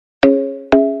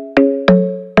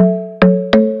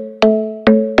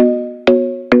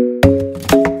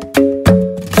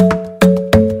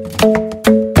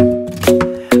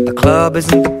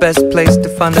best place to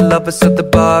find a lover, so the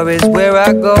bar is where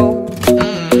I go.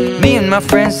 Me and my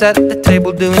friends at the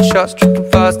table doing shots, tripping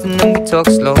fast, and then we talk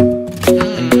slow.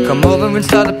 And you come over and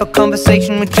start up a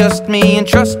conversation with just me, and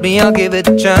trust me, I'll give it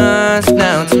a chance.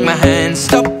 Now take my hand,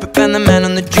 stop it, and the man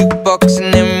on the jukebox,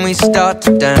 and then we start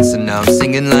to dance. And now I'm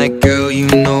singing like, girl, you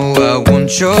know I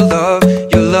want your love.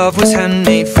 Your love was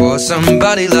handmade for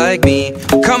somebody like me.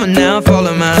 Come on now,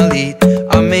 follow my lead.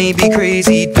 I may be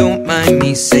crazy, don't mind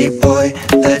me. Say, boy,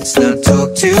 let's not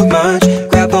talk too much.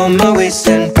 Grab on my waist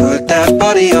and put that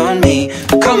body on me.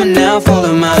 Come on now,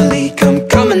 follow my lead.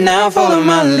 Come on now, follow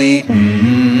my lead.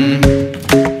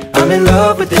 I'm in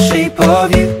love with the shape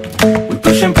of you. We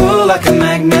push and pull like a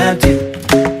magnet do.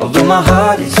 Although my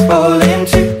heart is falling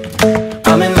too.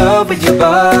 I'm in love with your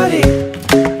body.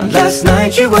 Last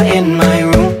night you were in my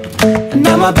room, and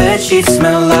now my bedsheets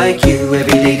smell like you.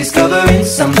 Every day discovering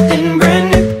something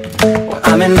brand new. Well,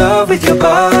 I'm in love with your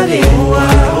body. Oh,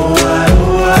 I, oh, I,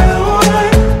 oh, I, oh, I.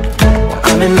 Well,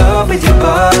 I'm in love with your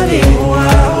body. Oh,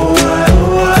 I, oh, I,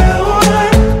 oh, I, oh, I.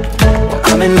 Well,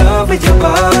 I'm in love with your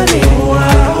body. Oh, I,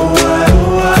 oh, I,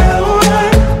 oh, I, oh, I.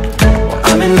 Well,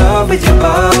 I'm in love with your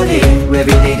body.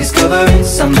 Every day discovering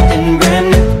something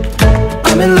brand new.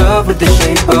 I'm in love with the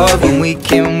shape of you. When we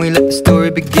came, we let the story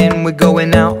begin. We're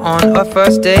going out on our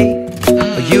first date.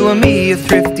 You and me are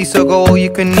thrifty, so go all you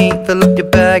can eat. Fill up your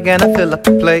bag and I fill up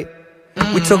the plate.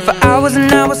 We talk for hours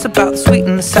and hours about the sweet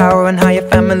and the sour, and how your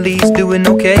family's doing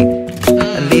okay.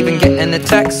 And leaving, getting a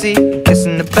taxi,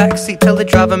 kissing the backseat, tell the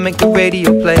driver make the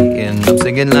radio play. And I'm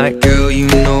singing like, girl, you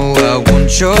know I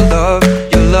want your love.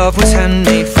 Your love was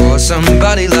handmade for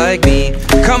somebody like me.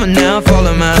 Come on now,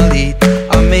 follow my lead.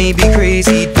 I may be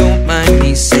crazy, don't mind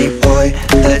me. Say, boy,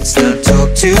 let's not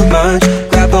talk too much.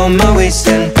 Grab on my waist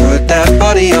and put that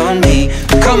body on me.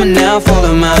 Come on now,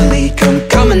 follow my lead.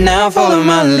 Come on now, follow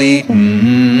my lead.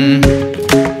 I'm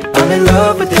in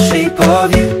love with the shape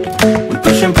of you. We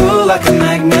push and pull like a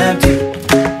magnet do.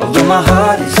 Although my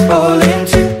heart is falling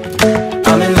too.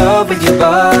 I'm in love with your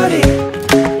body.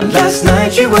 Last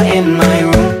night you were in my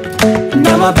room, and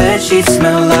now my bedsheets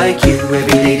smell like you. Every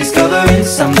day discovering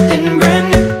something brand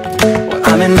new. Well,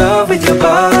 I'm in love with your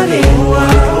body. Oh, I,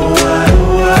 oh, I,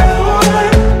 oh, I, oh, I.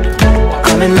 Well,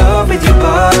 I'm in love with your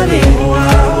body. Oh, I,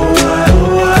 oh, I,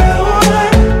 oh, I, oh, I.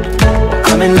 Well,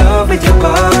 I'm in love with your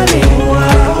body. Oh, I,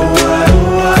 oh, I,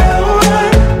 oh, I, oh, I.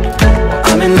 Well,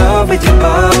 I'm in love with your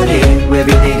body.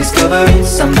 Every day discovering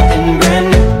something brand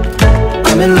new.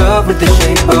 I'm in love with the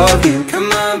shape of you.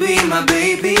 Come on, be my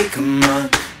baby, come on.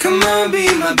 Come on, be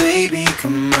my baby,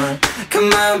 come on.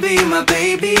 Come on, be my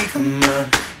baby, come on.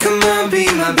 Come on, be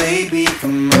my baby,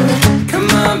 come on. Come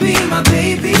on, be my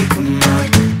baby, come on.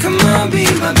 Come on, be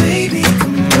my baby,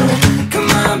 come on.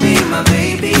 Come on, be my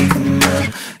baby, come on.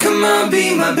 Come on,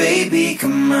 be my baby,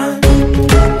 come on.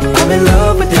 I'm in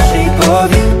love with the shape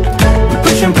of you. We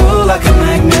push and pull like a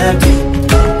magnet do.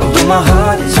 Although my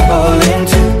heart is falling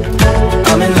too.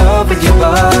 I'm in love with your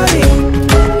body.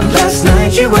 Last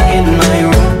night you were in my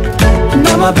room,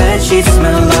 now my bedsheets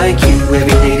smell like you.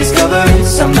 Every day discovering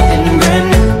something brand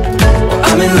new.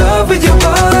 I'm in love with your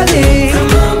body.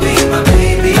 Come on, be my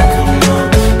baby, come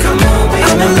on. Come on, be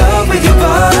I'm in love with your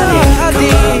body.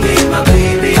 Come on, be my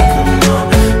baby, come on.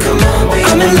 Come on, be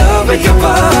I'm in love with your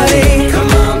body.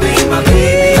 Come on, be my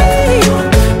baby, come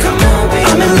on. Come on, be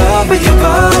I'm in love with your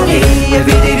body.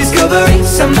 Every day discovering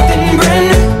something brand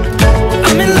new.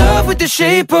 I'm in love with the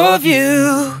shape of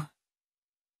you.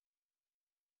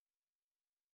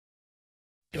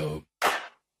 Dope.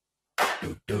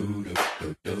 Do do do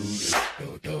do do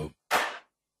do do.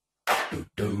 Do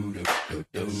do do do do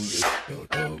do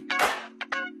do.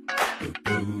 Do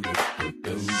do do do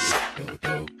do do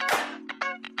do.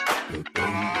 Do do do.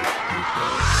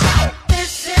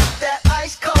 This is that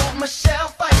ice cold Michelle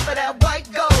fight for that white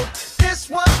gold. This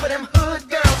one for them hood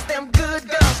girls, them good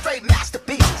girls, straight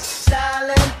masterpieces.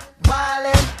 Stylin',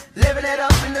 wildin', living it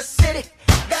up in the city.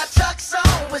 Got Chuck's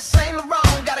on with Saint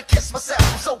Laurent. Gotta kiss myself,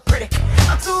 I'm so pretty.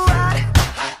 I'm too hot.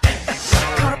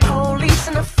 Call the police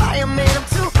and the fireman. I'm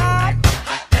too hot.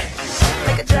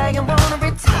 Make a dragon wanna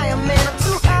retire, man. I'm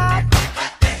too hot.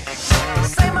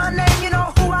 Say my name, you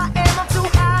know who I am. I'm too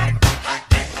hot.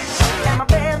 And my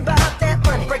band bought that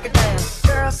money. Break it down.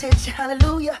 Girls hit you,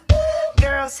 hallelujah.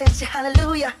 Girls hit you,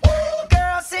 hallelujah.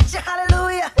 Girls hit you,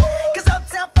 hallelujah. Cause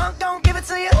Uptown Funk don't give it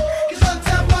to you. Cause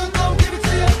Uptown Funk don't give it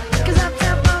to you. Cause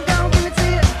Uptown Funk don't give it to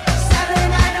you. Saturday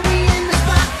night and we in the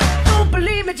spot. Don't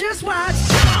believe me, just watch.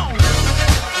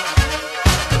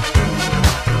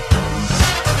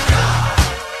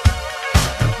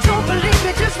 Don't believe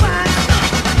me, just watch.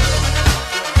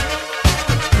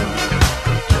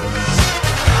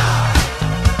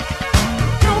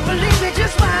 Don't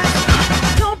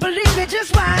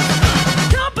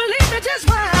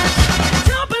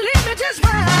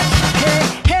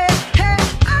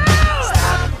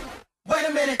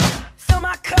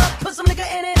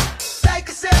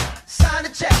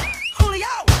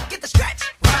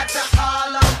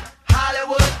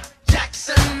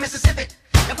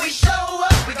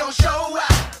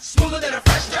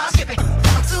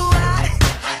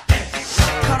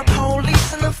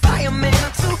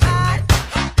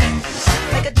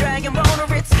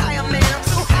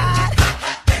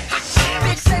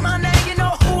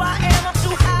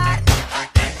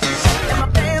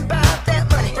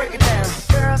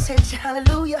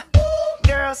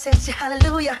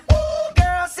hallelujah.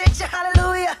 Girls, hit you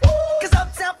hallelujah. Cause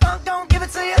Uptown Funk don't give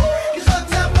it to you. Cause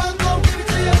Uptown Funk don't give it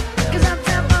to you. Cause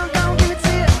Uptown Funk don't give it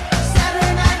to you.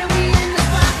 Saturday night and we in the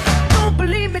spot. Don't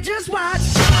believe me, just watch.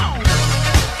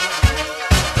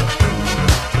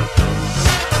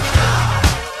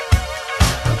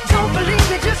 Don't believe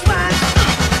me, just watch.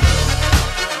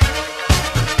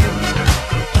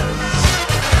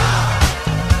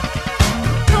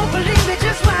 Don't believe me,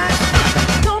 just watch.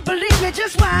 Don't believe me,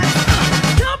 just watch.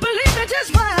 Don't believe me,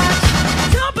 just watch.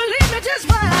 Don't believe me, just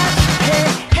watch. Hey,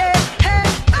 hey, hey,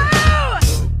 oh!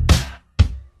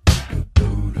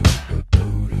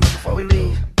 Before we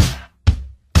leave,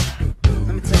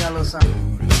 let me tell y'all a little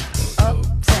something.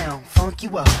 Uptown, funk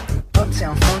you up.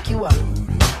 Uptown, funk you up.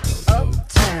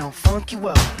 Uptown, funk you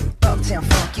up. Uptown,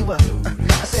 funk you up.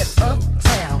 I said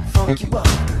uptown, funk you up.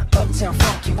 Uptown,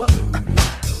 funk you up.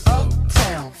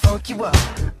 Uptown, funk you up.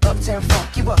 Uptown,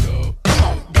 funk you up. Come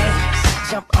on, dance,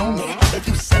 jump on it. If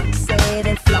you sexed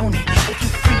and flown it, if you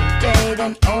freaked dead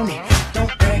and own it,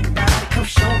 don't brag about it, come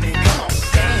show me. Come on,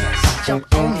 dance,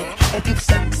 jump on it. If you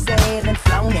sexed and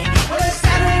flown it, well it's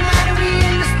Saturday night and we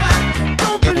in the spot.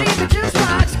 Don't believe it, just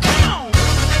watch. Come on.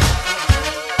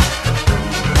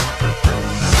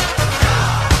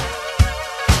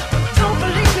 Don't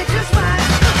believe it, just watch.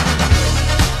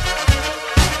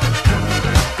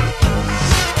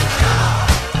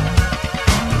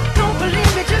 Don't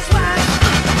believe me, just watch.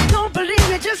 Don't believe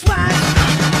me, just watch.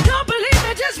 Don't believe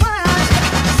me, just watch.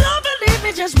 Don't believe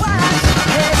me, just watch.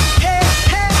 Hey, hey,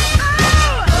 hey,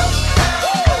 oh!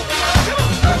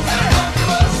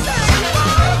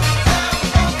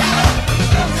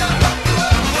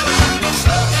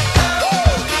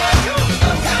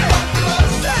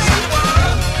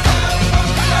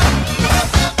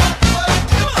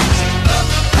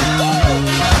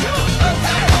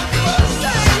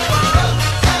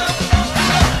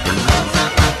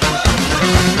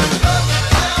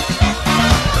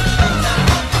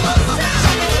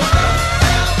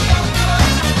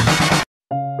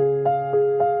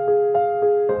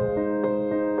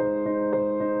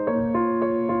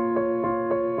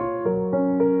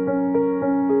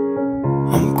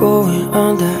 I'm going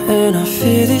under and I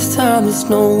fear this time there's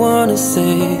no one to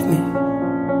save me.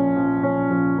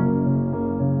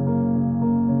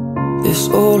 This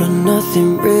all or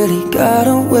nothing really got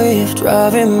a way of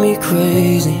driving me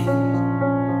crazy.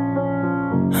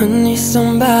 I need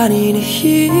somebody to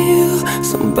heal,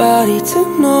 somebody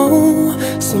to know,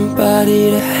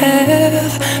 somebody to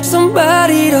have,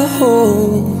 somebody to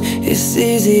hold. It's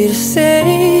easy to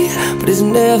say, but it's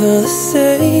never the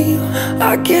same.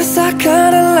 I guess I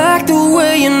kinda like the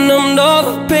way you numbed all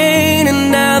the pain.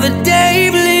 And now the day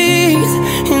bleeds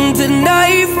into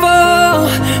nightfall,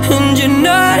 and you're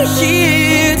not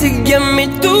here to get me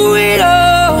through it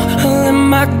all. I let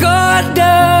my guard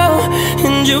down,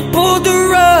 and you pulled the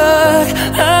rug.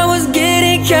 I was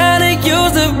getting kinda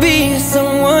used to being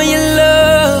someone you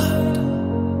loved.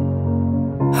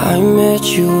 I met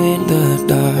you in the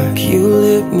dark, you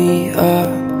lit me up.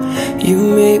 You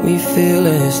made me feel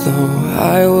as though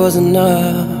I was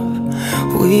enough.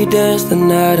 We danced the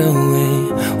night away,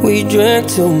 we drank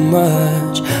too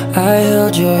much. I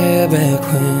held your hair back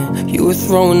when you were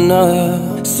throwing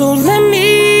up. So let me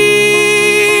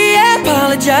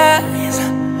apologize.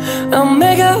 I'll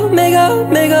make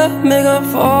up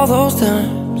for all those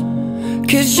times.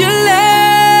 'Cause your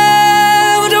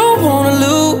love I don't wanna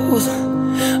lose.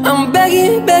 I'm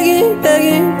begging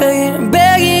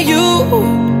you.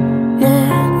 No,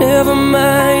 never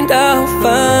mind, I'll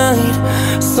find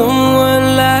someone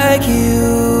like you.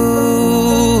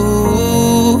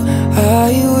 I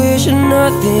wish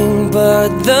nothing but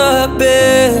the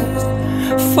best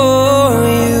for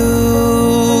you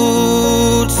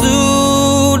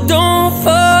too. Don't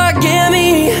forget me,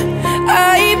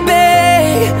 I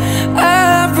beg.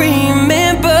 I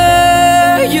remember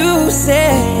you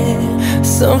said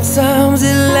sometimes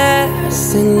it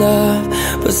lasts in love,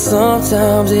 but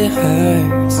sometimes it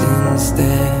hurts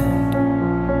instead.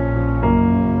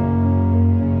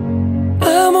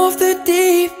 I'm off the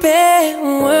deep end,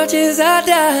 watch as I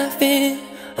dive in.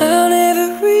 I'll never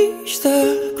reach the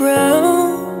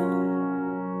ground.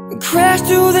 Crash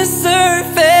through the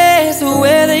surface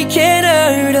where they can't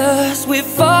hurt us. We're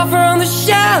far from the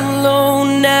shallow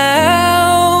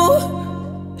now.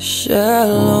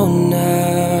 Shallow now.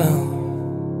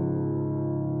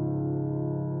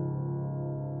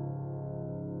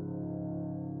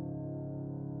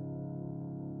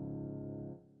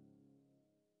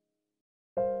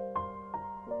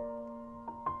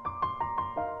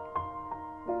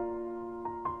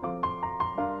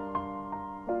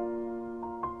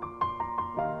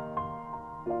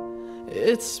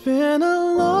 It's been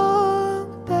a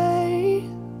long day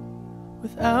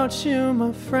without you,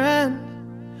 my friend,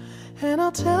 and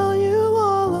I'll tell you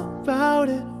all about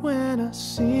it when I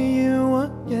see you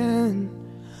again.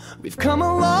 We've come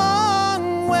a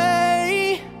long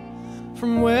way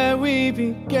from where we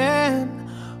began.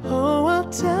 Oh, I'll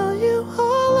tell you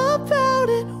all about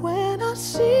it when I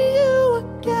see you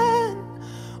again.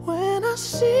 When I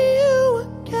see you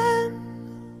again.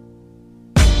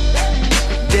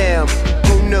 Damn,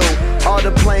 who knew? All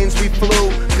the planes we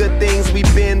flew, good things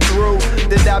we've been through.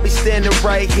 That I'll be standing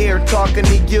right here talking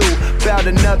to you about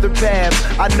another path.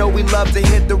 I know we love to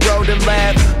hit the road and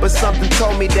laugh, but something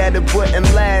told me that it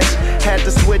wouldn't last. Had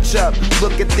to switch up,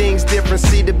 look at things different,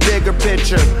 see the bigger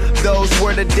picture. Those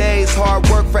were the days, hard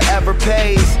work forever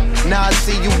pays. Now I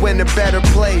see you in a better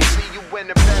place.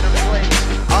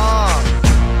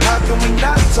 How can we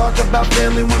not talk about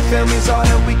family when family's all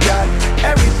that we got?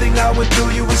 Everything I went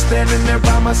through, you were standing there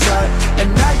by my side, and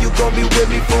now you gon' be with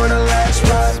me for the last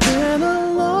ride. It's been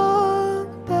a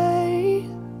long day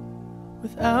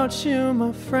without you,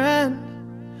 my friend,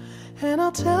 and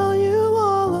I'll tell you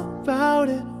all about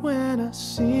it when I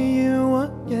see you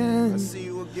again.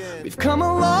 We've come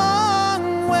a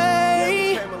long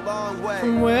way,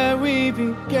 from where we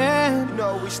began. You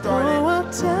know we started. Oh,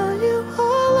 I'll tell you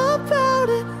all about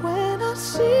it when I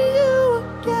see you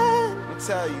again. I'll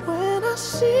tell you. When I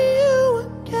see you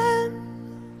again.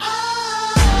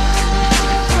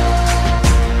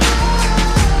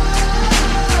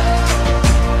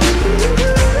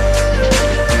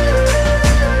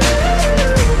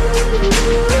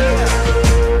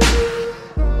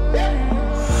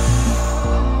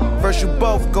 First you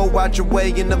both go out your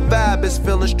way and the vibe is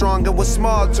feeling strong, and what's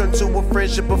small turn to a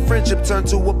friendship turn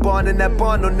to a bond, and that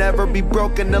bond will never be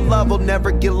broken, the love will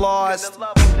never get lost.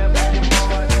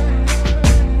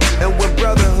 And when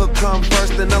brotherhood come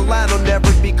first, then the line will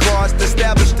never be crossed.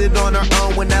 Established it on our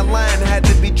own when that line had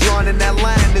to be drawn, and that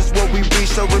line is what we reach,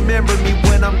 so remember me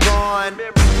when I'm gone.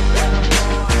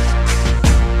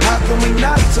 How can we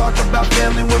not talk about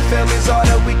family when family's all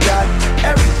that we got?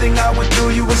 Everything I went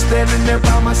through, you were standing there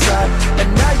by my side,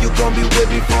 and now you gon' be with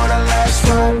me for the last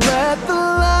ride. Let the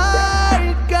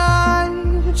light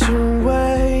guide your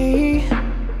way.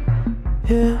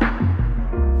 Yeah.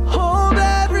 Hold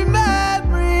every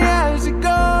memory as you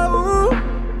go,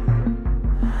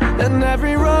 and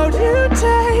every road you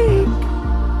take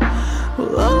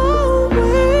will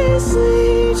always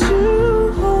lead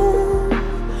you home.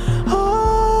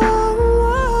 Oh,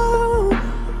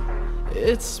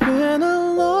 it's been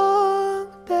a long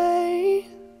day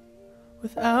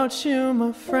without you,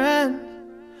 my friend,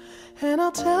 and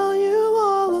I'll tell you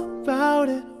all about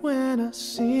it when I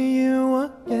see you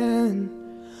again.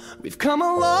 We've come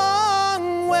a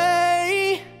long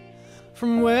way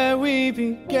from where we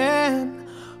began.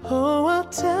 Oh, I'll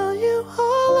tell you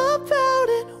all about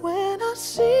it when I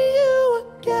see you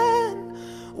again.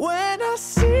 When I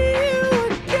see you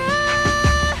again.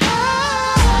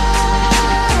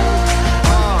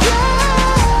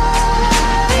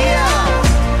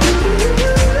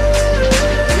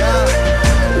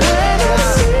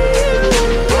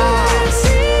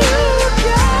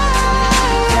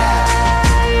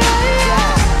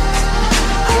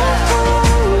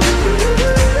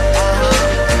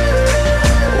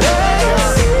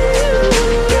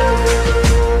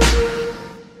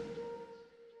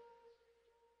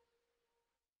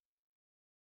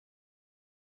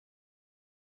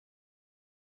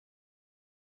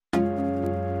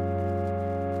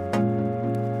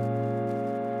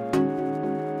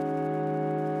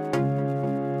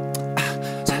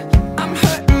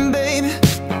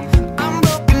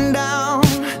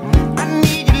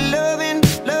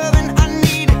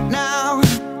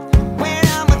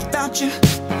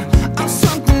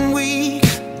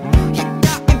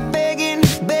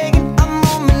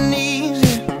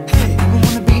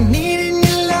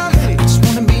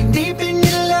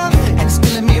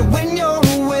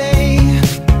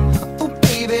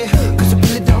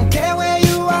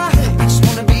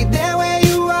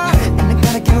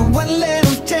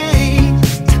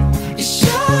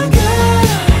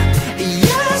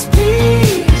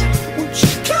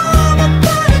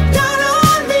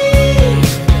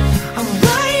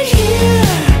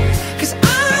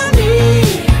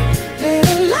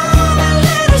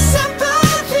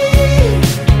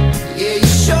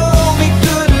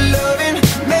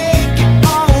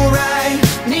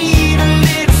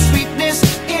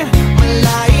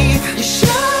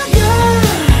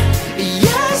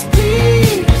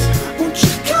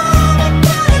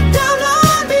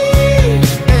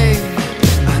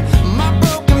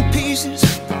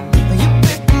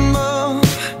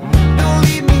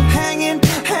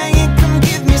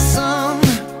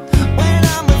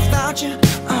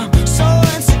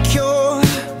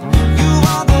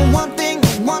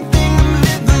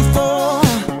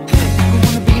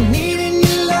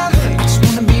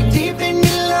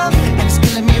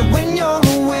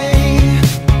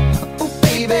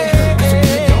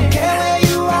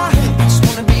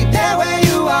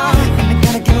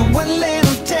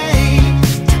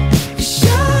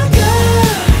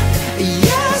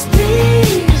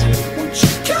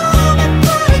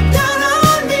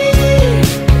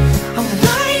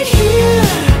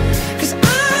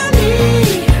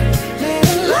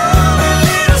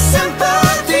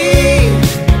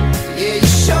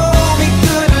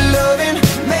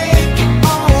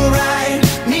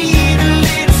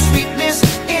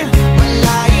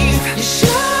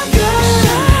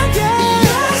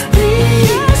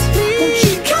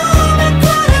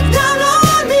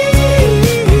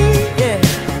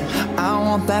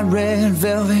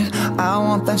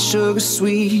 that sugar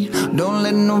sweet. Don't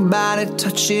let nobody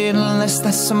touch it unless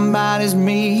that somebody's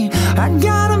me. I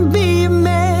gotta be a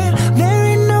man, there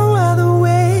ain't no other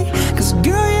way. Cause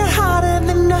girl, you're hotter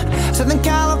than a Southern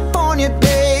California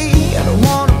day. I don't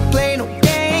wanna play no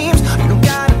games, you don't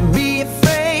gotta be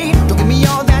afraid. Don't give me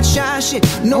all that shy shit,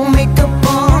 no makeup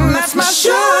on, that's my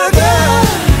sugar.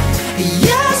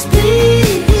 Yes,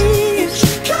 please.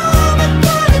 Come and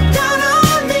put it down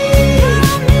on me.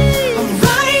 I'm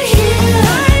right here,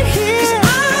 'cause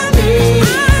I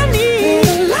need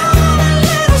a lot, a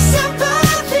little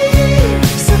sympathy.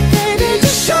 So baby,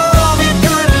 just show me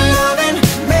good loving,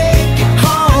 make it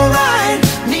alright.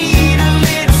 Need a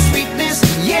little sweetness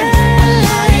in my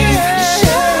life.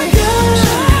 Sugar,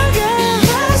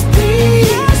 yes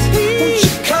please. Won't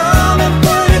you come and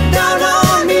put it down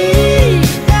on me?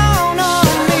 Down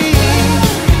on me.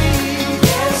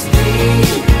 Yes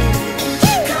please.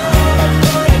 Come and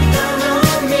put it down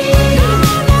on me.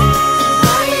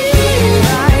 Right here,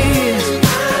 I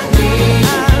need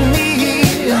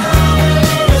a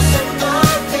little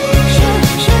sympathy.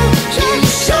 You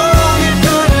show me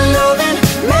good loving,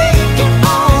 make it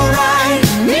alright.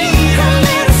 Need a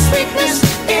little sweetness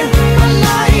in my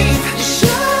life.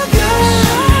 Sugar,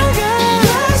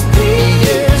 yes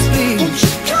please. Won't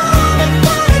you come and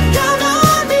put it down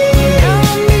on me?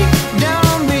 Down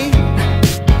on me.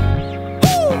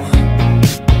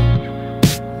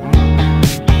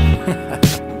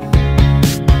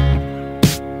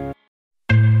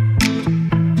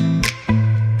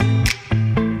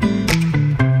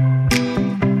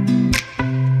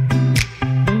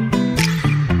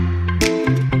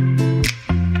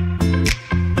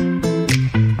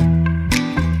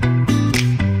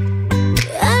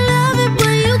 I love it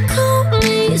when you call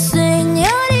me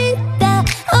señorita.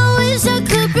 I wish I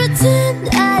could pretend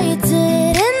I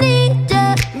didn't need ya,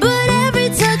 but every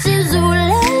touch is ooh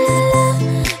la la la.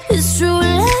 It's true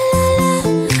la la la.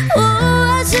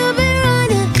 Oh, I should be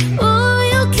running. Oh,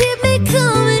 you keep me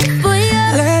coming for ya.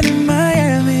 Land in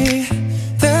Miami,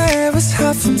 the air was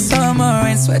hot from summer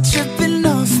rain, sweat dripping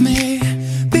off me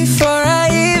before I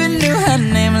even knew her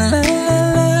name. La la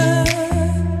la,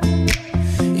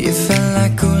 you felt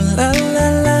like ooh la la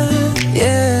la,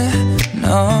 yeah,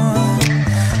 no.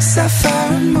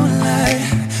 Sapphire and moonlight,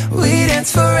 we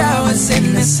danced for hours in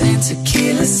the same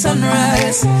tequila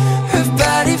sunrise. Her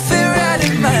body fit right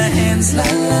in my hands, la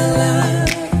la la.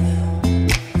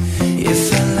 You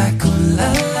felt like ooh la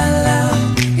la la,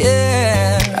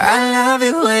 yeah. I love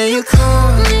it when you call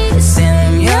me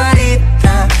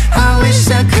señorita. I wish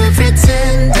I could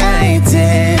pretend I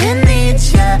didn't need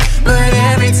ya, but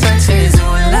every touch is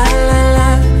ooh la la la.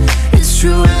 It's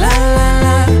true la la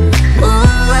la.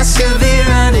 Ooh, I should be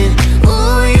running.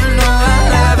 Ooh, you know I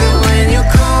love it when you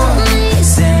call me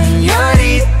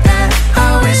señorita. I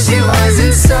wish it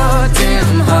wasn't so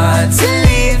damn hard to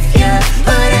leave ya,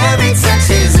 but every touch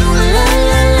is ooh la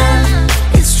la la.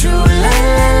 It's true la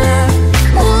la la.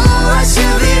 Ooh, I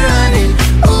should be running.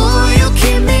 Ooh, you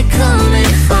keep me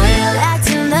coming for ya. Back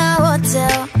in the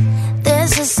hotel,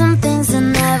 there's just some things that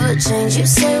never change. You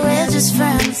say we're just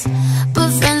friends, but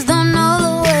friends don't know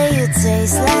the way you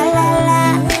taste. La la la.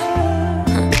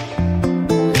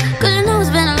 Cause you know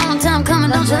it's been a long time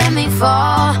coming, don't you let me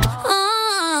fall.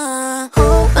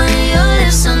 When your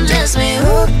lips undress me,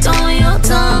 hooked on your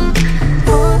tongue.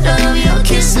 Love your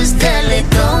kisses deadly,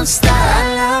 don't stop. I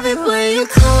love it when you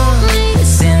call me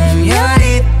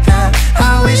señorita.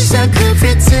 I wish I could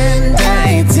pretend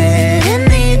I didn't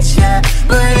need ya,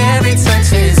 but every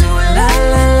touch is ooh la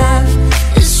la la.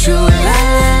 It's true la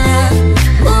la la.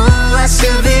 Ooh, I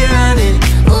should be running.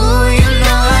 Ooh, you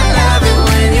know I love it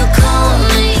when you call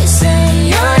me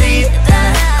señorita.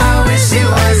 I wish it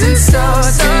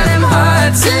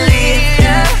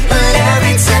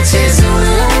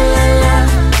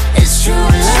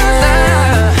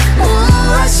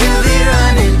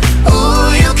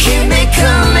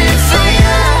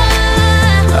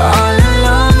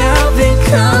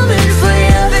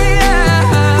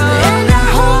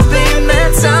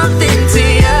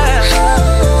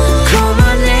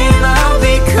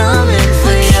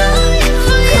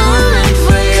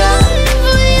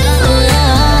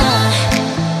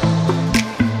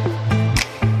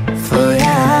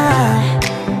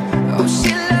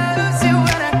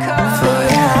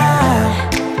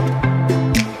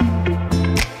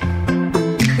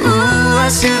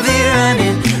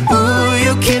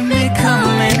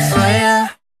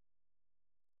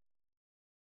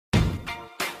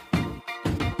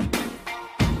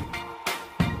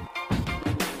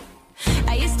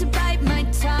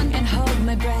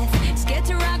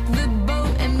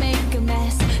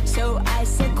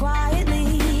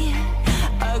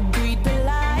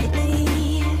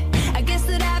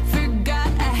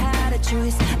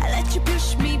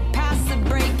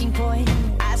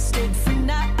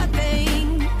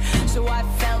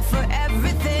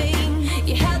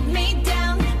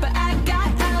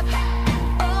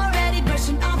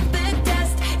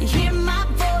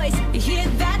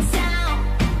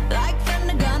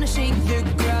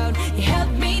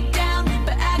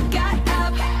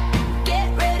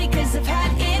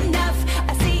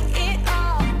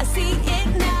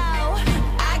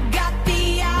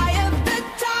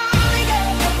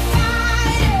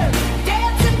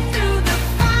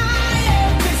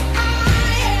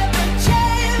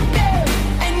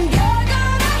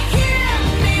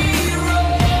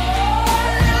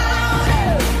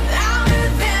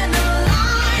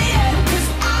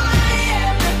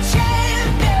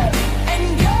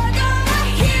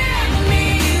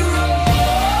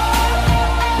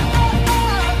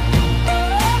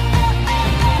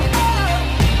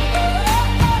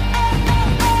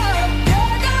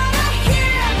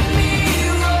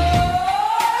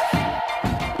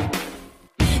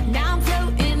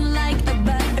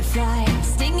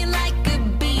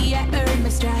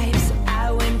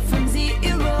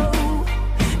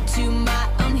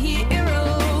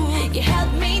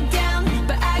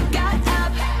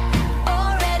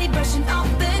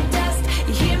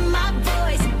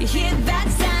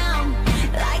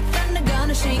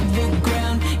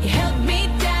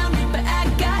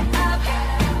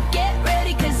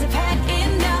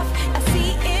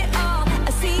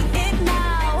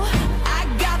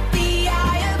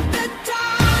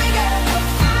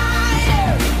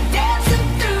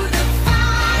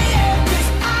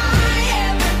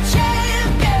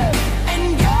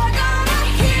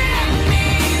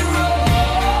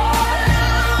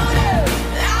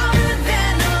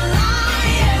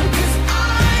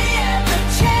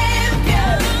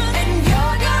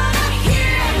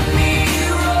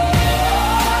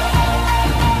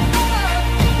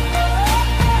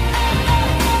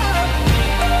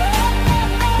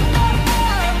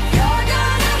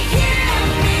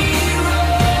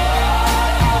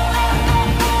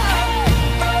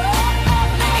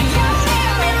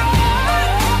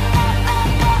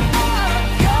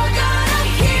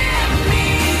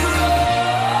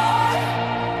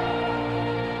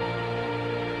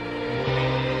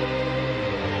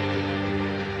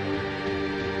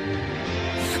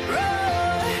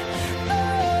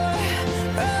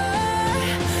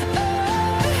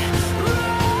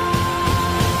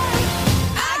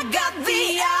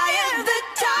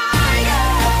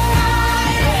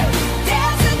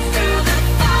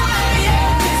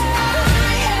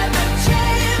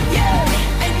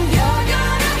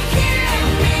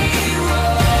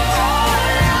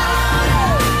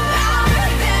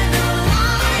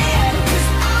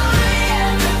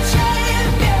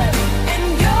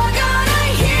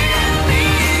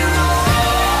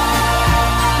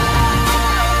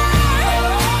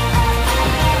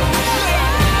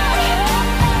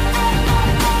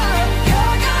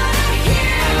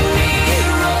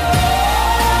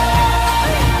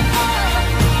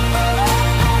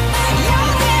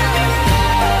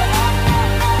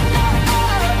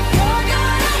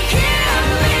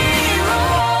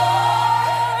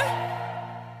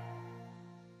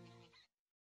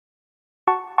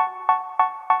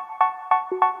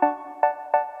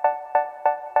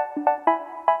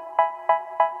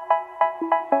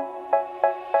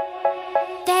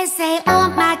oh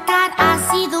my God, I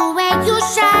see the way you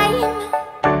shine.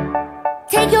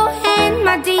 Take your hand,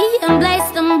 my dear, and place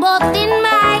them both in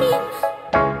mine.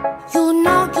 You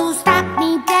know you stopped me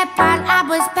dead while I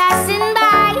was passing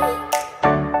by.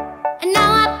 And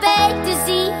now I beg to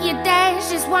see you dance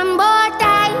just one more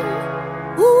time.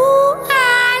 Ooh,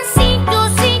 I see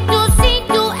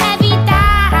you every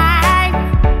time.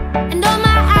 And oh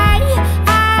my,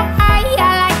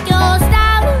 I like your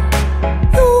style.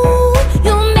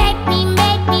 You make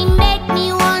me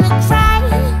wanna cry.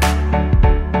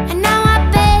 And now I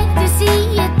beg to see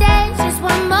you dance just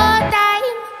one more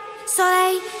time. So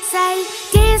they say,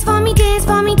 dance for me, dance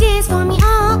for me, dance for me,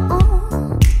 oh, oh.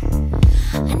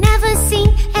 I never seen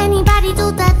anybody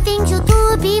do the things you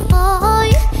do before.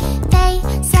 They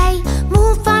say,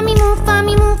 move for me, move for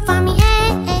me, move for me,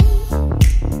 eh, eh.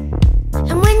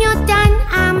 And when you're done,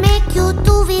 I'll make you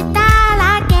do it all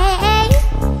again.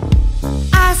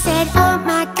 I said, oh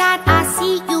my God, I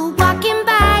see you walking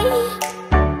by.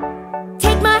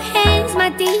 Take my hands, my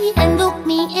dear, and look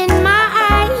me in my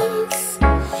eyes.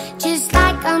 Just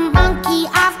like a monkey,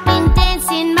 I've been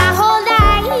dancing my whole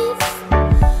life.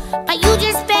 But you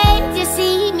just beg to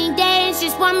see me dance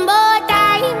just one more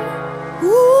time.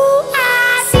 Ooh,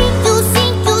 I see you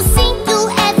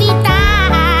every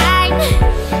time.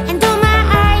 And oh my,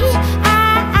 I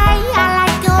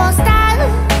like your style.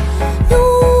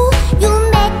 You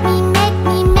make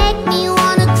me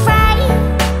wanna cry.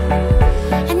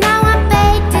 And now I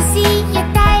beg to see you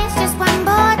dance just one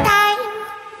more time.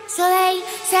 So they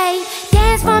say,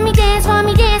 dance for me, dance for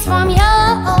me, dance for me, oh,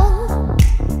 oh.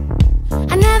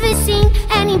 I never seen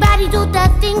anybody do the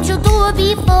things you do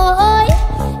before.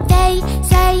 They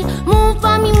say, move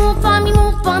for me, move for me,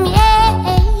 move for me,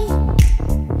 eh, eh.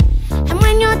 And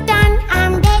when you're done,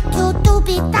 I'll make you do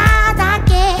it all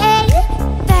again.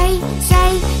 They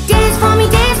say, dance for me,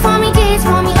 dance for me, dance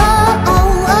for me, oh,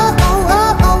 oh, oh, oh,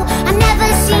 oh, oh. I never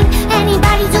seen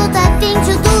anybody do the things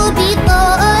you do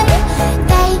before.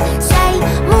 They say,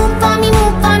 move for me,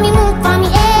 move for me, move for me,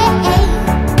 eh, eh.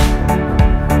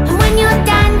 And when you're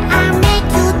done, I'll make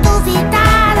you do it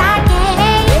all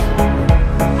again.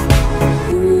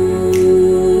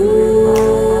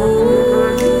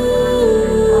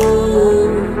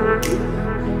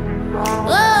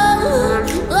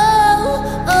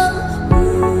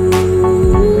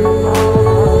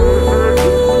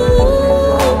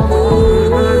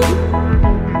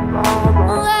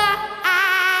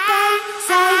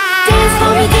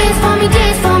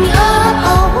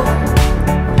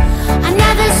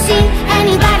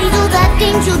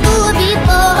 You do it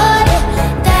before.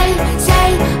 They say,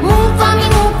 move for me,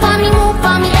 move for me, move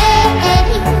for me, eh, eh.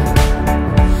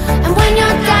 And when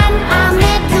you're done, I'll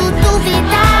make you do it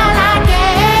all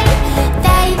again.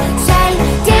 They say,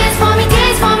 dance for me,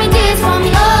 dance for me, dance for me,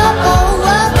 oh, oh,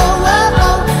 oh, oh, oh,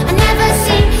 oh. I never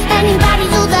seen anybody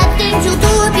do the things you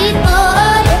do it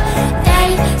before. They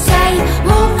say,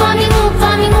 move for me, move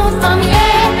for me, move for me, eh,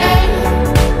 eh.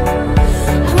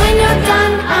 And when you're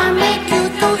done, I'll make you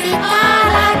do it all.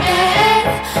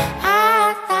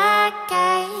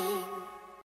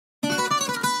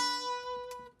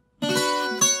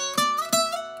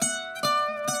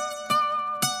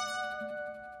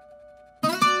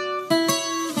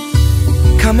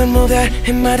 Come and move that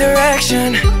in my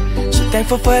direction. So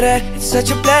thankful for that, it's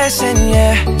such a blessing,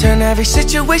 yeah. Turn every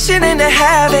situation into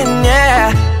heaven,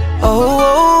 yeah.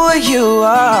 Oh, you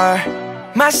are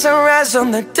my sunrise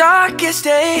on the darkest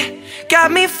day.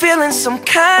 Got me feeling some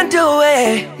kind of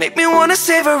way. Make me wanna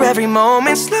savor every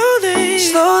moment slowly,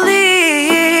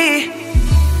 slowly.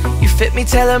 You fit me,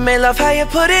 tailor-made, love how you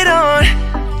put it on.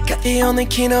 Got the only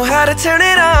key, know how to turn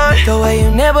it on. The way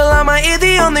you nibble on my ear,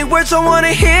 the only words I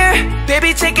wanna hear.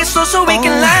 Baby, take it slow so we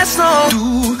can last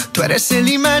long. Tú eres el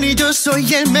imán y yo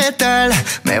soy el metal.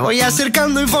 Me voy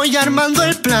acercando y voy armando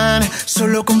el plan.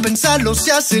 Solo con pensarlo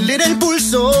se acelera el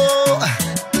pulso.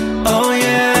 Oh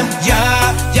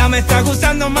yeah, ya me está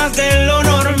gustando más de lo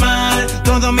normal.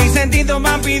 Todos mis sentidos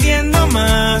van pidiendo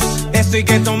más. Esto hay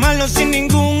que tomarlo sin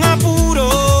ningún apuro.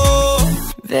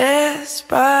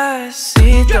 Despacito,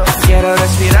 quiero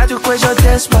respirar tu cuello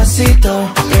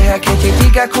despacito. Deja que te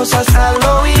diga cosas al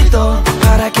oído,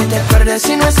 para que te acuerdes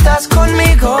si no estás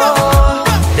conmigo.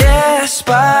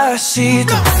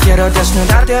 Despacito, quiero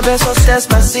desnudarte a besos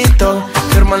despacito.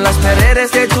 Firmo en las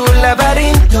paredes de tu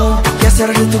laberinto y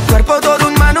hacer de tu cuerpo todo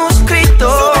un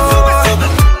manuscrito.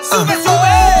 Sube,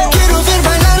 sube. Quiero ver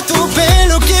bailar tu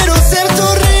pelo, quiero ser tu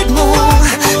ritmo.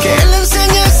 Que le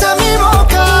enseñes a mi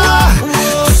boca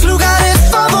tus lugares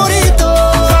favoritos.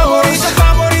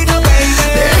 Favorito, baby.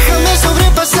 Déjame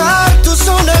sobrepasar tus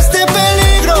zonas de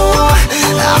peligro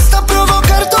hasta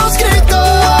provocar tus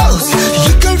gritos.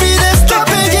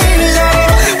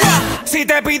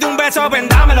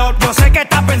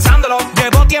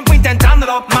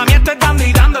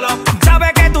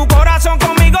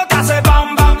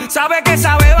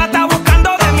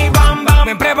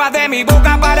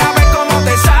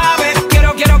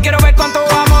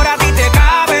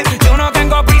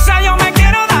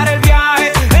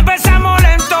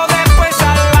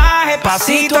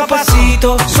 a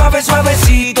pasito, suave,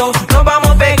 suavecito, nos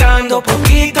vamos pegando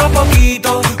poquito a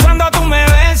poquito. Cuando tú me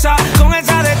besas con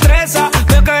esa destreza,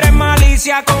 veo que eres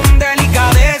malicia con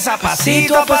delicadeza.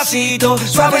 Pasito a pasito,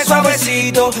 suave,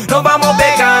 suavecito, nos vamos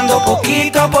pegando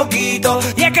poquito a poquito.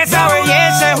 Y es que esa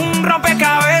belleza es un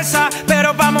rompecabezas,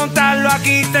 pero para montarlo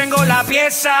aquí tengo la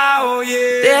pieza,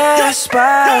 oye.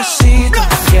 Despacito,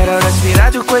 quiero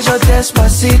respirar tu cuello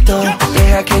despacito.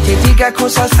 Deja que te diga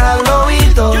cosas al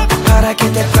oído, para que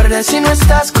te acuerdes si no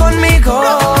estás conmigo.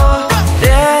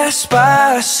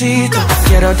 Despacito,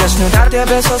 quiero desnudarte a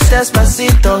besos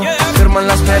despacito. Firmo en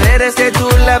las paredes de tu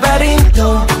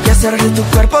laberinto y hacer de tu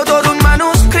cuerpo todo un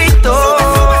manuscrito.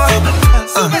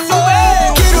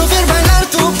 Quiero ver bailar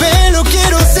tu pelo,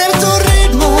 quiero ser tu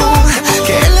ritmo,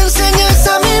 que le enseñes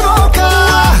a mi boca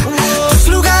tus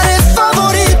lugares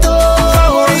favoritos.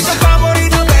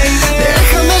 Favorito, baby.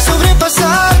 Déjame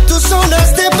sobrepasar tus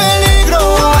zonas de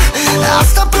peligro,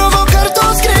 hasta provocar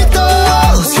tus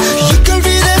gritos y que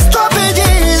olvides tu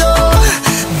apellido.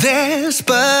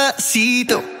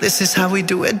 Despacito, this is how we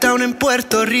do it down in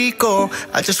Puerto Rico.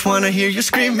 I just wanna hear you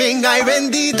screaming, ay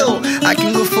bendito. I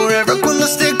can go forever cuando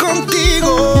esté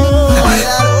contigo.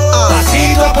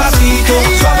 Pasito a pasito,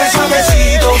 suave,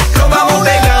 suavecito, nos vamos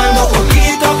pegando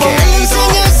poquito a Que le poquito.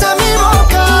 enseñes a mi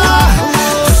boca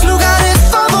tus lugares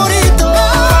favoritos.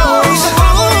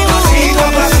 Pasito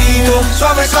a pasito,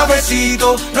 suave,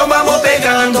 suavecito, nos vamos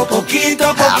pegando poquito a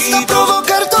Hasta poquito.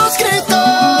 provocar tus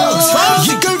gritos y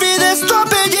que olvides tu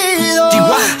apellido.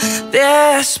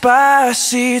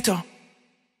 Despacito.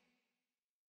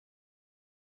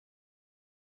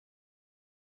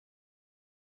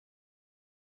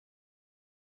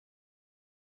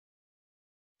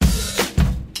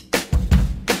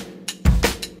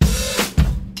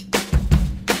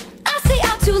 I stay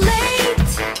out too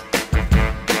late,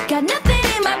 got nothing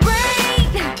in my brain.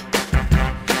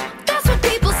 That's what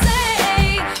people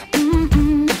say.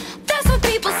 That's what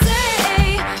people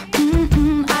say.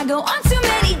 I go on too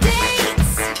many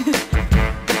dates,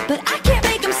 but I can't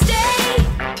make them stay.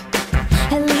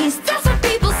 At least that's what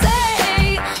people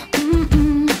say.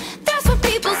 That's what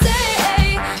people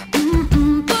say.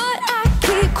 But I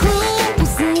keep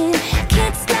cruising,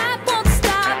 can't stop, won't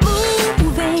stop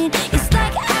moving. It's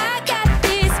like I got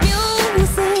this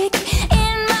music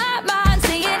in my mind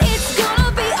saying it's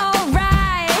gonna be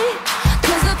alright.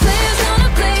 'Cause the player's gonna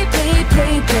play, play,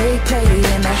 play, play, play,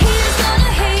 and the haters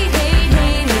gonna hate, hate,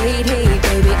 hate, hate, hate,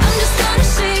 baby. I'm just gonna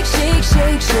shake, shake,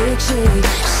 shake, shake, shake,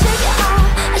 shake it off,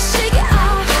 shake it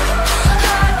off.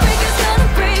 Heartbreaker's gonna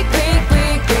break, break,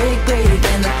 break, break, break,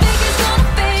 and the faker's gonna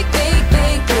fake, fake,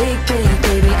 fake, fake, fake,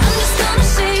 baby. I'm just gonna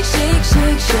shake, shake,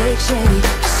 shake, shake, shake,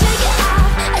 shake it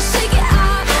off, shake it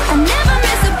off. I never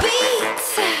miss a beat.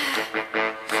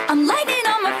 I'm lightning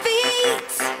on my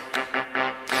feet,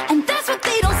 and that's what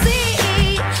they don't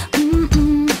see.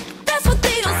 That's what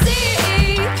they don't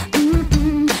see.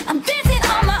 I'm dancing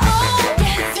on my own,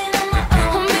 dancing on my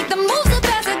own. Make the moves up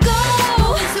as I go,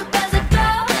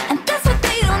 and that's what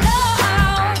they don't know.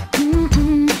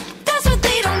 That's what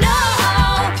they don't know.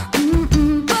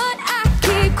 But I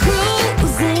keep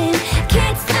cruising,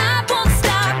 can't stop, won't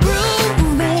stop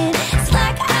grooving. It's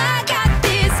like I got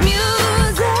this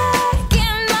music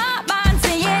in my mind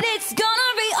saying it's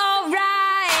gonna be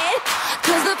alright.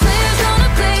 'Cause the player's gonna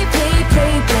play, play,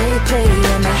 play, play, play,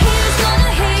 and the haters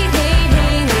gonna hate, hate,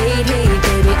 hate, hate, hate,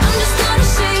 baby. I'm just gonna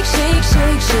shake, shake,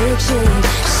 shake, shake, shake,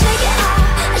 shake it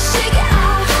off, shake it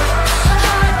off.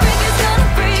 Heartbreaker's gonna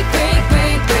break, break,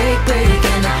 break, break, break,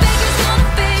 and the faker's gonna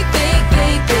fake, fake,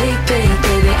 fake, fake, fake,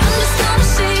 baby. I'm just gonna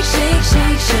shake, shake,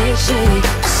 shake, shake, shake,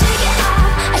 shake it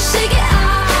off, shake it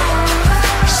off,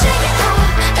 shake it off,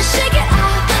 shake it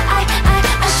off.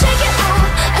 I shake it off,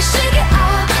 shake it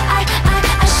off.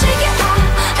 I shake it off,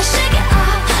 shake it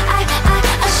off.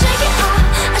 I shake it off,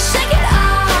 shake it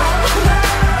off.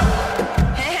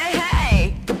 Hey, hey, hey!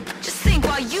 Just think,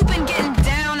 while you've been getting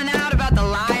down and out about the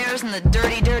liars and the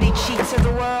dirty, dirty cheats of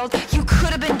the world, you could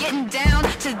have been getting down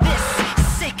to this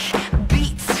sick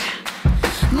beat.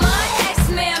 My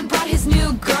ex-man brought his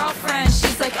new girlfriend.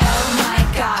 She's like, oh my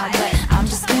god, but I'm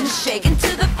just gonna shake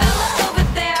into the fella over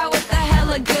there with the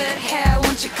hella good hair.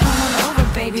 Won't you come on over,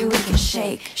 baby? We can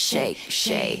shake, shake,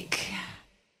 shake.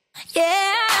 Yeah.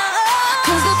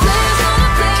 'Cause the player's gonna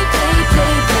play, play,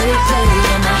 play, play, play,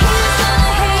 and the haters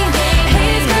gonna hate, hate,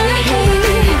 hate, hate,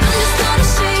 hate. I'm just gonna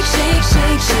shake, shake,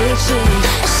 shake, shake, shake,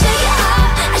 shake it off,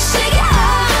 shake it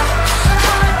off.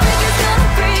 Heartbreaker's gonna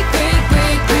break, break,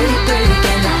 break, break, break,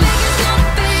 and the faker's gonna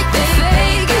fake, fake,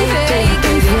 fake, fake, fake,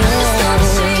 baby. I'm just gonna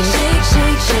shake, shake,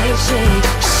 shake, shake, shake,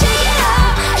 shake it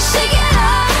off, shake it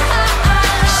off,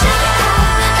 shake it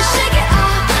off, shake it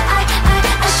off.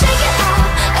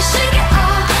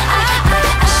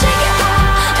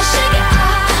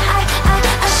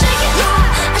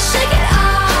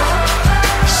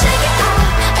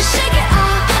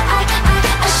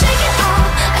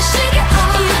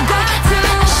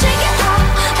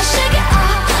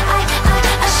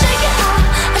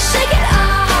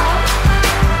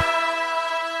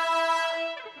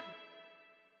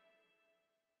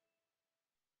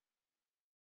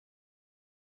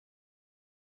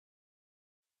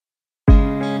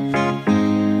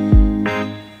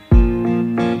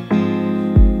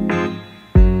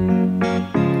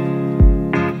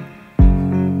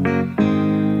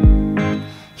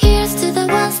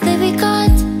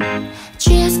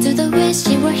 Cheers to the wish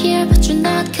you were here but you're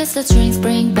not, 'cause the drinks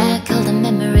bring back all the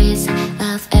memories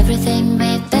of everything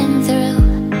we've been through.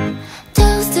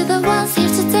 Toast to the ones here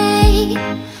today,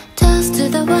 toast to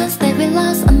the ones that we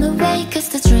lost on the way, 'cause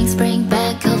the drinks bring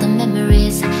back all the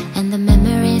memories, and the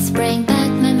memories bring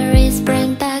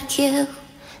back you.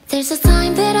 There's a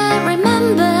time that I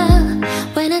remember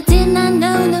when I did not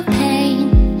know no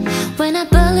pain, when I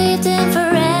believed in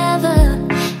forever,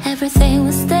 everything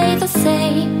would stay the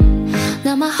same.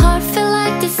 Now my heart feel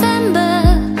like December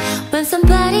when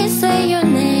somebody say your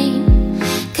name,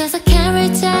 'cause I can't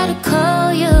reach out to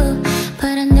call you,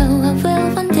 but I know I will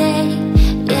one day.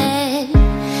 Yeah,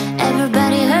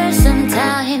 everybody hurts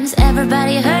sometimes,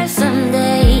 everybody hurts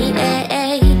someday.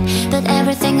 Yeah, but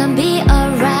everything will be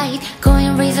alright. Go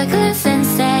and raise a glass and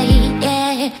say,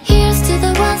 yeah. Here's to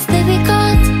the ones that we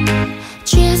got.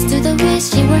 Cheers to the wish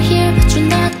you were here but you're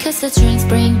not, 'cause the drinks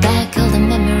bring back all the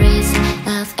memories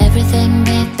of everything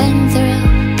we've been through.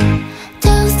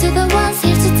 Toast to the ones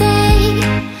here today,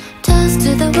 toast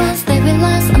to the ones that we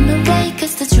lost on the way,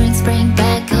 'cause the drinks bring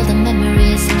back all the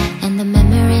memories, and the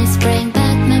memories bring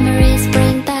back you. Memories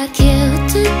bring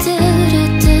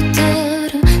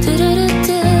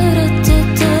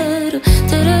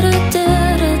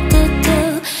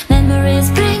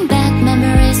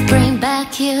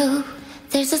back you.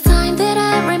 There's a time that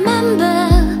I remember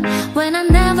when I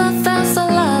never felt so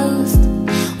lost,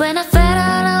 when I felt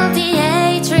out all the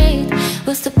hatred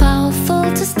was too powerful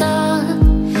to stop.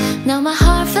 Now my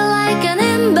heart feel like an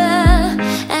ember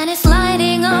and it's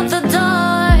lighting up the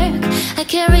dark. I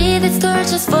carry these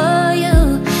torches for you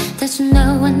that you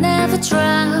know I never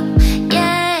drop.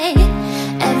 Yeah,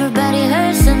 everybody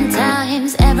hurts sometimes,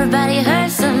 everybody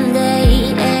hurts someday.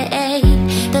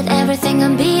 But everything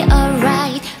will be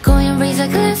alright. Go and raise a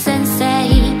glass and say,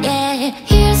 yeah.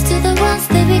 Here's to the ones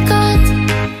that we got.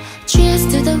 Cheers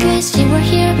to the wish you were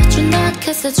here but you're not,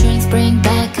 'cause the drinks bring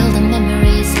back all the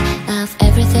memories of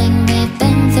everything we've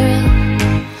been through.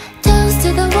 Toast to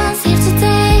the ones here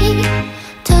today,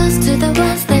 toast to the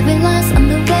ones that we lost on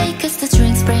the way, 'cause the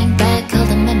drinks bring back all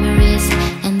the memories,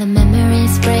 and the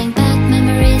memories bring back you.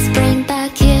 Memories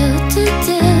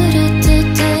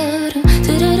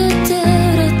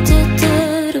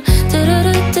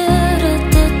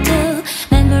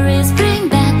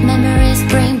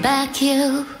bring back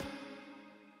you.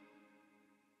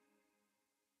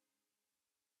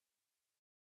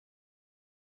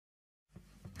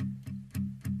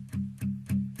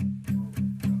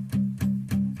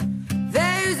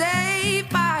 There's a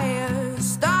fire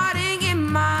starting in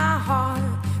my heart,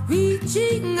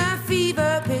 reaching a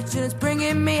fever pitch and it's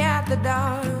bringing me out the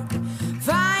dark.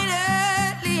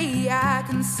 Finally I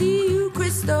can see you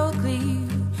crystal clear.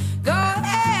 Go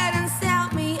ahead and sell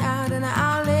me out and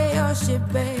I'll lay your ship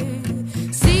bare.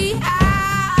 See,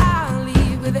 I'll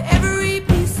leave with every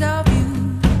piece of you.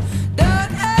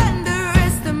 Don't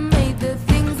underestimate the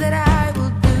things that I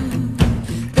will do.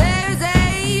 There's a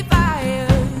fire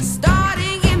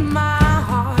starting in my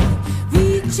heart,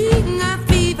 reaching a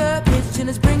fever pitch and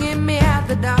it's bringing me out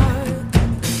the dark.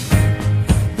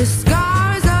 The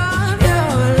scars of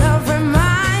your love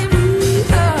remind me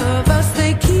of us,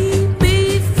 they keep me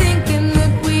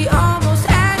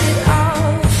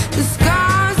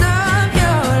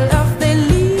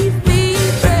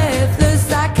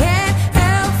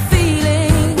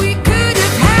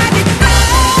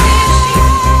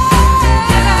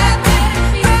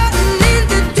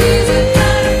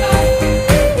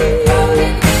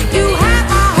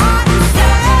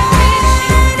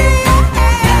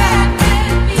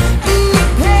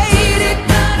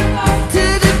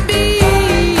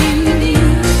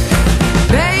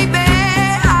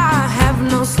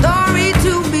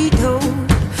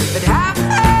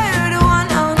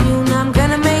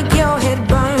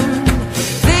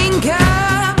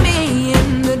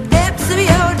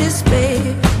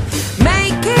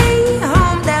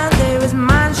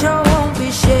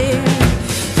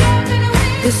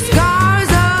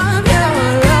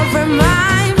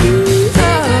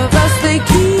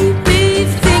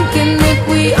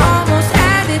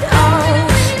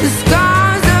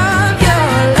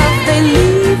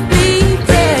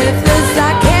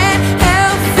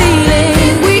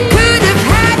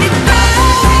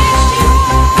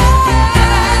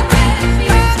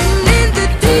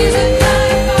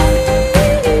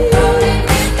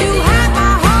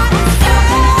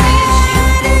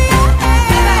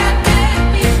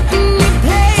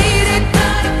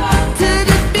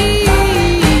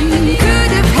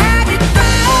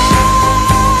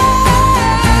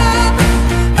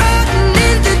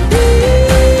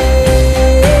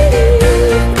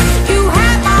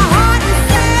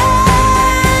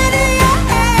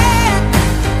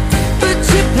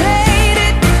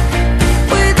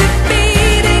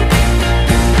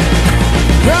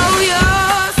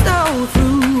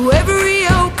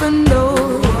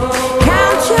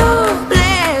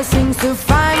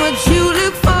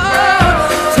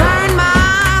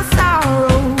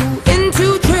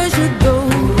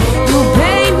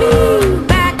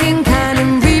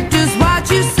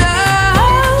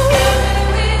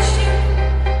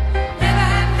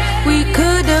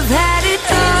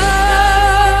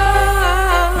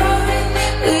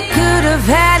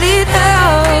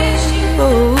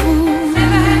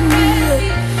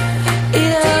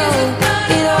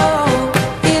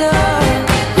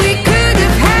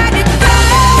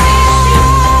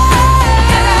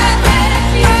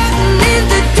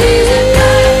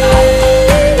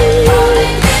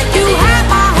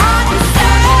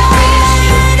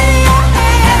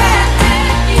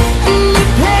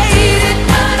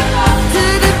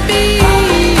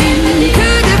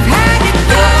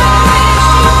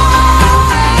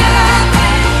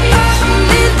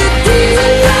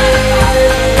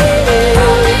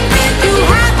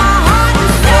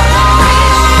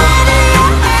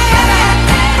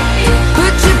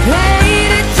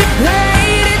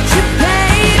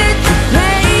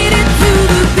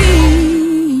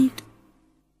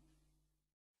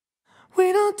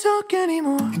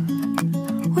anymore.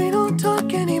 We don't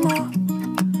talk anymore.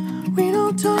 We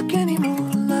don't talk anymore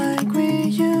like we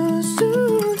used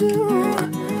to do.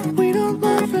 We don't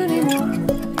laugh anymore.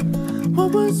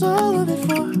 What was all of it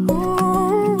for?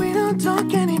 Ooh, we don't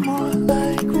talk anymore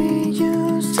like we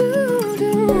used to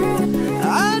do.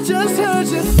 I just heard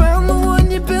you found the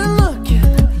one you've been looking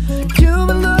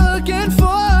for.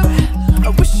 I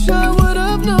wish I would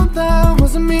have known that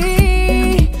wasn't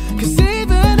me. 'Cause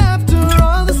even after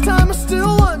all this time I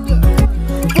still wonder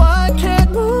why I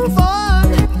can't move on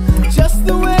just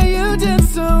the way you did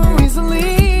so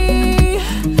easily.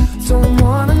 Don't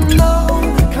wanna know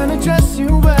the kind of dress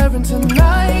you're wearing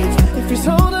tonight, if he's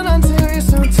holding on to you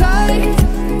so tight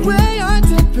the way I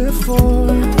did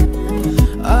before.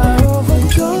 I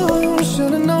overdosed,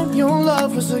 should've known your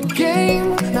love was a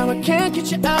game. Now I can't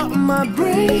get you out of my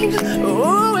brain.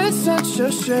 Oh, it's such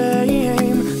a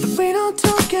shame that we don't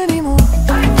talk anymore.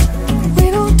 We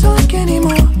don't talk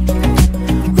anymore.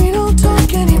 We don't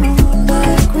talk anymore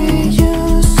like we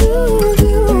used to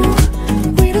do.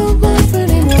 We don't laugh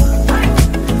anymore.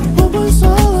 What was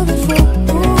all of it for?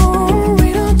 Oh, we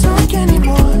don't talk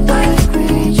anymore like we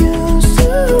used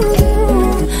to do.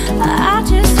 I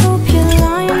just hope you're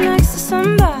lying next to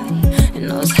somebody who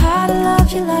knows how to love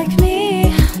you like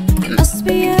me. There must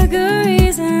be a good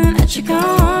reason that you're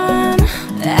gone.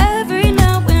 Every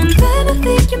now and then I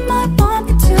think you might want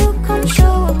me to come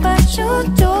show up at your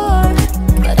door,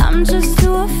 but I'm just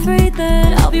too afraid that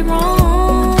I'll be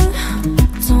wrong.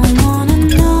 Don't wanna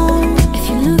know if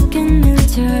you're looking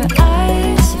into her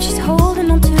eyes, if she's holding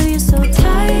on to you so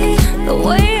tight the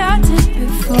way I did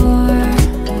before.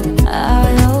 I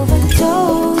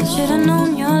overdosed, should've known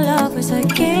your love was a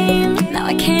game. Now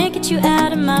I can't get you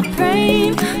out of my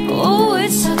brain. Oh,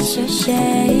 it's such a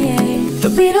shame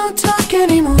that we don't talk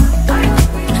anymore.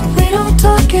 We don't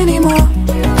talk anymore.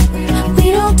 We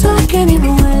don't talk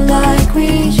anymore like we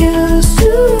used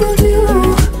to do.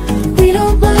 We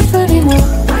don't laugh anymore.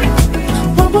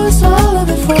 What was all of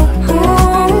it for?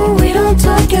 Oh, we don't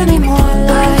talk anymore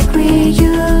like we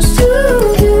used to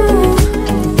do.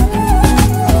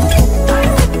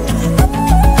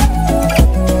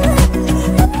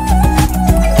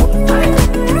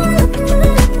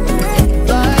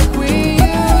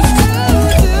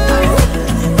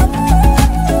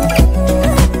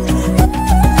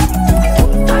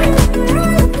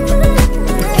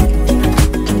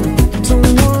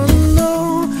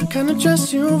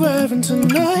 Dress you're wearing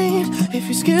tonight, if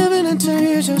he's giving it to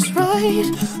you just right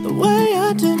the way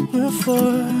I did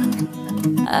before.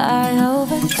 I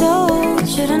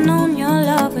overdosed, should've known your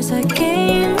love was a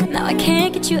game. Now I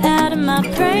can't get you out of my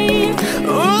brain.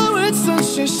 Oh, it's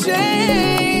such a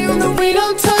shame that we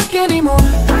don't talk anymore.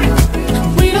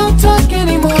 We don't talk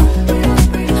anymore.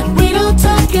 We don't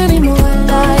talk anymore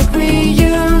like we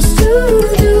used to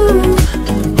do.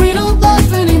 We don't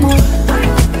laugh anymore.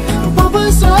 What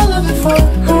was all of it for?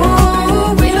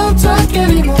 Oh, we don't talk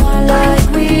anymore like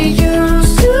we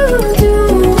used to do.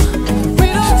 We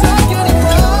don't talk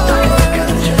anymore.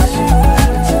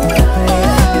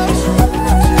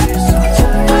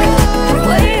 The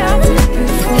way I did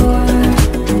before.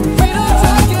 We don't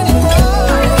talk anymore.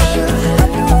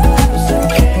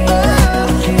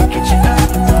 Can't get you out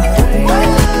of my brain.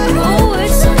 Oh,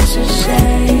 it's such a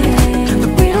shame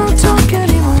that we don't talk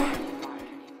anymore.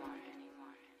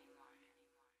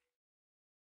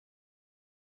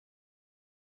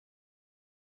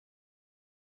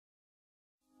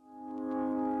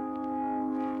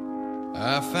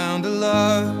 I found a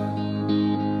love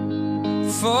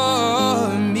for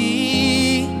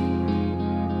me.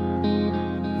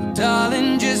 Well,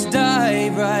 darling, just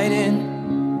dive right in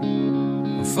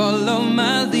and follow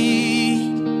my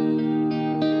lead.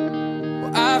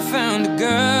 Well, I found a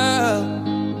girl,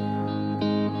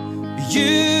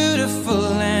 beautiful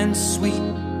and sweet.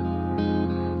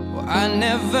 Well, I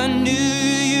never knew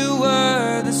you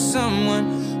were the someone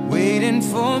waiting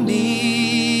for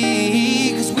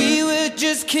me. 'Cause we were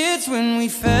just kids when we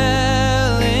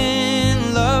fell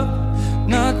in love,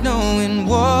 not knowing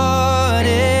what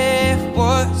it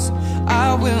was.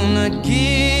 I will not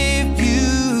give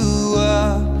you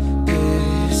up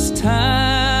this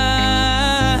time.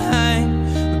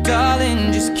 Oh,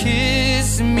 darling, just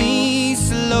kiss me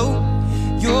slow.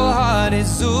 Your heart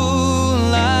is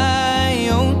all I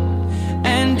own,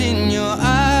 and in your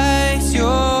eyes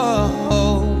you're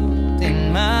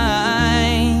holding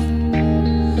mine.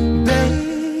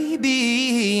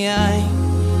 Baby, I'm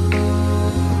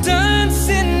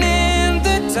dancing in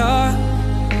the dark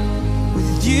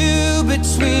with you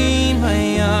between my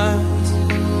arms,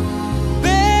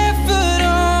 barefoot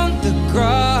on the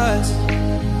grass.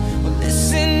 We're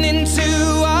listening to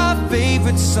our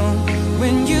favorite song.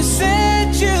 When you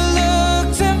said you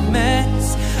looked a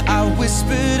mess, I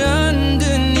whispered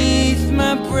underneath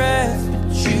my breath,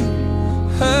 but you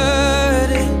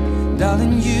heard it.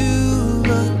 Darling, you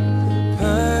look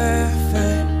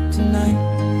perfect tonight.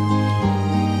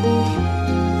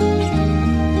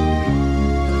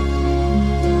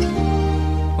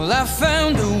 Well, I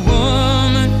found a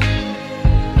woman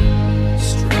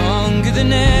stronger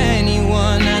than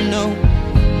anyone I know.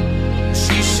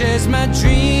 She shares my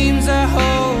dreams. I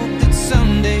hope that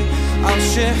someday I'll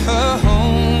share her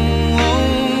home.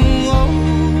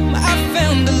 I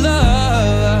found a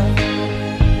love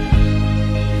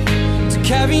to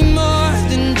carry more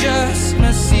than just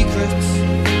my secrets,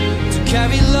 to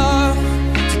carry love,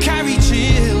 to carry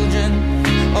children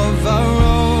of our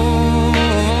own.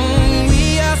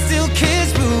 We are still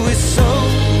kids, but we're so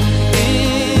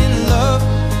in love,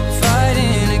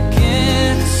 fighting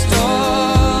against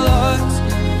all odds.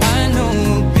 I know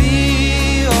we'll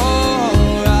be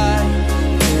alright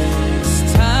this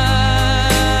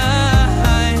time.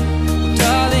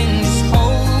 Darling, just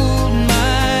hold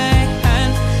my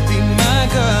hand, be my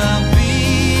girl, I'll be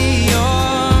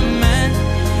your man.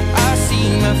 I see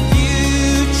my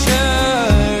future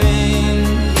in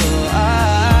your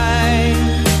eyes.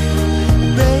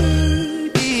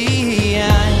 Baby,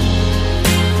 I'm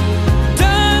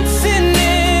dancing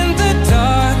in the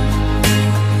dark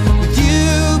with you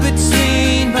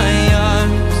between my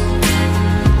arms,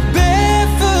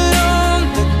 barefoot on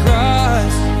the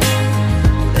grass,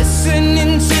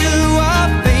 listening to our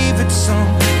favorite song.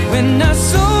 When I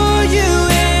saw you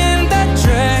in that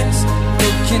dress,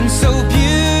 looking so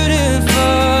beautiful,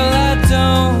 I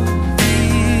don't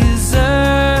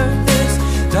deserve this.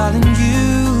 Darling, you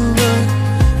look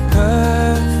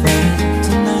perfect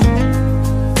tonight.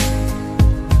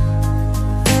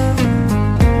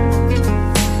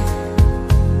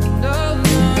 No,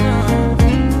 no,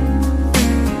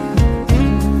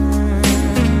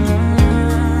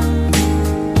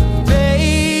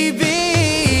 baby,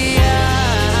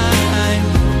 I'm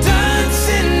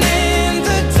dancing in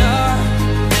the dark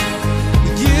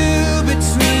with you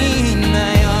between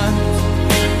my arms,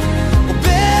 or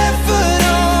barefoot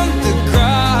on the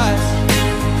grass,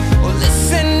 or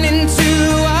listening to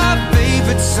our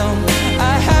favorite song. I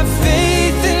have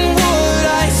faith in what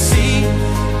I see.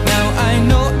 Now I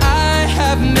know I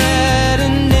have met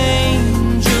an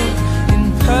angel in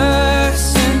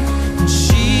person, and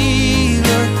she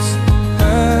looks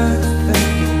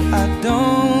perfect. I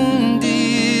don't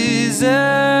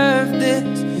deserve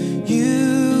this. You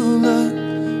look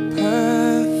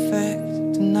perfect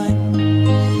tonight.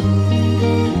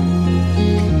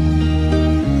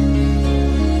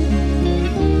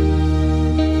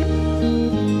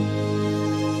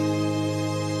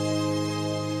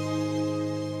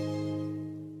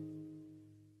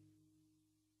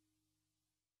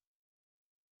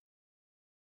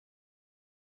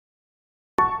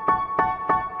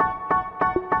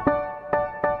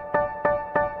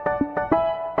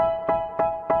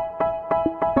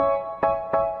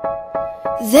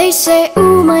 They say,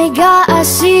 oh my God, I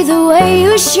see the way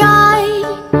you shine.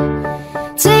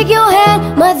 Take your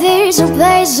hand, my there's and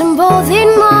place them both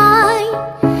in mine.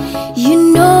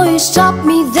 You know you stopped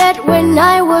me dead when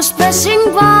I was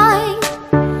passing by.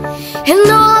 And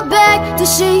now I beg to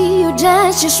see you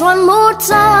dance just one more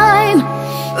time.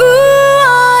 Ooh,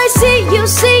 I see you,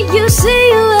 see you,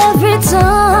 see you every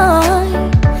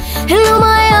time. And oh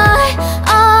my,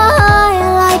 I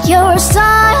like your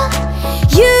style.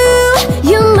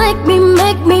 You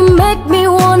make me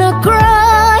wanna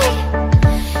cry.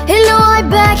 And now I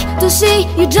beg to see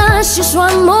you dance just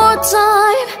one more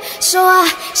time. So I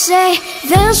say,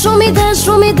 dance for me, dance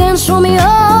for me, dance for me,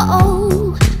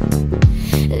 oh.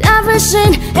 Never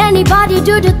seen anybody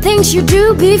do the things you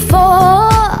do before.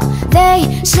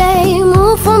 They say,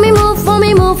 move for me, move for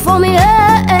me, move for me,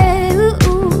 hey,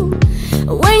 ooh.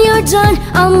 When you're done,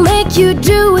 I'll make you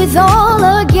do it all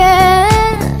again.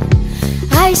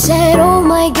 I said, oh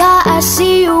my God, I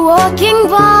see you walking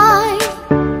by.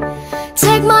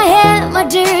 Take my hand, my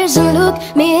dears, and look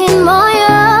me in my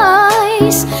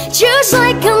eyes. Just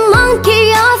like a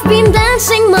monkey, I've been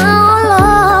dancing my whole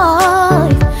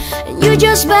life. And you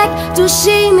just beg to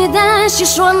see me dance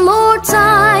just one more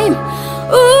time.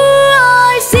 Ooh,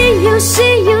 I see you,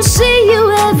 see you, see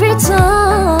you every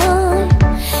time.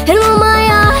 And oh my,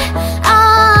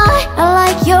 I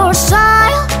like your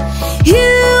style.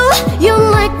 You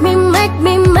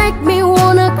make me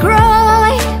wanna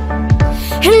cry.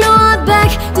 And now I beg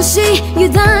to see you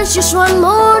dance just one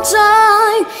more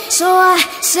time. So I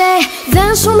say,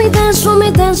 dance for me, dance for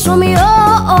me, dance for me,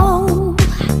 oh, oh.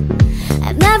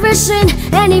 I've never never seen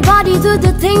anybody do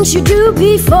the things you do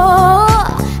before.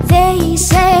 They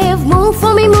say, move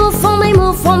for me, move for me,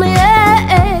 move for me,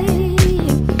 hey.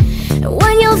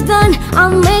 When you've done,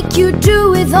 I'll make you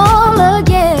do it all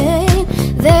again.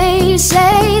 They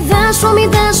say, dance for me,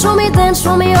 dance for me, dance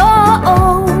for me, oh,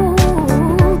 oh.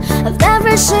 I've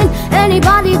never seen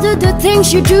anybody do the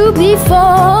things you do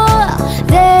before.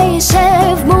 They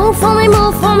say, move for me,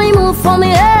 move for me, move for me,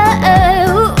 hey,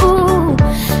 ooh, ooh.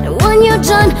 And when you're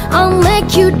done, I'll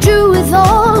make you do it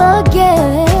all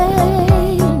again.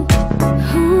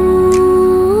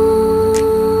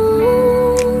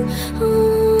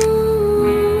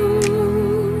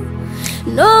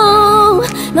 No,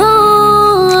 no,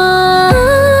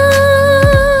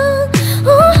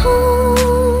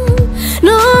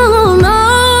 no,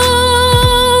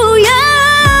 no,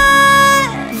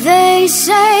 yeah. They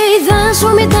say, dance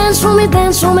for me, dance for me,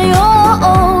 dance for me, oh,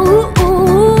 oh,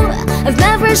 oh. I've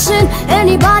never seen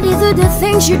anybody do the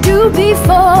things you do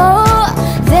before.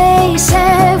 They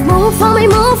say, move for me,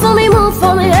 move for me, move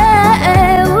for me,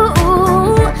 hey, ooh,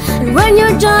 ooh. And when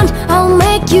you're done, I'll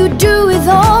make you do it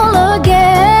all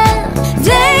again.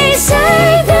 They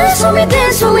say, dance for me,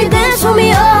 dance for me, dance for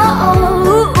me, oh,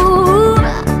 oh, oh.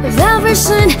 I've never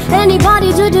seen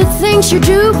anybody do the things you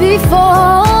do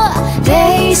before.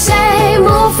 They say,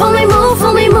 move for me, move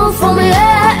for me, move for me,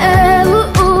 hey, ooh,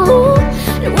 ooh.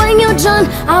 And when you're done,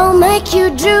 I'll make you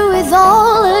do it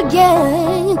all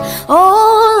again,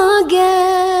 all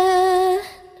again.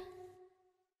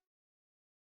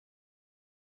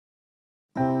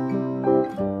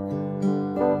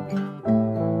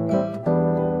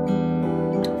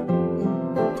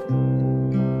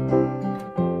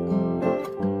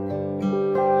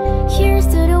 Here's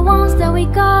to the ones that we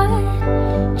got.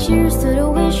 Cheers to the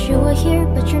wish you were here,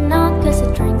 but you're not. 'Cause the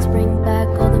drinks bring back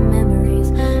all the memories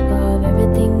of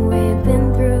everything we've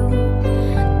been through.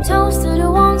 Toast to the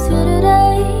ones here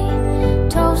today.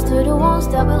 Toast to the ones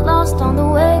that we lost on the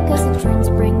way. 'Cause the drinks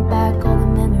bring back all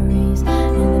the memories,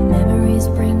 and the memories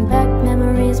bring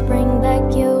back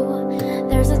you.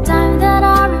 There's a time that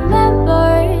I remember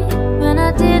when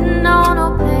I didn't know no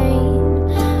pain,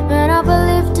 when I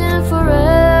believed in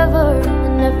forever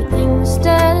and everything would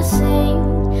stay the same.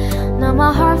 Now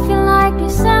my heart feel like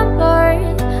December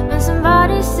when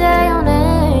somebody say your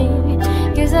name.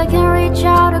 'Cause I can't reach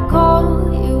out to call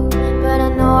you, but I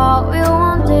know I will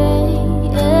one day,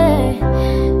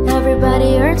 yeah.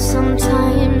 Everybody hurts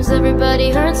sometimes, everybody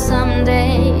hurts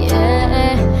someday,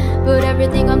 yeah. But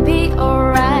everything gon' be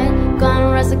alright. Gonna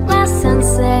raise a glass and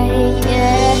say,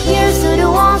 yeah. Here's to the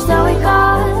ones that we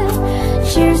got.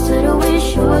 Cheers to the wish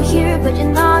you were here, but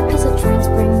you're not. 'Cause the drinks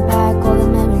bring back all the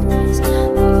memories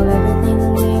of everything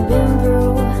we've been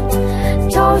through.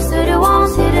 Toast to the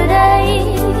ones here today.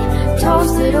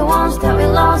 Toast to the ones that we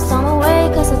lost on the way.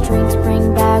 'Cause the drinks bring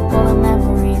back all the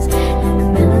memories, and the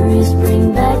memories bring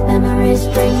back you. Memories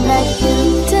bring back you.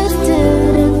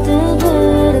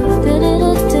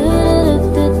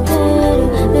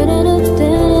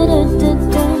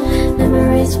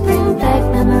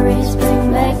 Memories bring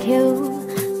back you.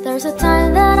 There's a time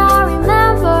that I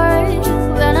remember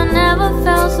when I never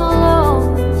felt so lost.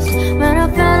 When I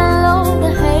felt alone,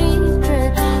 the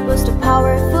hatred was too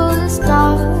powerful to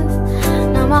stop.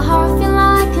 Now my heart feel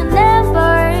like an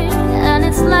ember, and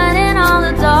it's lighting on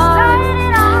the dark.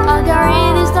 I carry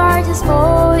these torches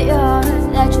for you,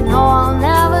 that you know I'll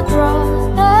never drop.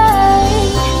 Hey,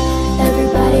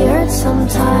 everybody hurts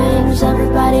sometimes,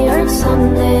 everybody hurts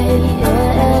someday, yeah.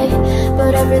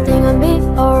 But everything will be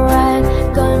alright.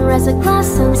 Gonna raise a glass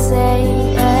and say,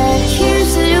 yeah. Cheers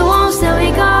to the ones that we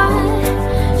got.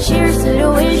 Cheers to the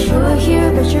wish you were here,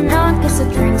 but you're not. 'Cause the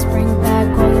drinks bring back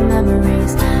all the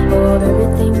memories of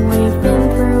everything we've been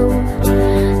through.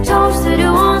 Toast to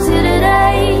the ones here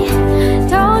today.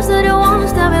 Toast to the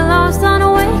ones that we lost on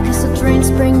the way. 'Cause the drinks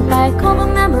bring back all the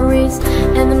memories,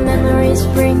 and the memories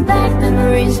bring back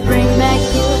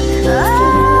you.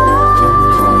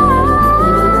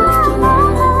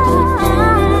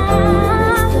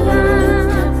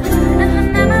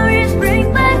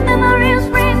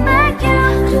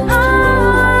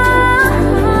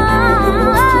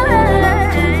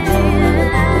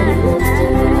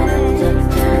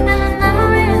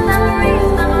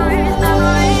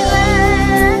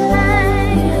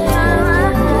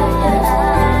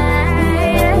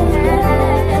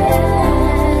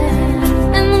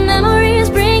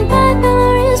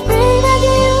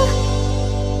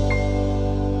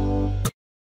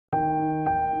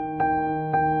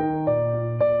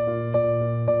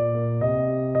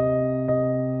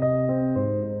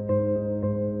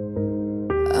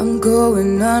 I'm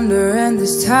going under, and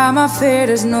this time I fear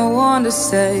there's no one to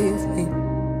save me.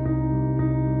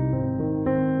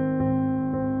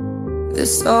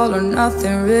 This all or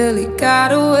nothing really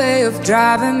got a way of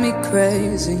driving me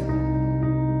crazy.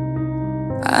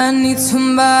 I need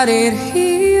somebody to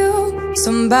heal,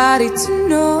 somebody to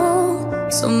know,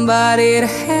 somebody to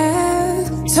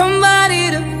have, somebody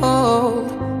to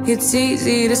hold. It's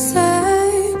easy to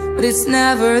say, but it's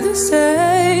never the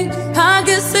same. I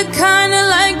guess I kinda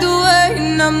like the way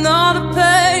I'm not a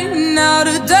pain. Now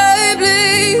the day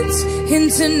bleeds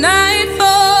into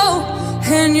nightfall,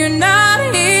 and you're not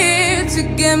here to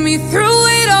get me through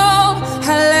it all.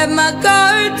 I let my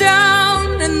guard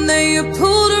down, and then you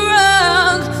pulled a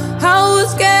rug. I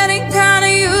was getting kinda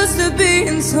used to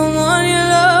being someone you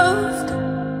loved,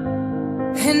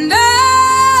 and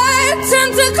I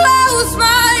tend to close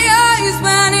my eyes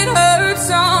when it hurts.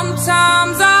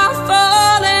 Sometimes I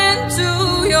fall into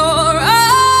your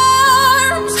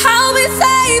arms. I'll be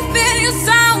safe in your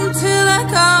sound till I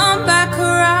come back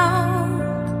around.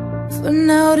 For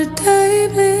now the day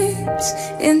bleeds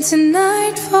into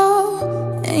nightfall,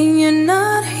 and you're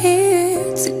not here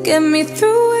to get me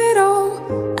through it all.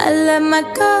 I let my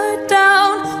guard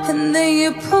down, and then you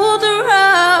pulled the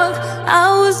rug. I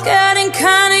was getting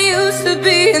kinda used to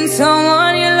being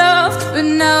someone you loved, but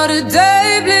now the day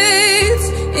bleeds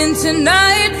into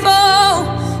nightfall,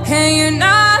 and you're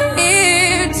not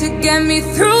here to get me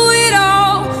through it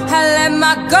all. I let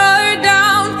my guard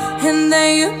down, and then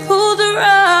you pulled the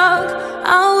rug.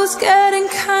 I was getting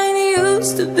kinda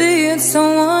used to being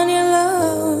someone you loved.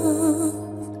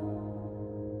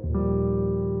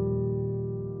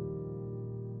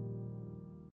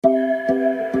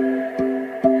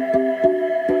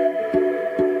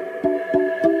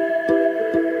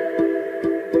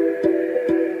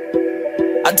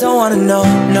 I don't wanna know,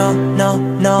 no, no,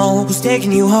 no, who's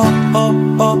taking you home, oh,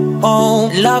 oh, oh,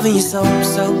 loving you so,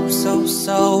 so, so,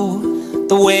 so,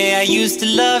 the way I used to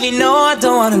love you. No, I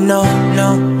don't wanna know, no,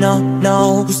 no, no,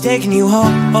 who's taking you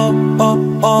home, oh, oh,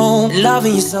 oh,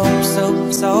 loving you so, so,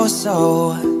 so, so,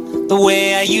 the way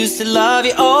I used to love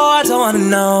you. Oh, I don't wanna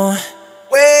know.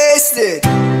 Wasted.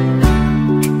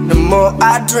 The more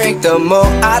I drink, the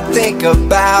more I think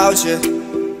about you.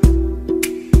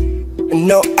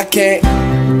 No, I can't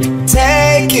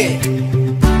take it.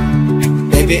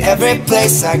 Baby, every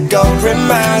place I go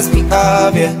reminds me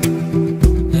of you.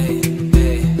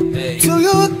 Do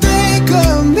you think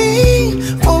of me,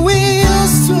 what we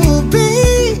used to be?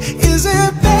 Is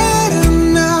it better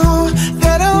now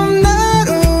that I'm not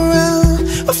around?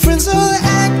 My friends are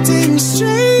acting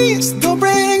strange, don't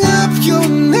bring up your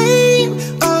name.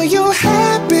 Are you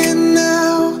happy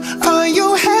now? Are you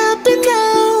happy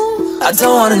now? I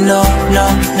don't wanna know, no,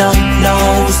 no, no,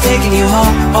 who's taking you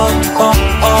home, oh, oh,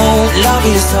 oh,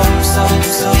 loving you so, so,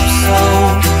 so, so,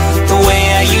 the way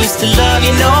I used to love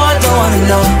you. No, I don't wanna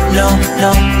know, no,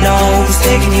 no, no, who's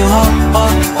taking you home,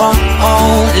 oh, oh,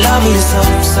 oh, loving you so,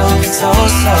 so, so,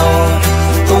 so,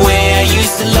 the way I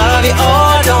used to love you.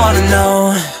 Oh, I don't wanna know.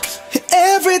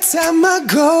 Every time I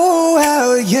go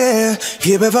out, yeah,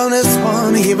 hear it from this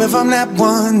one, hear it from that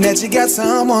one, that you got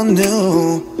someone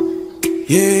new.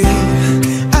 Yeah,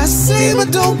 I say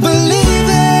but don't believe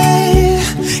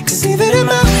it, 'cause even in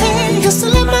my head, you're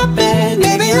still in my bed.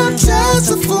 Maybe I'm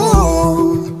just a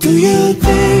fool. Do you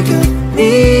think of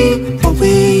me, what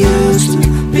we used to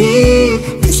be?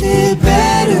 Is it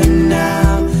better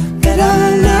now that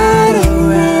I'm not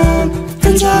around?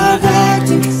 Friends are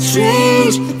acting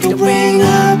strange, don't bring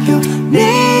up your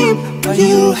name. Are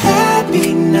you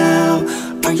happy now?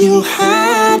 Are you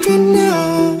happy now?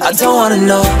 I don't wanna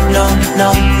know, no, no,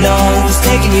 no, who's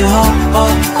taking you home,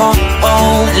 oh, oh,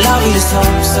 oh, loving you so,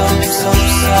 so, so,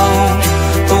 so,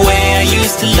 the way I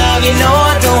used to love you. No,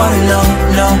 I don't wanna know,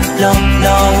 no, no,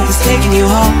 no, who's taking you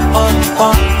home, oh,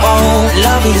 oh, oh,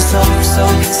 loving you so, so,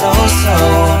 so, so,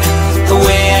 the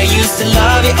way I used to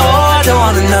love you. Oh, I don't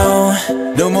wanna know.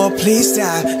 No more please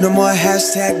stop, no more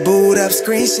hashtag booed up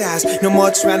screenshots. No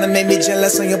more trying to make me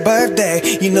jealous on your birthday.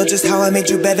 You know just how I made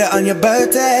you better on your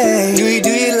birthday. Do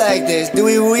you like this? Do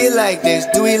we like this?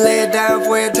 Do we lay it down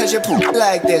for you and touch your poop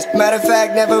like this? Matter of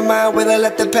fact, never mind, will I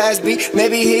let the past be?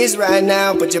 Maybe he's right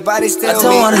now, but your body's still me. I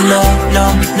don't wanna know, no,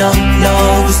 no, no,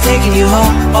 who's taking you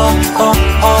home, oh, oh,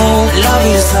 oh,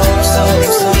 loving you so, so,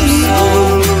 so, so,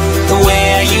 the way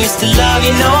I used to love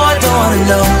you. No, I don't wanna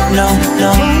know, no,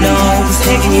 no, no, who's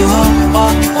taking you home,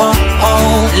 oh, oh,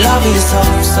 oh, loving you so,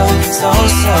 so, so,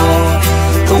 so,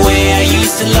 the way I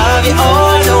used to love you.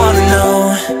 Oh, I don't wanna know.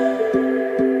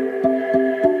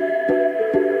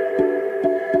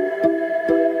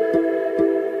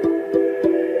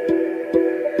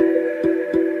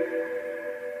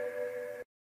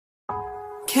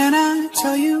 Can I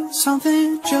tell you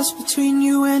something just between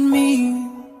you and me?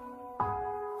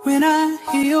 When When I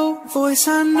hear your voice,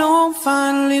 I know I'm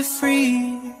finally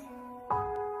free.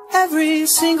 Every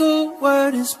single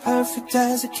word is perfect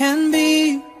as it can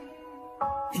be,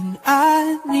 and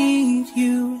I need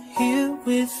you here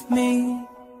with me.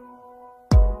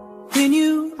 When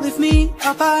you lift me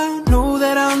up, I know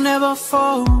that I'll never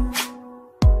fall.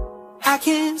 I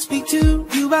can't speak to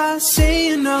you by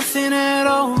saying nothing at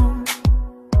all.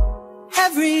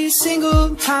 Every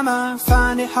single time I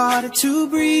find it harder to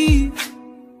breathe,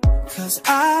 'cause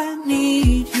I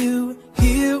need you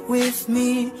here with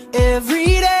me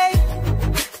every day.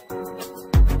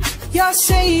 You're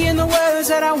saying the words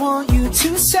that I want you to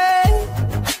say.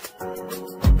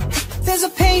 There's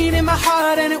a pain in my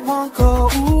heart and it won't go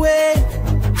away.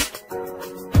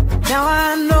 Now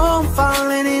I know I'm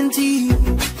falling in deep,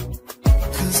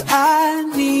 'cause I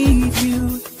need you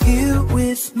here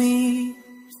with me.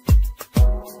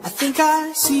 I think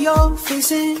I see your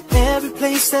face in every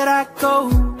place that I go.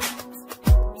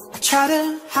 I try to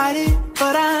hide it,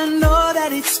 but I know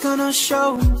that it's gonna show.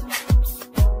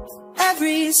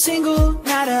 Every single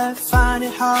night I find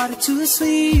it harder to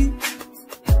sleep,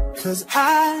 'cause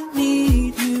I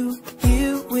need you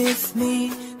here with me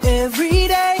every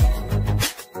day.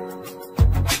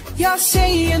 You're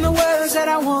saying the words that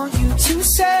I want you to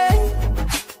say.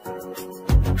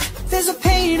 There's a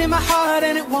pain in my heart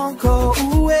and it won't go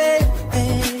away.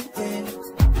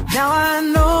 Now I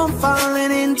know I'm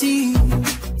falling in deep,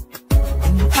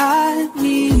 and I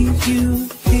need you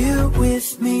here with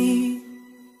me.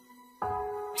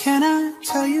 Can I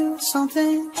tell you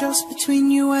something just between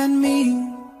you and me?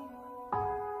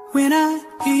 When I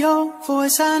hear your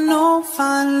voice, I know I'm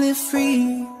finally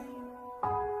free.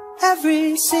 Every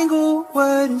single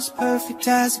word is perfect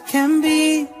as it can be,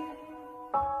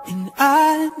 and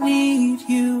I need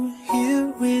you here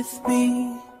with me.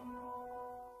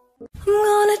 I'm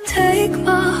gonna take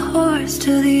my horse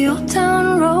to the old town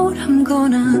road. I'm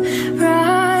gonna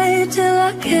ride till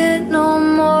I can't no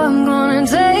more. I'm gonna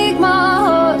take my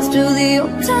horse to the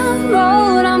old town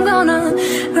road. I'm gonna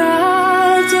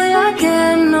ride till I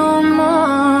can't no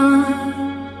more.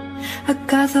 I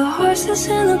got the horses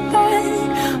in the back,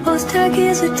 horse tag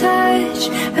is attached.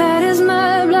 That is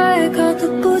my black, got the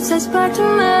boots that's black to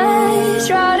match.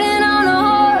 Riding on a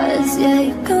horse, yeah,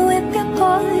 you can whip your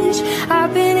Porsche.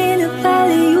 I've been in the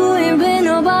valley, you ain't been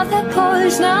about that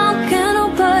Porsche. Now can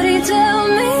nobody tell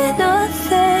me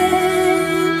nothing.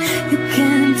 You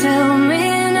can't tell me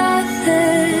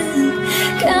nothing.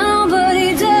 Can nobody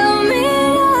tell me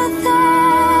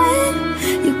nothing.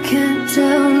 You can't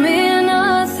tell me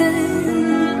nothing.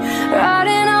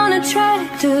 Riding on a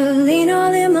tractor, lean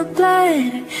all in my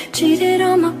blood. Cheated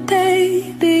on my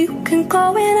baby, you can go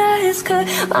and ask her.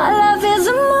 My life is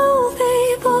a movie,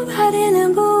 but riding in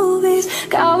movies.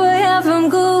 Cowboy hat from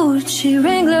Gucci,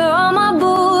 Wrangler on my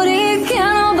booty.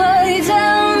 Can't nobody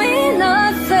tell me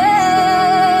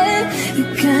nothing. You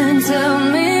can't tell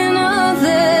me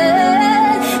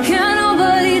nothing. Can't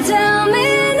nobody tell me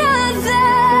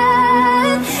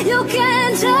nothing. You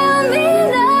can't tell me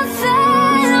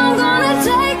nothing. I'm gonna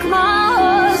take my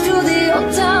horse to the old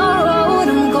town road.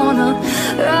 I'm gonna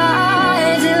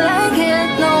ride till I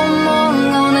can't no more. I'm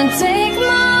gonna take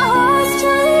my horse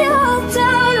to the old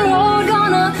town road.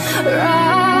 Gonna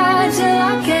ride till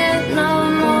I can't no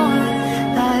more.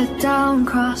 Lie down,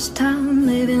 cross town,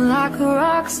 living like a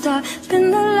rock star.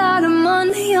 Spend a lot of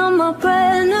money on my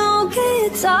brand new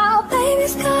guitar.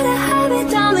 Baby's got a habit,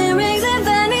 diamond rings and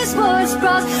Fendi sports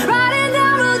bras. Riding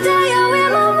down Rodeo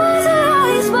with my boys and all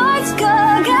these sports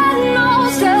car. Got no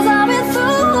stress, I've been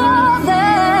through all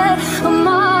that. I'm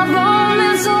all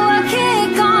romance, so I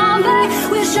can't come back.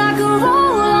 Wish I could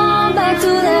roll on back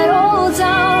to that old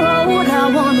town road. I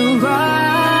wanna ride.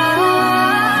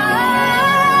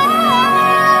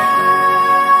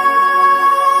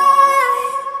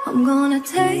 I'm gonna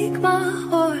take my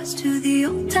horse to the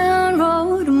old town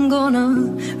road. I'm gonna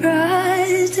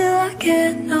ride till I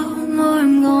can't no more.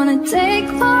 I'm gonna take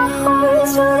my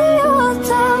horse to the old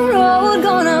town road.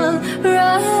 Gonna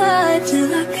ride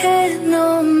till I can't no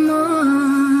more.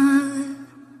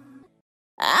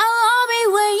 I love it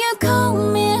when you call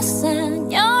me a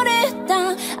señorita.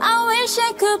 I wish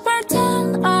I could pretend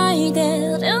I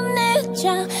didn't need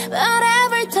ya, but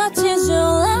every touch is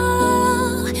your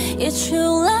love. It's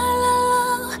your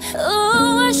love.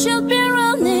 Oh, I should be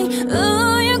running.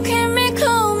 Oh, you keep me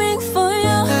coming for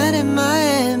you. And in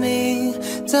Miami,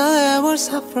 the air was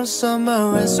hot from summer,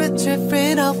 a sweet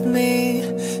tripping off me.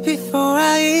 Before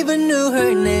I even knew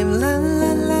her name, la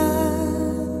la la.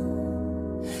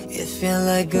 It felt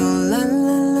like oh la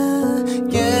la la,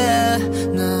 yeah,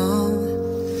 no.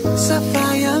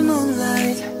 Sapphire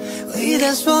moonlight, we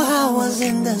dance for hours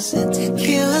in the sun,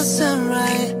 tequila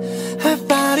sunrise. Her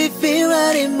body feel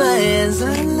right in my hands,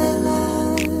 la la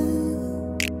la.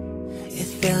 It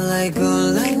feel like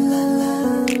ooh la la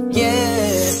la,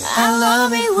 yeah. I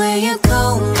love it when you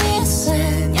call me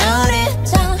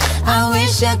señorita. I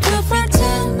wish I could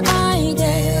pretend I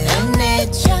didn't need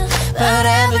ya, but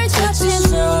every touch is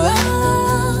true, la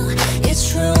la. It's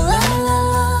true, la la.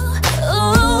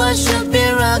 Ooh, I should be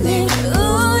running.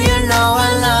 Ooh, you know I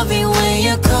love it when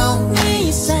you call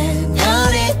me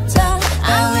señorita.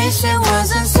 I wish it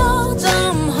wasn't so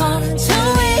damn hard to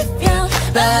leave ya,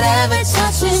 but every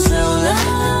touch is true, la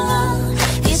la.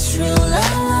 It's true, la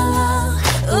la.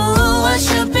 Ooh, I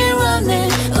should be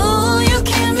running. Ooh, you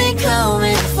keep me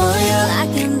coming for you.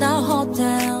 Like in the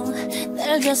hotel,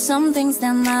 there are just some things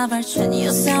that never change.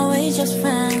 You say we just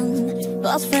friends,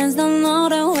 but friends don't know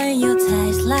the way you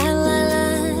taste, la la la.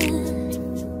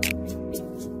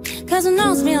 Cause it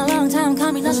knows me a long time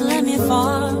coming, doesn't let me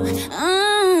fall.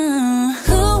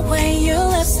 Who when you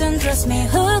listen, trust me,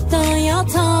 hooked on your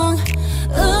tongue.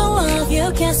 Ooh, love you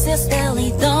kisses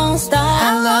steadily, don't stop.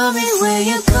 I love it when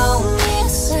you call me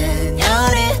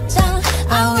señorita.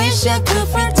 I wish I could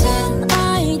pretend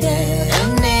I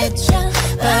didn't need ya,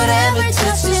 but every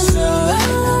touch is true, la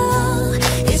la.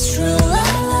 It's true, la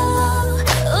la.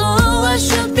 Ooh, I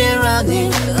should be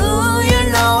running. Ooh, you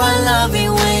know I love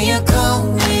it when you call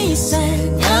me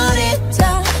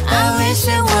señorita. I wish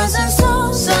it wasn't so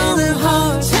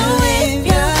hard to leave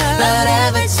ya, but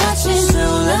every touch is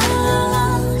true, la la.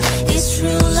 It's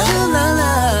true, la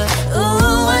la.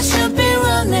 Ooh, I should be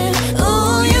running.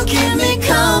 Ooh, you keep me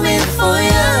coming for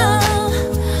ya.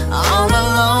 All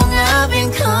along I've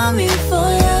been coming for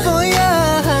ya, for ya.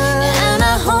 And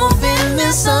I hope it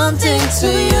means something to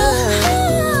you.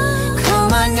 Call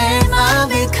my name, I'll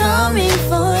be coming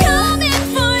for ya. Coming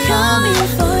for ya, coming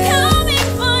for ya, coming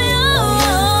for ya.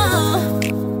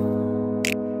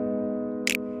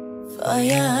 For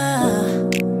ya.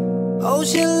 Oh,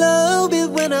 she love it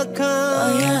when I come.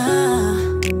 Oh yeah.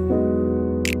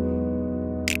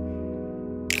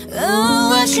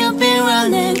 Ooh, I should be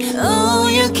running. Ooh,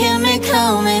 you keep me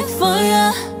coming for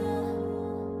ya.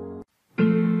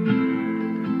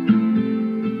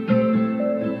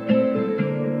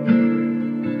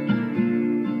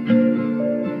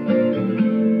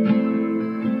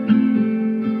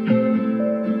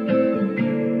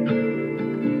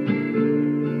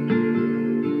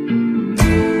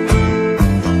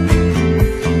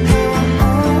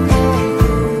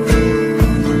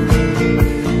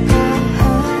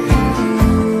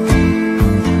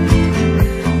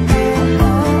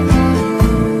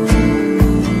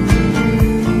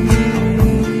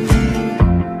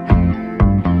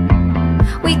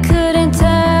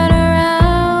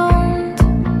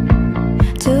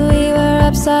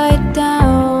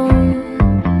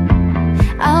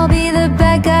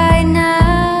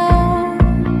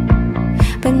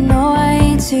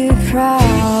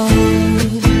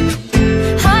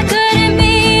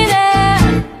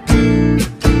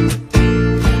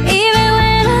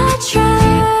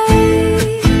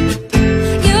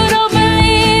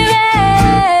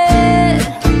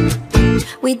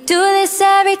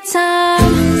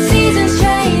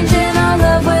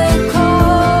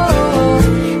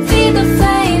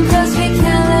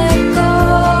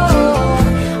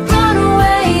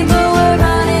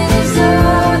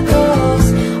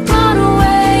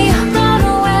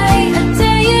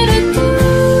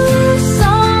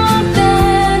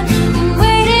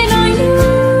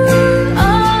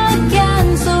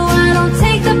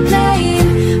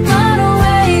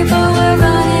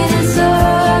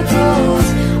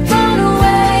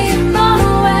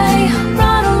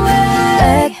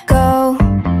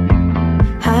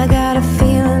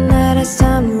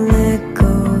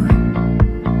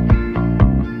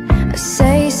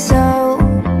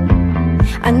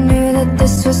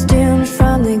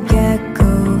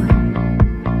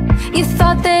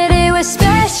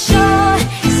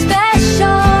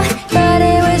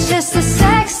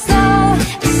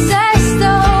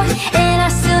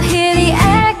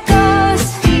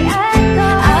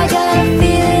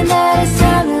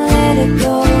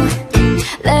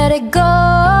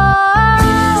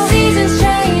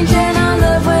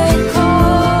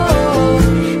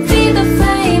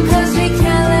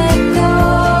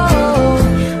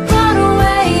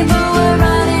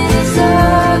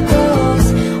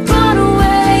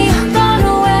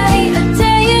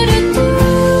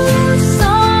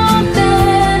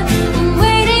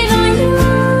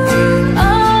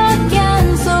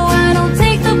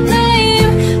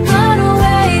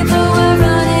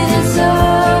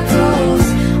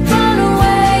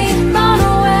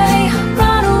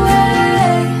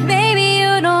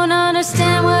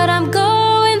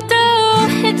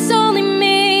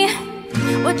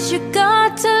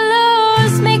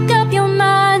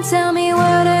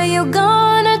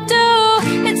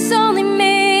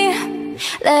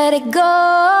 let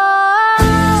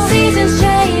go. Seasons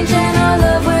change and our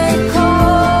love will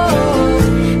cold.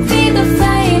 Feed the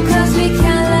flame 'cause we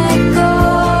can't let go.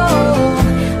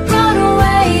 Run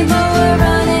away, but we're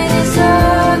running in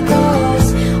circles.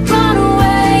 Run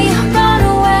away, I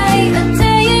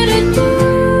dare you to do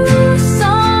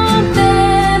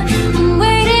something. I'm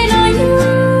waiting on you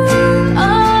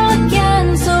again,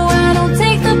 so I don't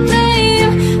take the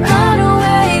blame. Run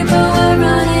away, but we're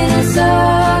running in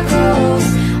circles.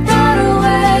 Run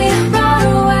away, run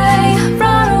away,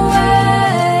 run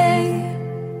away.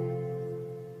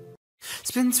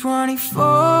 It's been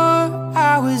 24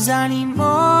 hours, I need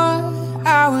more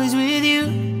hours with you.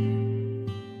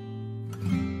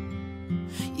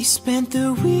 You spent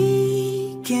the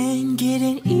weekend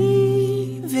getting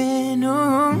even,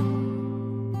 oh.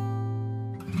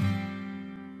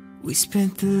 We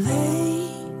spent the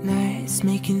late nights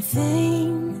making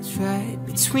things right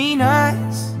between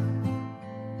us.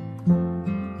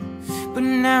 But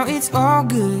now it's all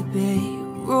good, babe.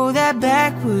 Roll that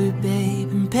backward, babe,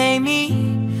 and pay me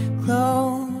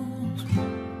close.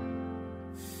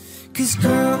 'Cause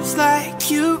girls like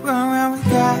you run around with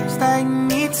guys like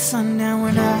me till sundown.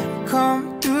 When I come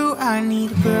through, I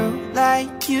need a girl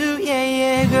like you, yeah,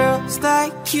 yeah. Girls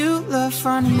like you love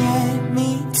fun, yeah, me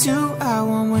too. I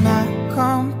want when I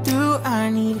come through, I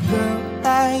need a girl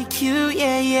like you,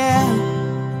 yeah, yeah.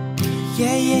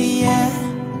 Yeah, yeah, yeah.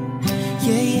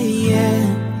 Yeah, yeah, yeah.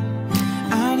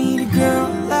 I need a girl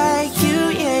like you,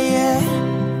 yeah, yeah.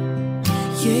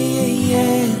 Yeah, yeah,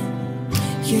 yeah.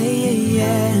 Yeah, yeah,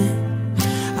 yeah.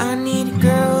 I need a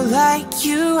girl like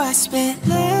you. I spent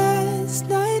last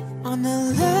night on the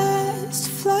last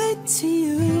flight to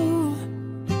you.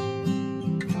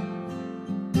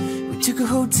 We took a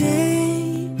whole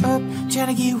day up, trying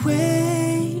to get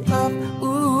way up,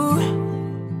 ooh.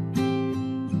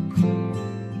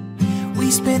 We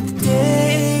spent the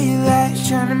daylight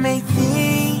trying to make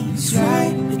things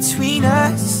right between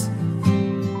us.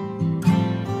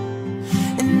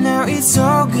 And now it's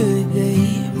all good,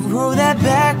 babe. Roll that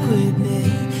backward,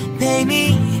 babe. Pay me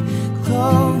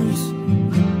close.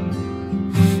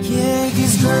 Yeah,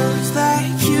 'cause girls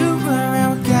like you run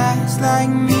around with guys like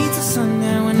me till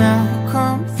sundown. When I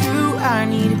come through, I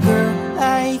need a girl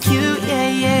like you, yeah,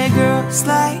 yeah. Girls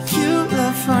like you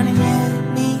love fun, and yeah,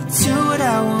 me too. What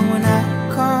I want when I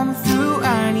come through,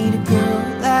 I need a girl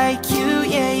like you,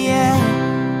 yeah, yeah.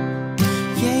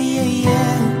 Yeah, yeah,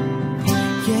 yeah.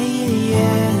 Yeah, yeah,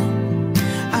 yeah.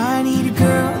 I need a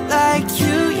girl like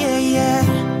you, yeah, yeah.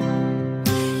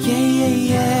 Yeah, yeah,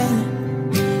 yeah.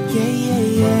 Yeah, yeah,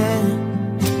 yeah.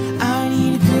 I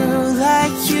need a girl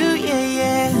like you, yeah,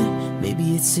 yeah. Maybe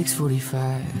it's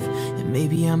 6:45, and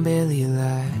maybe I'm barely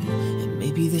alive, and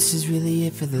maybe this is really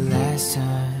it for the last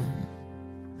time.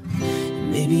 And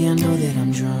maybe I know that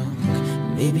I'm drunk,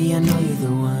 maybe I know you're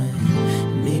the one.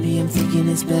 Maybe I'm thinking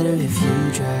it's better if you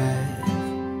drive.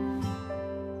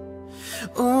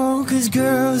 Oh, 'cause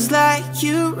girls like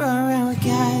you run around with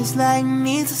guys like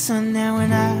me till sundown.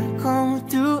 When I come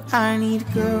through, I need a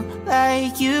girl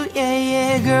like you, yeah,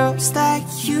 yeah. Girls like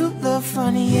you love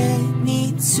funny, yeah, me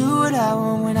too. What I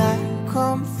want when I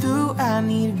come through, I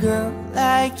need a girl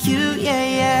like you, yeah,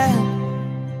 yeah.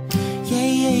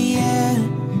 Yeah, yeah, yeah.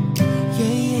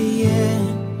 Yeah, yeah, yeah.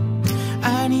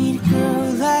 I need a girl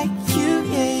like you,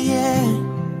 yeah, yeah.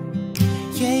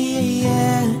 Yeah, yeah,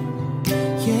 yeah.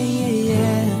 Yeah, yeah,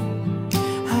 yeah.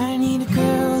 I need a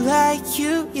girl like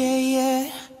you, yeah, yeah.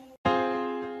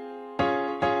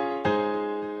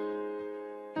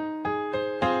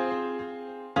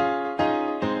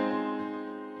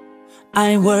 I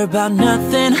ain't worried about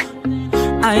nothing,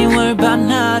 I ain't worried about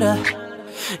nada.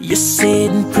 You're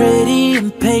sitting pretty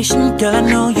impatient, girl, I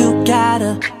know you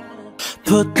gotta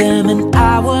put them in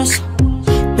hours,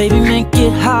 baby, make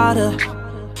it harder.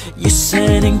 You're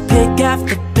sending pic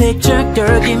after picture,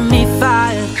 girl, give me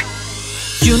fire.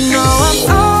 You know I'm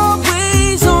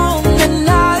always on the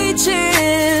night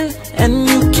shift, and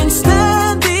you can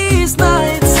stand these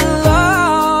nights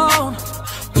alone.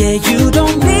 Yeah, you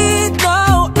don't need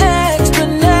no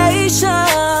explanation,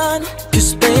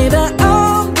 'cause baby,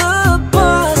 I'm the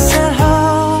boss at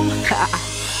home.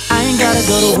 I ain't gotta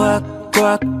go to work,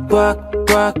 work, work,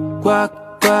 work, work,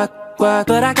 work, work,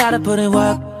 but I gotta put in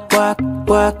work, work,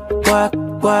 work, work,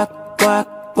 work, work,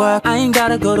 work. I ain't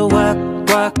gotta go to work,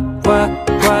 work, work,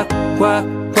 work, work,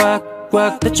 work,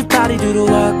 work. Let your body do the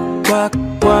work, work,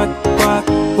 work, work,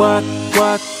 work,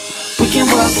 work. We can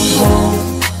work from home,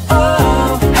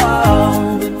 oh, oh.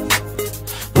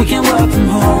 We can work from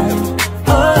home,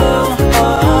 oh,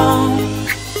 oh.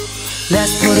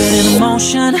 Let's put it in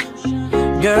motion,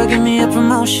 girl, give me a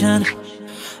promotion.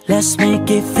 Let's make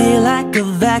it feel like a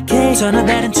vacation. Turn a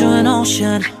bed into an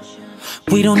ocean.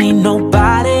 We don't need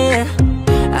nobody,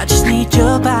 I just need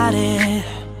your body.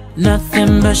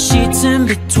 Nothing but sheets in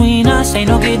between us, ain't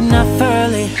no getting up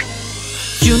early.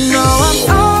 You know I'm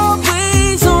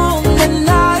always on the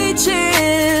night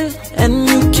shift, and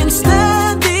you can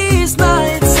stand these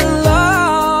nights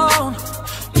alone.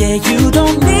 Yeah, you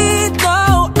don't need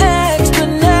no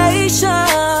explanation,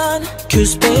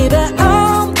 'cause baby,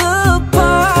 I'm the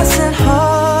boss at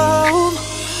home.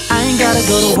 I ain't gotta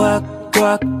go to work,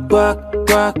 work, work,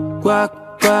 work, work,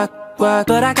 work, work,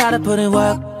 but I gotta put in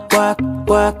work, work,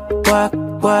 work, work,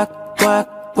 work, work,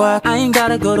 work. I ain't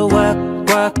gotta go to work,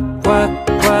 work, work,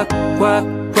 work, work,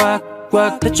 work,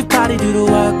 work. Let your body do the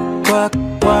work, work,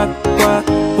 work, work,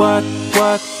 work,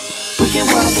 work. We can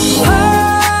work from home.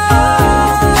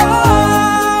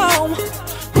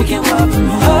 We can work from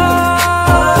home.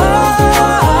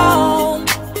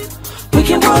 We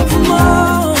can work from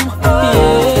home.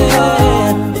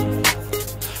 Yeah.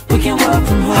 We can work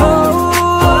from home.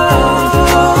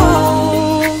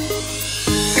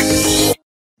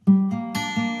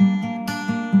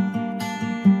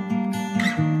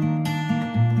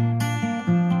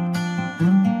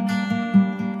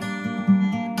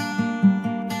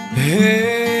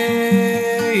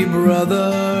 Hey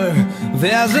brother,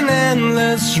 there's an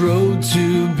endless road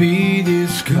to be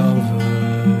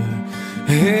discovered.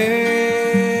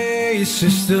 Hey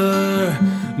sister,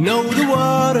 know the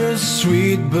water's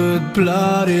sweet but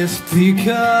blood is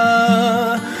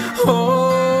thicker.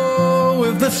 Oh,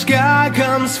 if the sky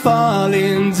comes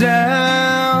falling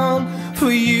down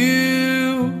for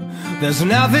you, there's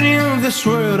nothing in this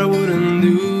world I wouldn't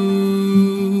do.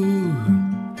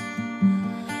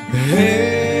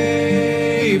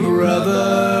 Hey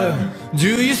brother,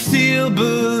 do you still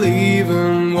believe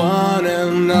in one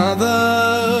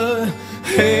another?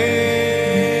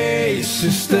 Hey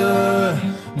sister,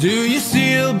 do you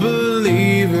still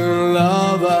believe in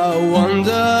love? I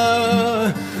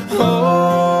wonder.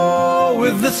 Oh,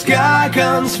 if the sky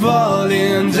comes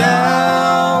falling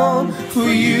down for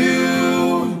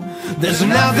you, there's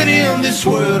nothing in this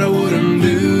world I wouldn't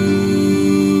do.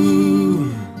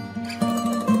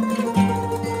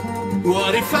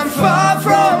 What if I'm far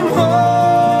from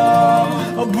home?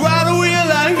 Oh brother, will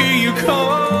I hear you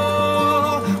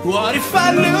call? What if I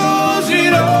lose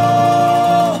it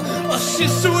all? Oh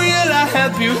sister, will I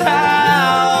help you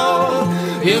out?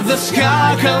 If the sky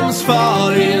comes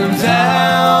falling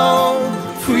down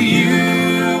for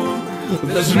you,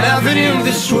 there's nothing in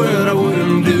this world I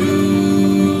wouldn't do.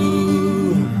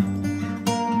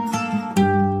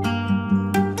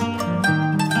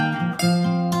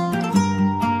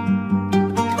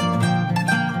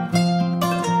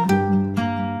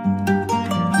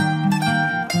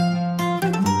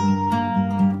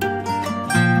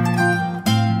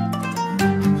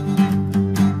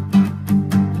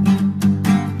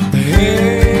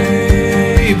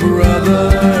 Hey brother,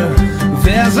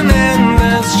 there's an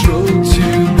endless road to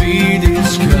be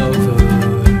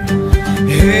discovered.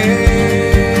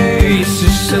 Hey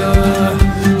sister,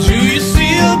 do you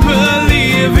still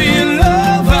believe in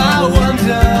love? I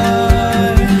wonder.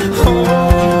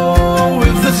 Oh,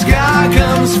 if the sky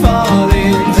comes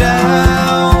falling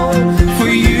down for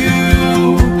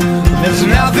you, there's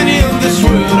nothing in this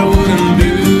world I wouldn't do.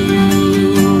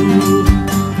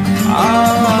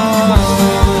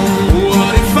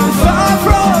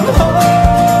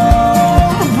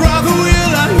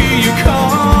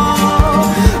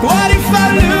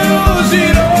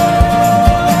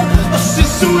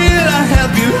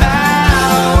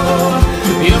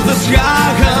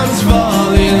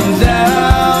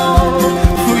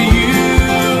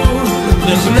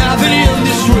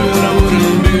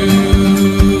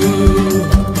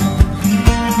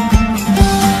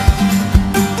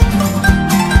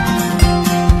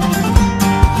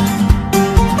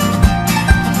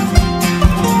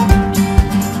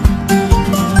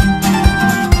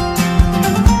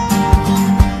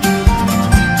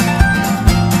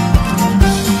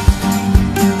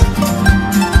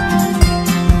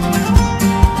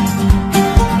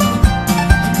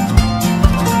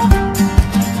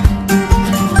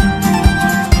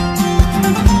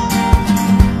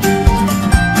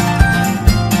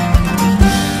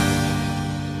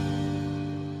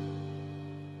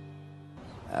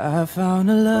 I found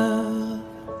a love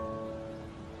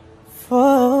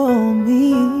for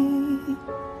me.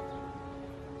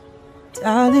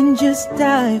 Darling, just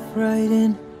dive right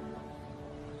in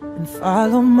and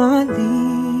follow my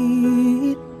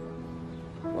lead.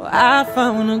 Well, I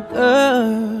found a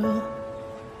girl,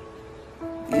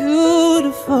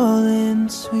 beautiful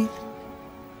and sweet.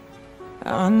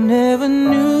 I never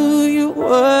knew you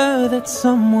were that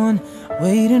someone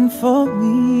waiting for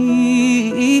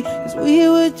me. 'Cause we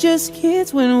were just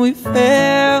kids when we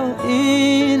fell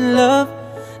in love,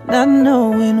 not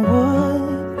knowing what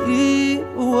it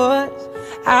was.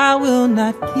 I will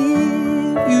not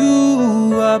give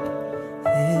you up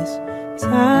this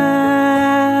time,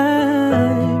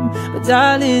 but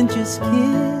darling, just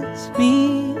kiss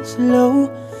me slow.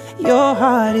 Your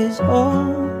heart is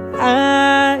all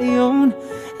I own,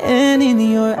 and in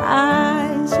your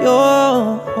eyes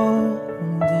you're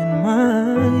holding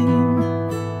mine.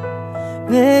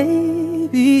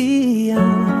 Baby,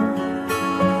 I'm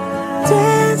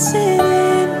dancing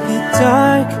in the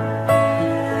dark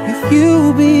with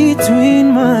you between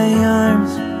my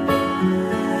arms,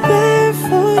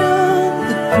 barefoot on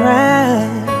the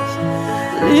grass,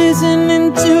 listening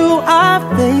to our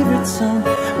favorite song.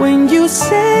 When you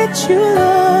said you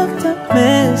looked a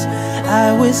mess, I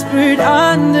whispered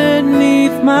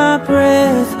underneath my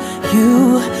breath.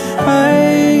 You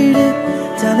heard it,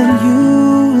 darling, you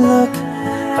look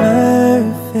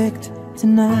perfect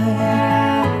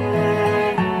tonight.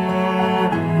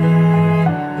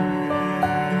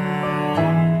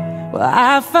 Well,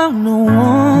 I found a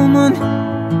woman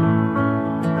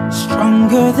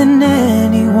stronger than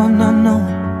anyone I know.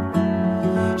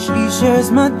 She shares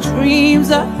my dreams.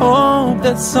 I hope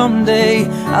that someday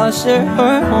I'll share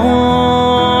her home.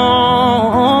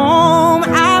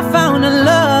 I found a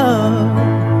love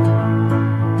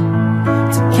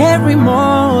to carry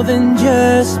more than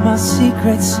just my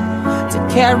secrets, to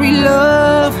carry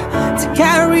love, to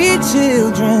carry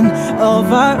children of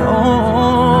our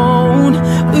own.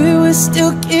 We were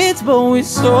still kids, but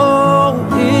we're so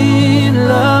in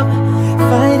love,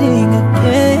 fighting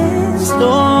against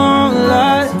all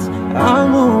odds. I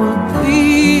know we'll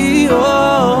be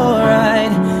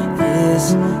alright this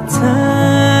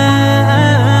time.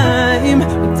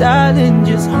 But darling,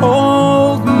 just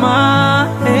hold my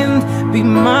hand, be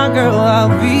my girl, I'll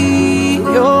be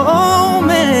your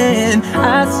man.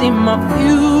 I see my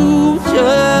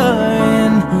future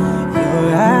in your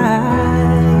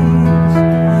eyes.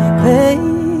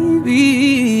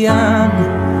 Baby, I'm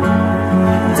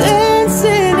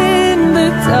dancing in the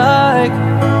dark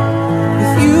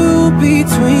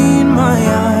between my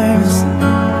arms,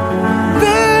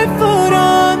 barefoot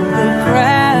on the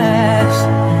grass,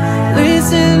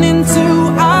 listening to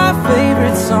our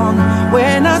favorite song.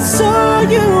 When I saw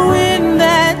you in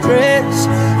that dress,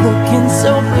 looking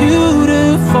so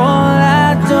beautiful, I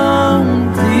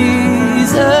don't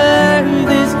deserve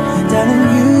this. Darling,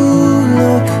 you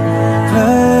look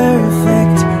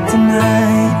perfect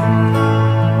tonight.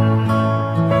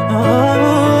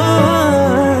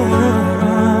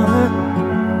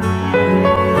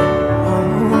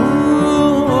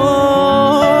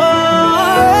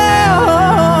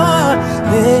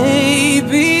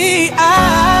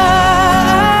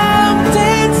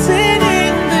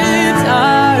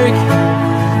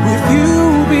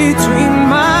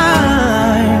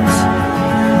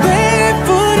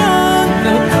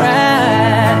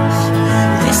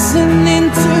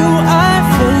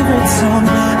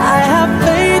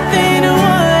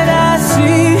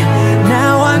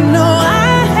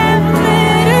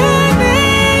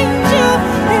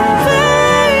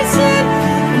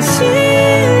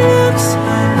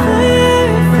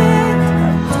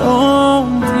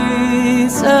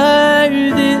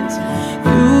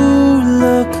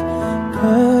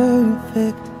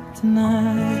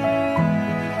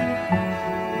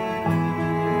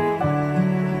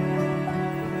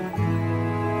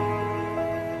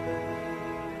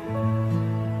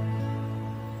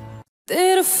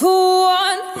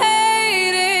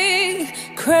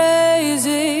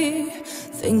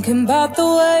 Thinking about the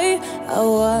way I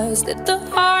was, did the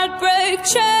heartbreak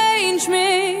change me?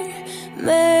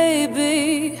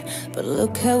 Maybe, but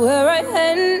look at where I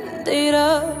ended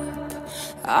up.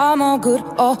 I'm all good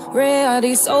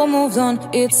already, so moved on.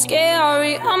 It's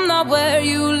scary, I'm not where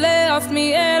you left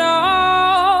me at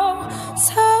all.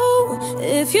 So,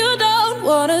 if you don't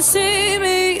wanna see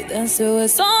me, then still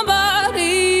with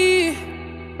somebody.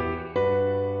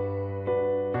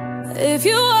 If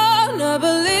you wanna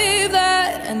believe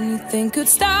that anything could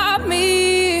stop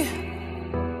me,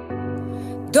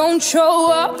 don't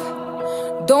show up,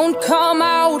 don't come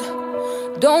out,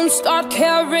 don't start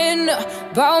caring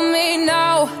about me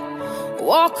now.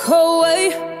 Walk away,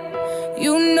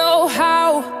 you know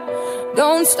how.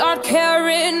 Don't start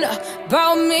caring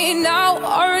about me now.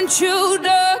 Aren't you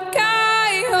the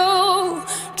guy who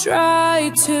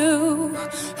tried to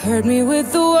hurt me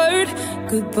with the word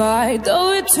goodbye?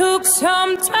 Though it took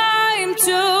some time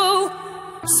to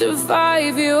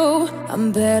survive you.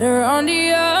 I'm better on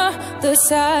the other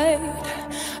side.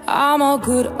 I'm all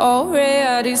good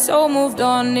already, so moved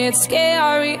on, it's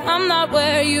scary. I'm not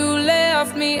where you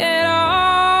left me at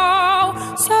all.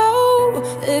 So,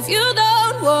 if you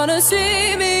don't wanna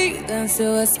see me, then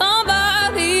still with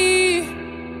somebody.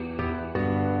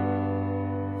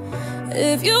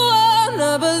 If you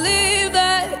wanna believe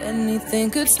that anything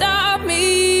could stop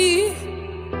me,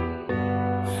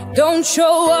 don't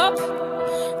show up,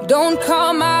 don't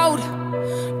come out,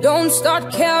 don't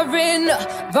start caring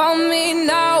about me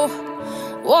now.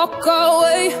 Walk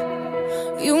away,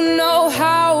 you know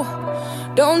how.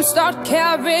 Don't start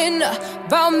caring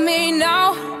about me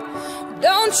now.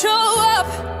 Don't show up,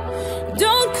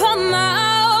 don't come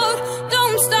out,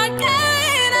 don't start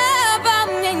caring about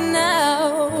me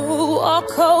now.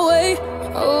 Walk away,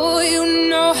 oh you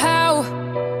know how.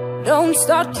 Don't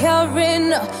start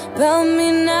caring about me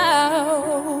now.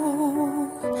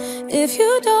 If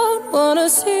you don't wanna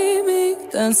see me,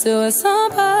 then still with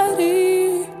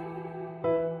somebody.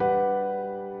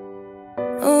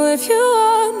 Oh, if you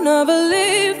wanna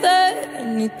believe that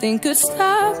anything could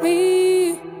stop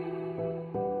me.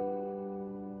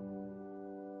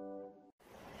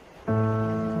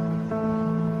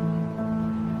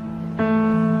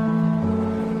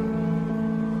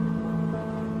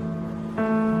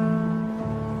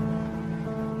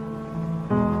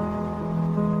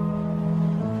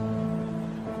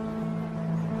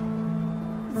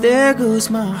 There goes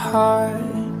my heart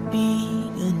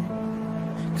beating,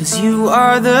 'cause you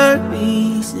are the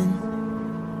reason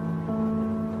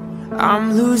I'm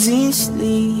losing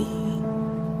sleep.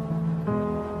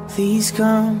 Please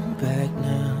come back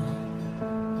now.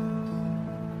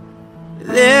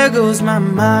 There goes my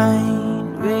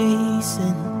mind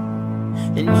racing,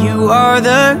 and you are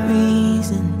the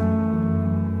reason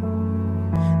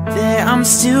that I'm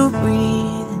still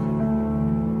breathing.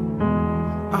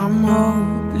 I'm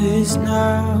hopeless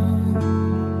now.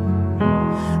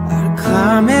 I'd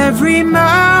climb every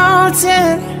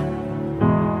mountain,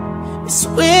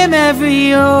 swim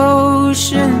every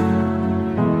ocean,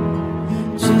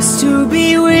 just to be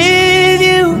with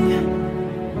you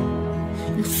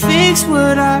and fix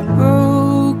what I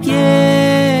broke.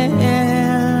 Yeah,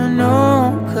 no,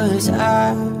 'cause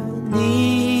I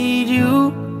need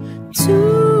you to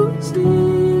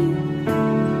see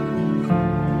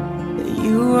that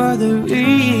you are the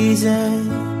reason.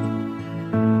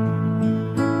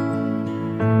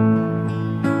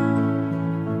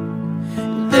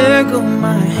 There go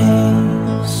my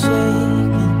hands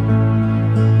shaking.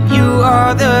 You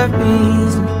are the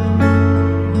reason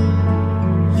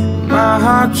my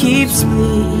heart keeps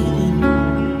bleeding.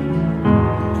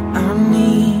 I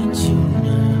need you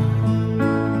now.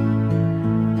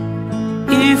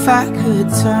 If I could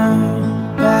turn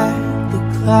back the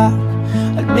clock,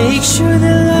 I'd make sure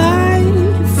the light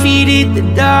defeated the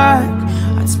dark.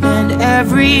 I'd spend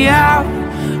every hour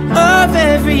of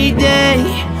every day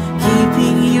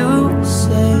keeping you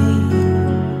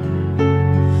safe.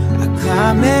 I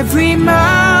climb every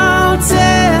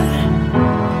mountain,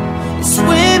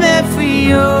 swim every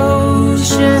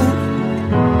ocean,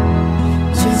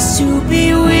 just to be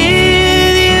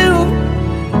with you,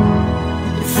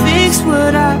 fix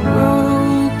what I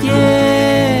broke.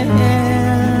 Yeah,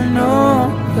 no,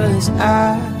 'cause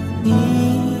I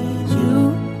need you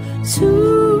to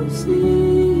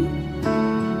see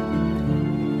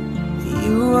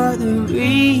you are the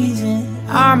reason.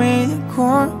 I'm in the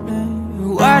corner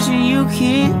watching you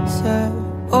kiss her.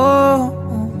 Oh,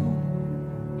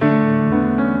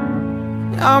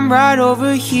 I'm right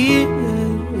over here.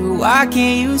 Why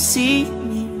can't you see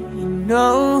me? No,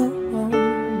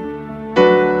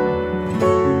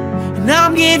 and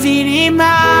I'm giving it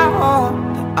my all,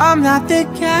 but I'm not the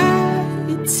guy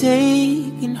you're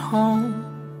taking home.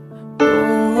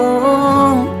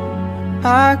 Oh,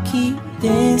 I keep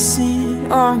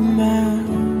dancing on my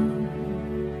own,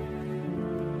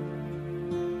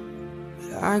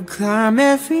 but I climb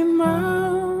every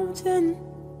mountain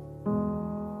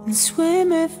and swim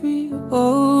every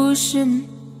ocean,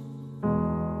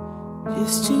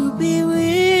 just to be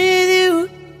with you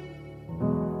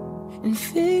and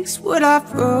fix what I've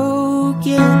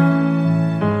broken.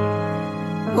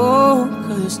 Oh,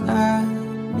 'cause I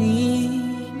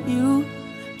need you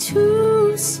to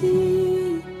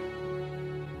see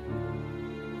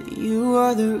that you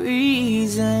are the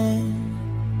reason.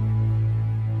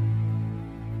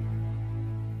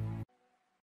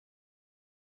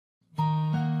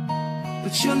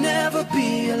 But you'll never be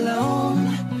alone.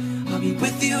 I'll be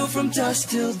with you from dusk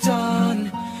till dawn.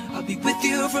 I'll be with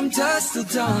you from dusk till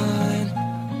dawn.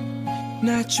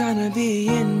 Not trying to be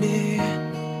in there,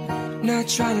 Not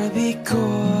trying to be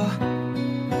cool,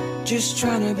 just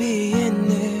trying to be in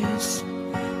this.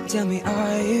 Tell me,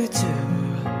 are you too?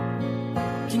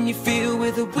 Can you feel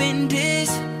where the wind is?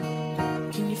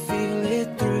 Can you feel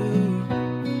it through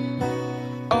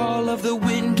all of the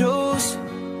windows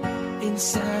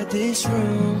inside this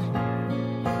room?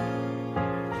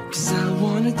 'Cause I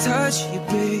wanna touch you,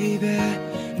 baby,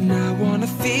 and I wanna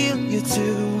feel you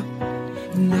too.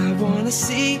 And I wanna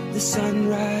see the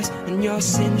sunrise and your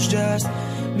sins, just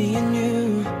me and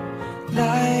you.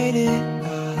 Light it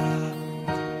up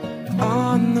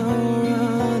on the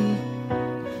run.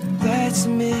 Let's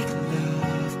make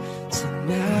love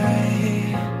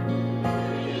tonight.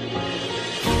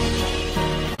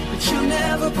 But you'll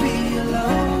never be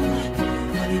alone.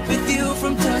 I'll be with you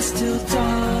from dusk till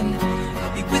dawn.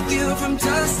 I'll be with you from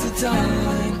dusk till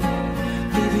dawn.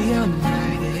 Baby, I'm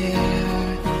right here.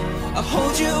 I'll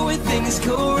hold you when things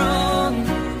go wrong.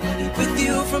 I'll be with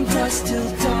you from dusk till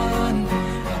dawn.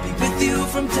 I'll be with you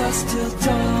from dusk till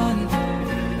dawn.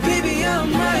 Baby, I'm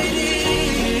right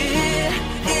here.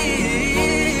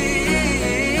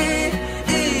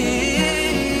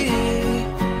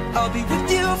 I'll be with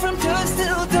you from dusk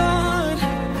till dawn.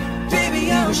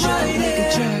 Baby, I'm right here. Like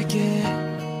a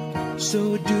jacket, so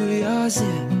do yours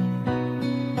in.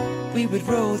 We would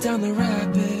roll down the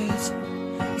rapids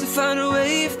to find a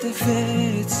wave that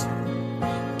fits.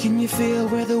 Can you feel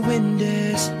where the wind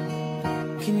is?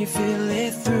 Can you feel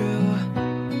it through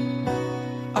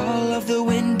all of the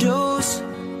windows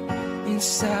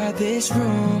inside this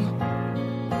room?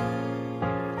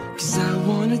 'Cause I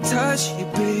wanna touch you,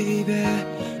 baby,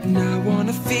 and I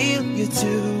wanna feel you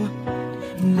too.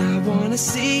 And I wanna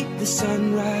see the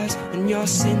sunrise and your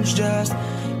sins, just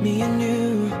me and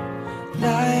you.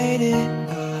 Light it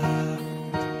up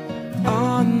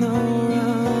on the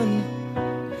run.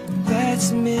 Let's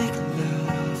make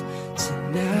love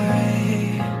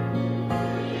tonight.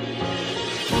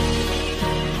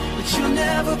 But you'll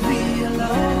never be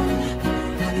alone.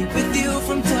 I'll be with you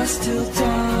from dusk till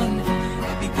dawn.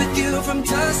 I'll be with you from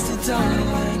dusk till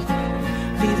dawn.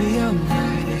 Baby, I'm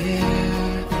right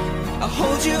here. I'll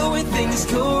hold you when things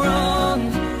go wrong.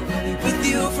 I'll be with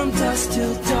you from dusk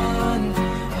till dawn.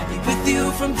 I'll be with you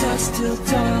from dusk till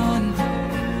dawn.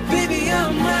 Baby,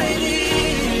 I'm right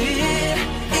here.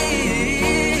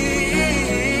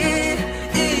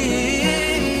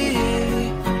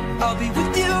 I'll be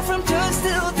with you from dusk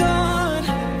till dawn.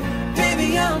 Baby,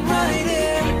 I'm right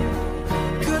here.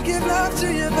 Could give love to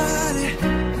your body,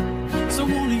 so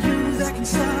only you that can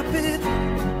stop it.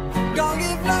 Gonna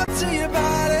give love to your body.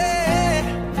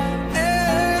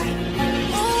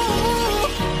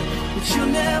 But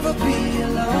you'll never be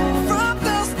alone. From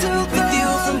dusk till dawn. With you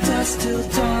from dusk till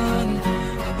dawn.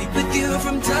 I'll be with you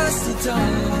from dusk till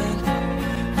dawn.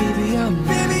 Baby, I'm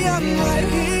right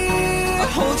here.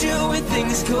 I'll hold you when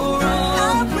things go wrong.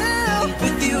 I will. Be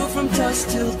with you from dusk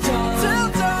till dawn. Till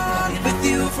dawn. Be with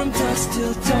you from dusk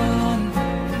till dawn.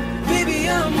 Baby,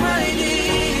 I'm right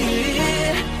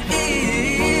here.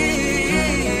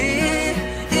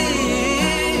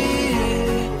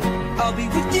 I'll be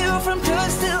with you from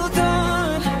dusk till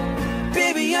dawn.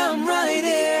 Baby, I'm right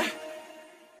here.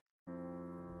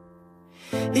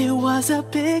 It was a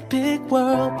big, big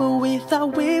world, but we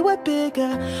thought we were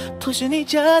bigger. Pushing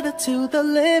each other to the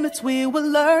limits, we were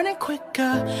learning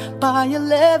quicker. By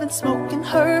 11, smoking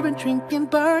herb and drinking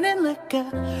burning liquor.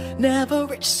 Never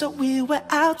rich, so we were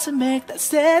out to make that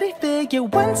steady figure.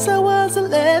 Once I was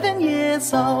 11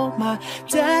 years old, my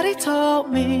daddy told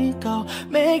me, go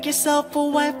make yourself a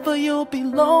wife or you'll be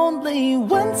lonely.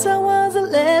 Once I was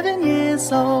 11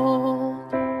 years old.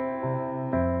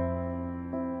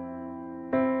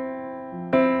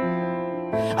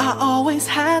 I always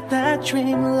had that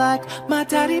dream like my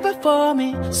daddy before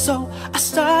me. So I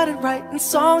started writing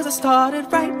songs, I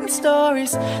started writing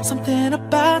stories. Something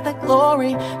about that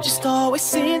glory just always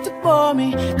seemed to bore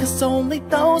me. 'Cause only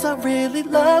those I really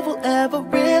love will ever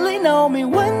really know me.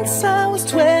 Once I was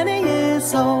 20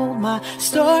 years old, my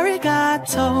story got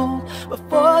told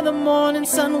before the morning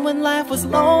sun when life was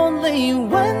lonely.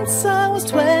 Once I was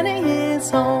 20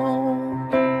 years old.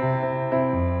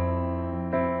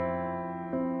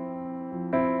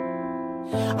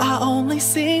 I only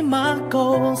see my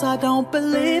goals, I don't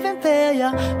believe in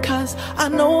failure. 'Cause I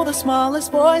know the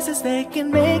smallest voices, they can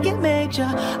make it major.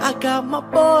 I got my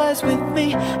boys with me,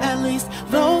 at least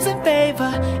those in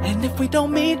favor. And if we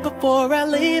don't meet before I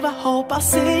leave, I hope I'll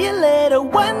see you later.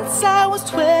 Once I was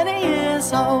 20 years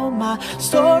old, my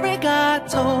story got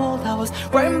told. I was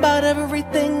writing about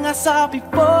everything I saw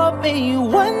before me.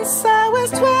 Once I was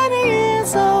 20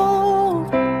 years old.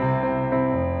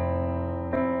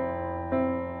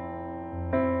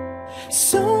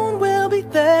 Soon we'll be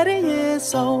 30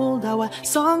 years old. Our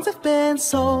songs have been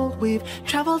sold. We've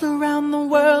traveled around the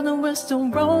world and we're still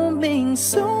roaming.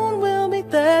 Soon we'll be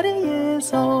 30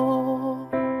 years old.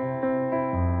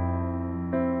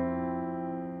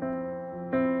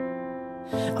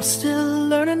 I'm still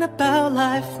learning about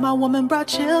life. My woman brought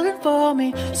children for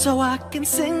me, so I can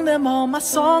sing them all my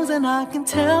songs and I can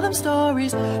tell them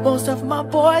stories. Most of my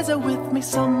boys are with me,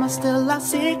 some are still out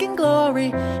seeking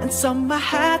glory, and some I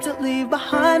had to leave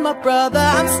behind. My brother,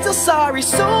 I'm still sorry.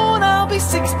 Soon I'll be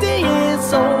 60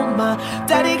 years old. My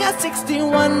daddy got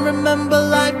 61. Remember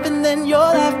life and then your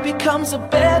life becomes a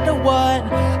better one.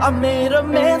 I made a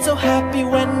man so happy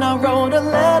when I wrote a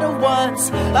letter once.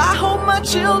 I hope my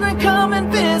children come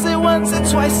and visit once or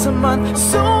twice a month.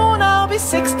 Soon I'll be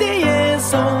 60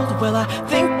 years old. Will I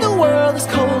think the world is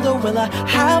colder? Will I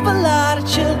have a lot of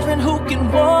children who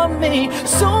can warm me?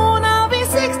 Soon I'll be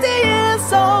 60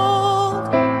 years old.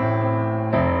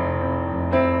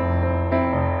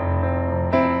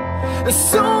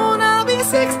 Soon I'll be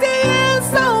 60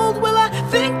 years old. Will I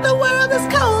think the world is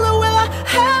colder? Will I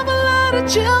have a lot of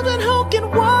children who can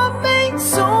warm me?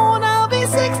 Soon I'll be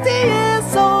 60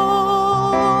 years old.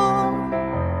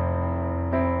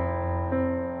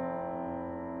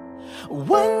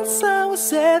 Once I was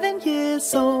 7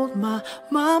 years old, my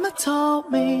mama told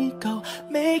me, go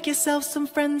make yourself some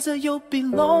friends or you'll be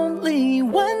lonely.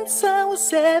 Once I was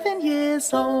 7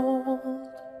 years old.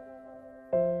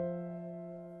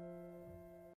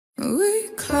 We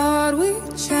clawed, we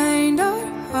chained our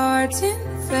hearts in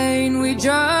vain. We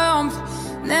jumped,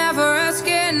 never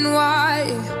asking why.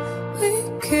 We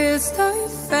kissed, I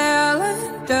fell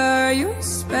under your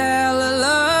spell of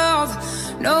love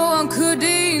no one could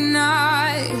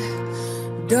deny.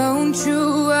 Don't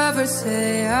you ever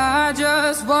say I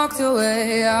just walked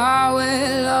away. I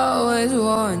will always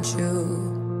want you.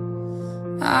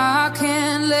 I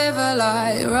can't live a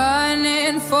lie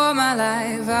running for my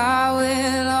life. I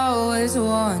will always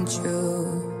want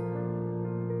you.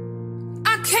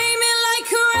 I came in like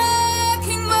a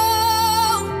wrecking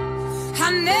ball. I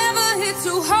never hit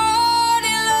too hard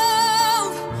in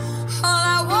love. All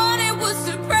I wanted was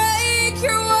to break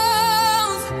your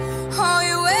walls. All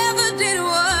you ever did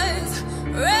was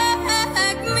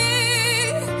wreck me.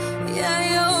 Yeah,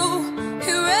 you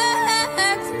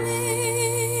wrecked me.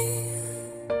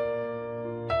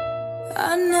 I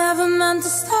never meant to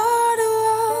start a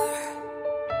war.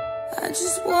 I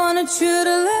just wanted you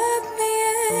to let me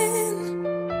in.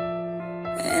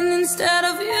 And instead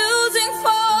of using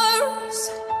force,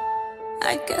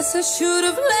 I guess I should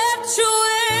have let you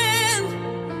in.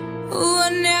 Oh, I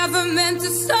never meant to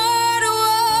start a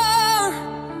war.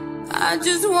 I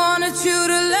just wanted you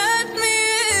to let me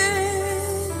in.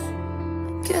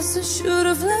 Guess I should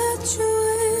have let you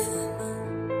in.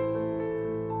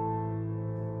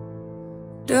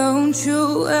 Don't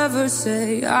you ever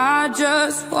say I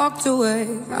just walked away.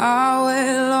 I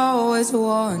will always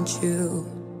want you.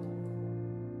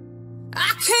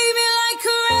 I came in like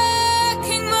a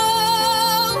wrecking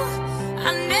ball. I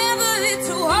never hit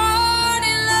too hard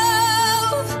in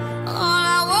love. All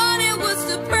I wanted was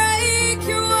to break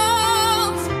your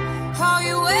walls. All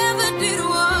you ever did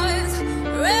was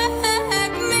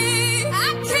wreck me. I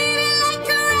came in like a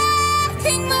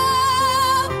wrecking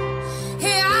ball.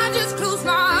 Yeah, I just closed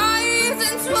my eyes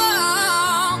and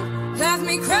swung. Left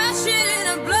me crashing in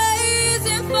a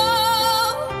blazing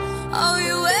fall. All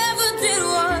you ever did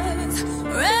was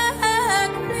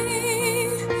wreck me.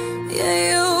 Yeah,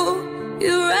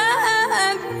 you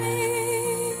wrecked me.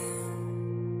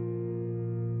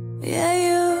 Yeah,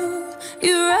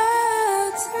 you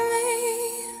wrecked me.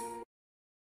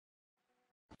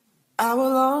 I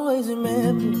will always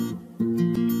remember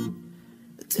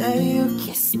the day you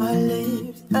kissed my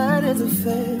lips. That is a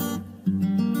fact.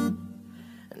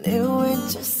 And it went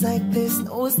just like this.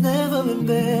 No, it's never been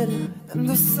better than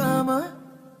the summer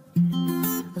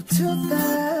of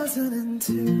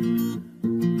 2002.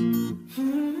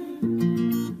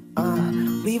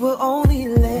 We were only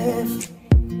left,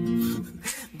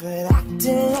 but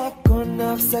acting like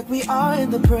grown-ups, like we are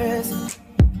in the present.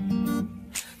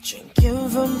 Drinking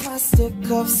from plastic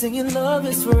cups, singing love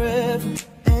is forever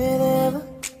and ever.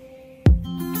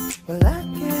 Well, I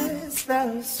guess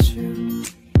that was true.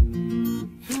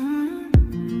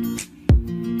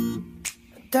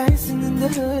 Dancing in the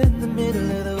hood, in the middle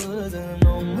of the woods, and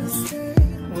no mistake,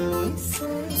 will we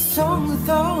say song with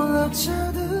all our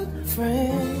childhood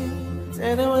friends.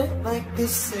 And it went like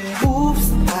this, say,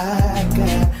 oops, I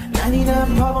got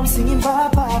 99 problems singing bye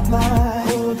bye bye.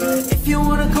 If you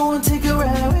wanna go and take a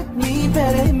ride with me,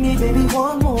 better hit me, baby,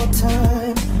 one more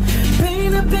time.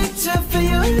 Paint a picture for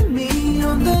you and me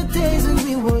on the days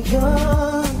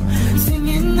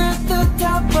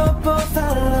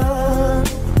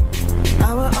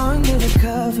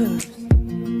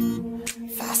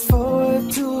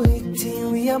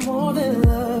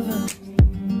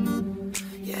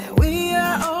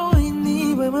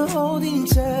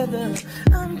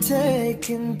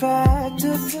taken back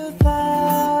to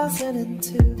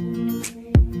 2002.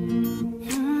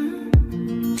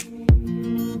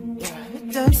 Yeah,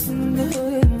 dancing in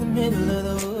the middle of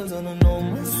the woods on a no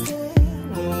mistake.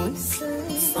 When we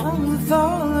sing song with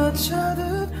all our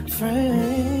childhood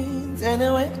friends, and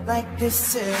it went like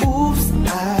this: oops,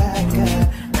 I got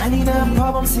 99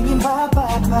 problems singing bye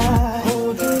bye bye.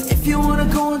 If you wanna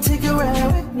go and take a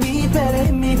ride with me, better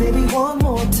hit me, baby, one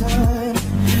more time.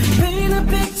 Paint a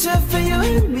picture for you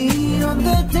and me on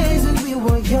the days when we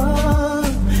were young,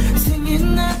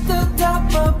 singing at the top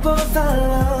of both our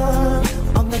lungs.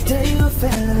 On the day you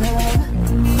fell in love,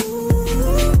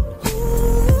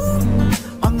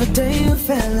 on the day you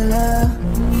fell in love.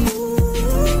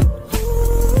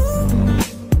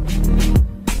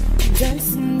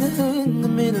 Dancing in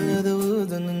the middle of the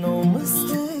woods and no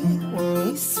mistake. When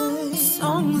we sing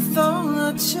song with all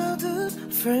our childhood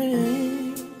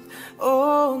friends.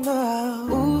 Oh no,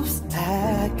 oops, I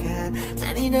got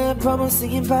 99 problems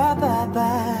singing bye bye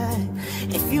bye.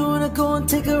 If you wanna go and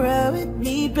take a ride with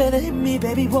me, better hit me,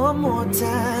 baby, one more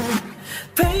time.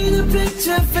 Paint a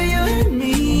picture for you and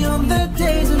me on the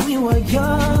days when we were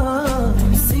young,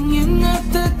 singing at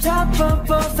the top of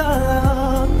both our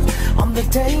lungs. On the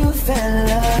day you fell in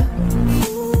love,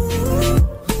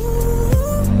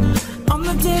 on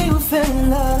the day you fell in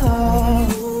love,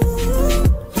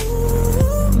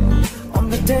 on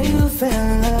the day you fell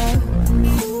in love,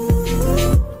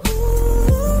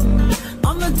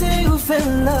 on the day you fell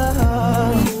in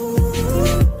love,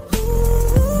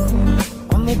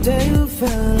 on the day you fell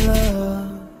in love.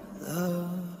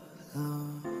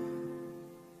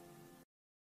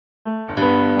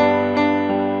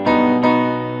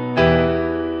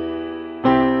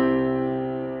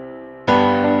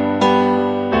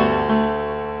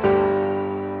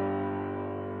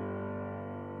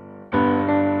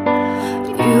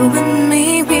 You and me,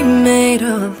 we made a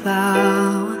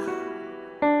vow,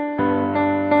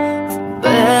 for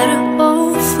better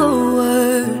or for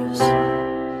worse.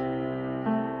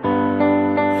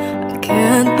 I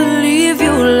can't believe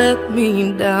you let me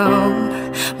down,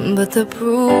 but the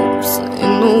proof's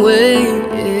in the way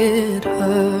it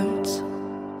hurts.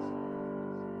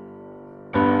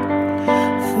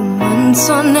 For months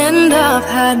on end I've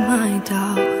had my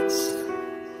doubts,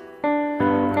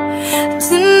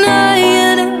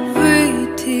 denying every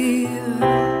tear.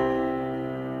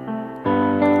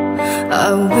 I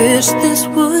wish this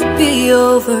would be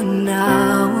over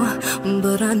now,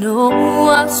 but I know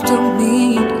I still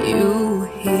need you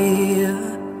here.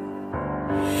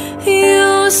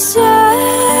 You say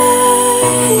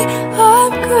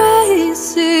I'm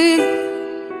crazy,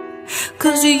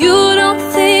 'cause you don't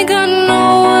think I know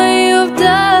what you've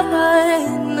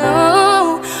done, no.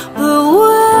 But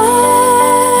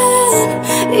when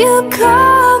you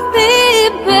call me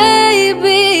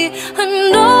baby, I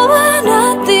know I'm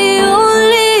not the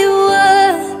only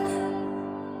one.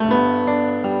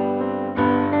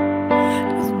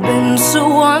 You've been so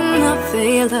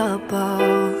unavailable.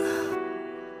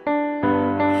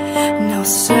 Now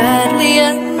sadly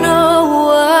I know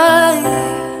why.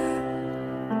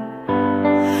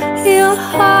 Your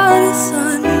heart is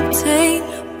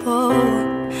unobtainable,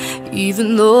 even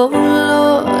though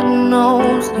Lord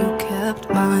knows you kept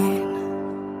mine.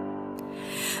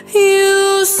 You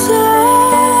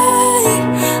say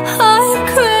I'm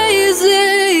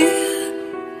crazy,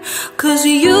 'cause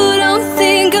you don't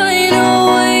think I know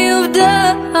what you've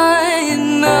done,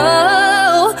 no.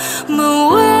 But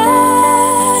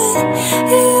when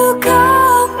you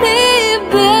call me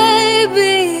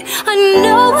baby, I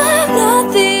know I'm not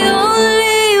the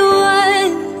only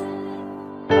one.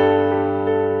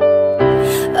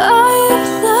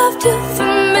 I've loved you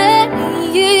for many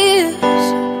years.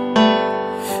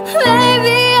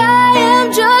 Maybe I am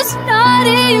just not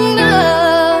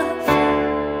enough.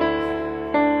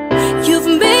 You've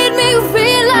made me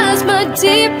realize my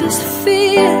deepest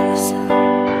fears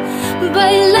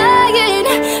by lying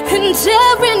and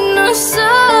tearing us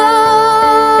up.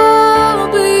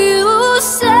 But you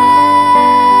say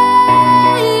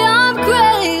I'm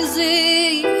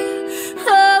crazy,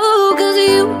 oh, 'cause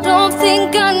you don't think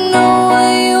I know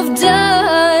what you've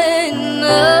done,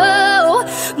 no.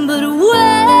 But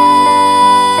when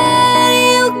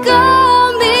you call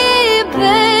me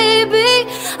baby,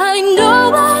 I know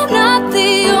I'm not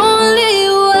the only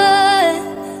one.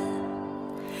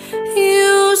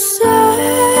 You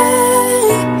say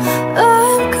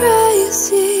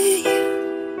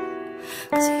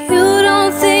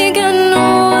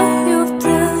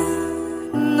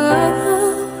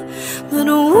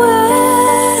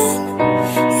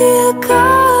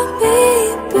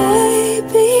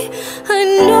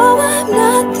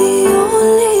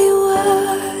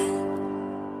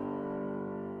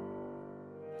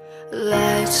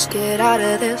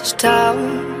to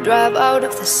town, drive out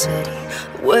of the city,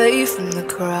 away from the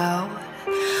crowd.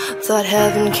 Thought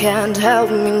heaven can't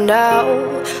help me now,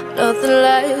 nothing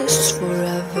lasts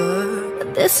forever.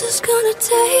 But this is gonna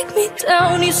take me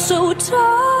down. You're so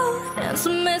tall,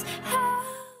 handsome as hell.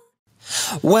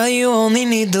 Well, you only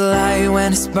need the light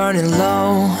when it's burning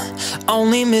low.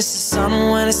 Only miss the sun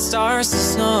when it starts to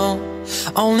snow.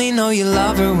 Only know you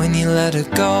love her when you let her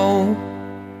go.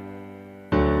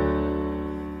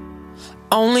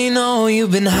 Only know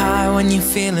you've been high when you're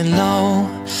feeling low.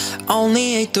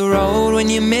 Only hate the road when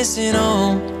you're missing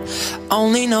home.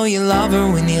 Only know you love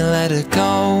her when you let her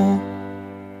go.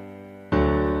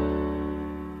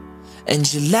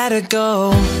 And you let her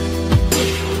go.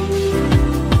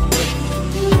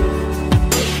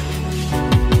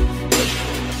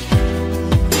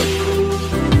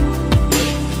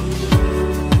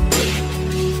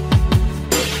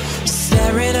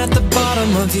 Staring at the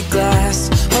bottom of your glass,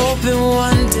 hoping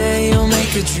one day you'll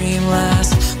make a dream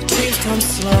last. Dreams come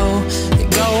slow, they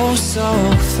go so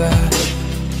fast.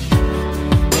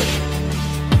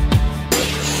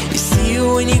 You see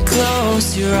it when you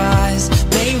close your eyes.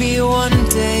 Maybe one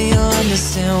day you'll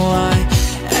understand why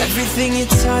everything you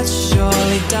touch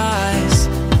surely dies.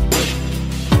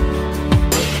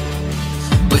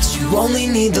 But you only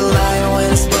need the light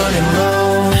when it's burning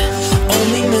low.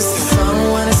 Only miss the sun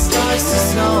when it starts to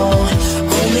snow.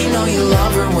 Only know you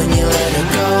love her when you let her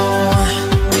go.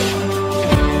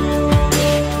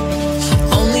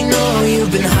 Only know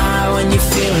you've been high when you're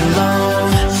feeling low.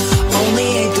 Only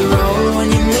hate the road when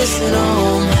you're missing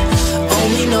home.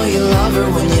 Only know you love her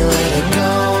when you let her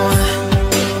go.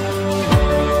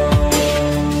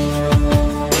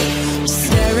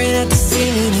 Staring at the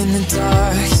ceiling in the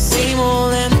dark, same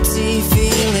old empty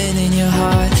feeling in your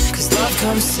heart. Cause love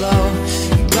comes slow,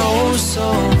 it goes so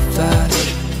fast.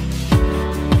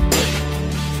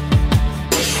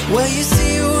 Well, you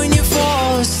see it when you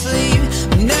fall asleep,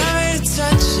 never to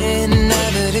touch it,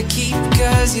 never to keep.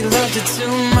 Cause you loved it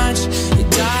too much, you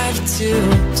dive too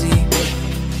deep.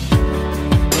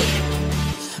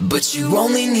 But you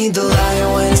only need the light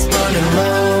when it's burning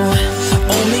low.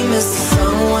 Only miss the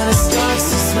sun when it starts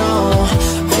to snow.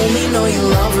 Only know you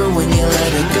love her when you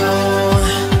let her go.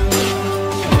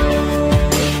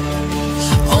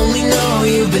 Only know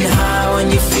you've been high when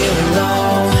you're feeling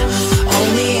low.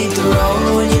 Only hate the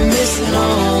road when you're missing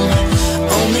home.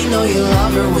 Only know you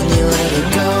love her when you let her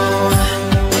go.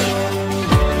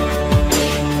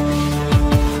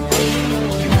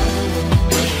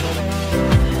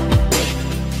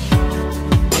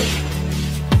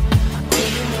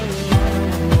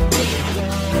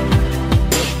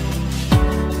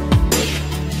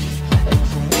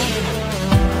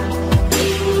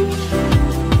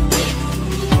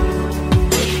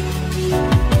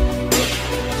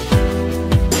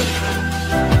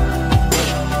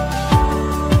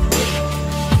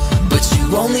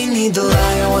 Only need the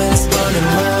light when it's burning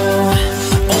low.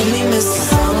 Only miss the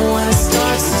sun when it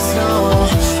starts to snow.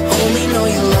 Only know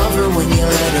you love her when you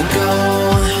let her go.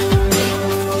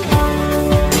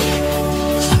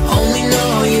 Only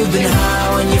know you've been high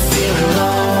when you're feeling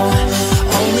low.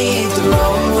 Only hate the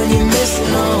road when you're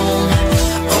missing home.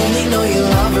 Only know you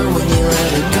love her when you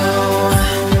let her go.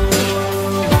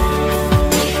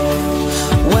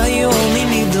 Well, you only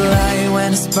need the light when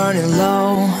it's burning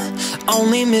low.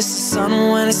 Only miss the sun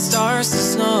when it starts to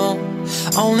snow.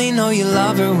 Only know you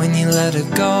love her when you let her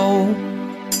go.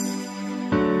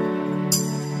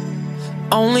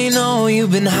 Only know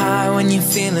you've been high when you're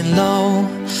feeling low.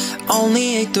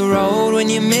 Only hate the road when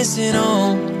you're missing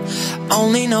home.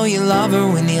 Only know you love her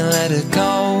when you let her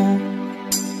go.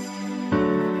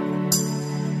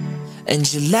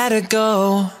 And you let her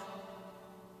go.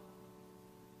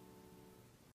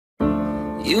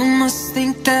 You must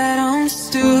think that I'm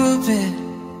stupid.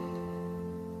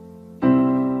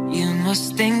 You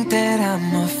must think that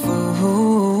I'm a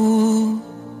fool.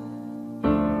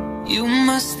 You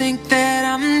must think that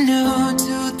I'm new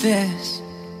to this,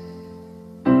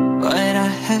 but I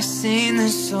have seen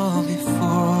this all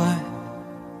before.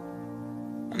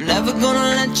 I'm never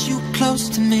gonna let you close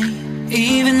to me,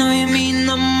 even though you mean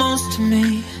the most to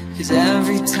me. Cause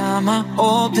every time I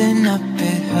open up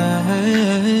it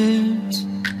hurts.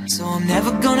 So I'm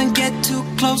never gonna get too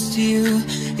close to you,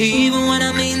 even when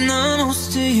I mean the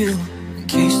most to you. In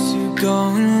case you go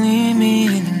and leave me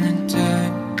in the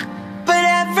dirt. But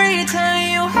every time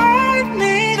you hurt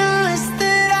me, the less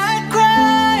that I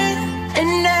cry.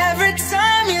 And every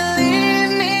time you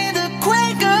leave me, the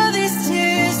quicker these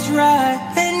tears dry.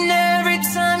 And every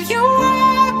time you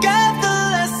walk out, the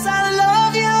less I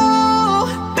love you.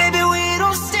 Baby, we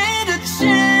don't stand a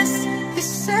chance.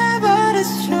 It's sad, but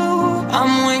it's true.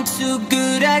 I'm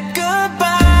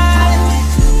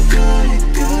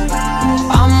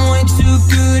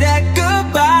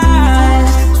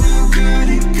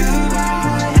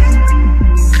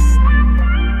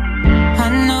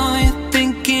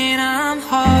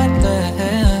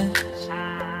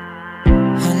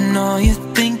you're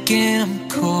thinking I'm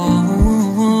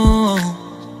cool.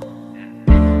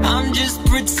 I'm just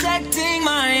protecting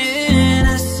my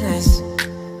innocence.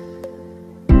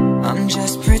 I'm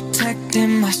just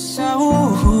protecting my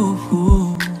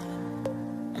soul.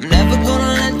 I'm never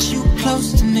gonna let you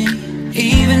close to me,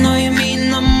 even though you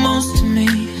mean the most to me.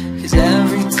 'Cause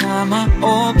every time I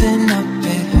open up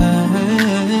it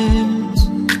hurts.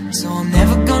 So I'm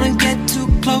never gonna get too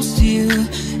close to you,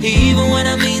 even when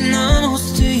I mean the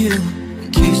most to you. In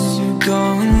case you go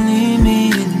and leave me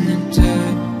in the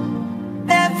dirt.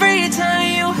 Every time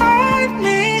you hurt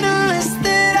me, the less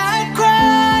that I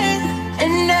cry.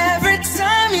 And every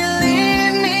time you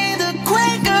leave me, the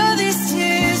quicker these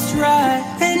tears dry.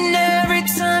 And every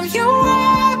time you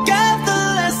walk out, the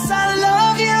less I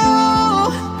love you.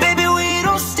 Baby, we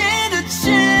don't stand a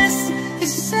chance.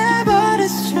 It's sad, but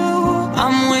it's true.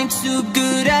 I'm way too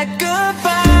good at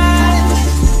goodbyes.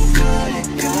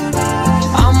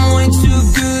 I'm way too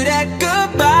good at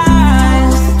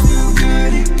goodbyes.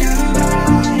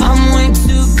 I'm way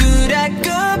too good at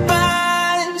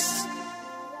goodbyes.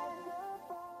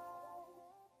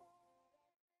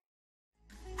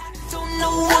 I don't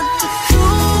know what to do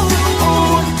or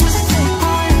what to say.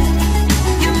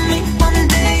 You make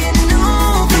Monday a new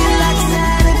feel like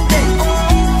Saturday.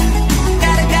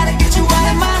 Gotta get you out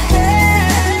of my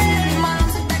head. My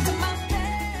arms are back to my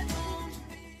bed.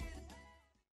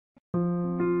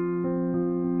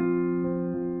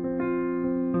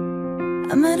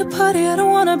 I'm at a party I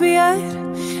don't wanna be at,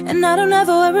 and I don't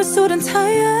ever wear a suit and tie.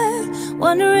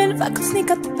 Wondering if I could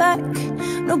sneak out the back.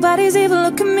 Nobody's even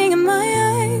looking me in my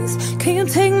eyes. Can you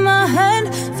take my hand,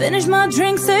 finish my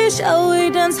drink, say shall we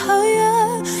dance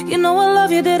higher? You know I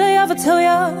love you, did I ever tell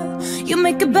ya? You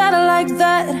make it better like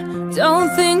that. Don't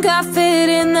think I fit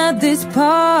in at this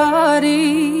party.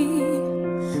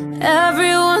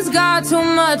 Everyone's got too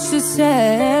much to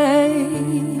say.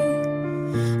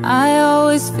 I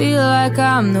always feel like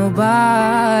I'm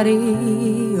nobody.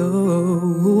 Oh,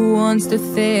 who wants to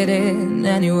fit in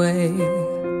anyway?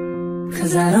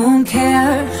 'Cause I don't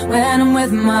care when I'm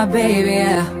with my baby,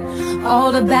 yeah.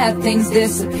 All the bad things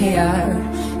disappear.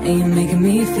 And you're making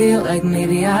me feel like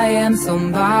maybe I am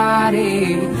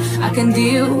somebody. I can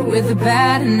deal with the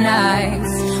bad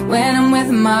nights when I'm with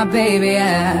my baby,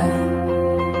 yeah.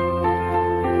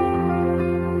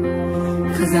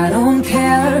 'Cause I don't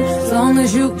care, as long as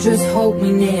you just hold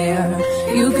me near.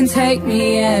 You can take me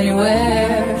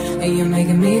anywhere. And you're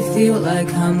making me feel like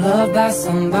I'm loved by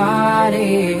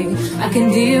somebody. I can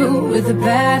deal with the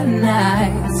bad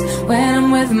nights when I'm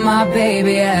with my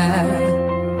baby, yeah.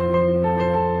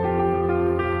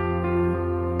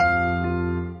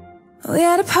 We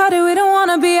at a party we don't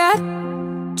wanna be at.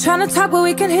 Trying to talk but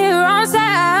we can hear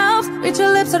ourselves. Reach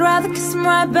your lips, I'd rather kiss them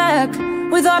right back.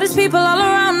 With all these people all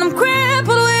around, I'm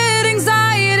crippled with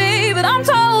anxiety. But I'm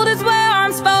told it's where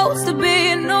I'm supposed to be.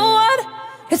 You know what?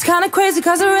 It's kinda crazy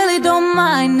 'cause I really don't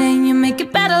mind. And you make it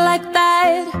better like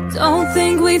that. Don't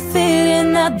think we fit in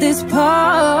at this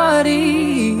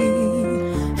party.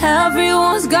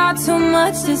 Everyone's got too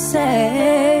much to say,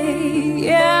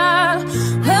 yeah.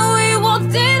 When we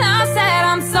walked in I said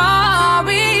I'm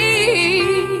sorry,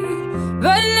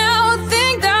 but now I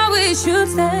think that we should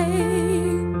stay.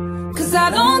 'Cause I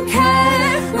don't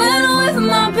care when I'm with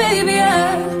my baby,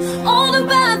 yeah. All the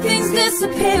bad things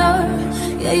disappear.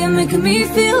 Yeah, you're making me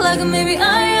feel like maybe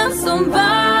I am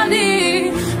somebody.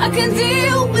 I can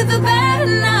deal with the bad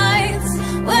nights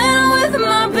when I'm with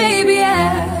my baby,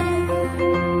 yeah.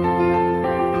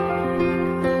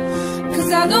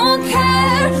 'Cause I don't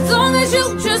care, as long as you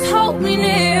just hold me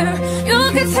near. You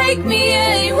can take me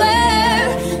anywhere.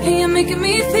 And you're making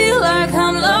me feel like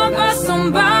I'm loved by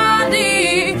somebody.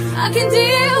 I can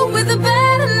deal with the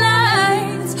better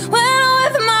nights when I'm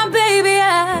with my baby,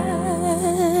 yeah.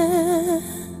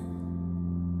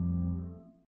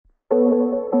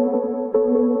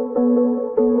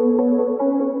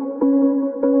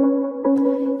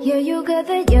 Yeah, you got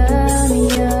the yummy,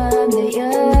 yum, the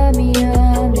yummy,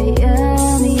 yum, the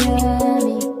yummy,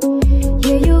 yummy.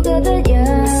 Yeah, you got the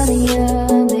yummy,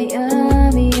 yum, the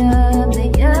yummy, yum, the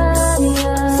yummy,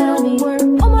 yum. So we're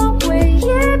on my way,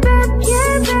 yeah, babe,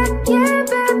 yeah, babe, yeah,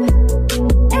 babe.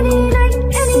 Any night,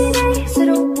 any day. So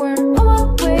we're on my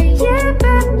way, yeah,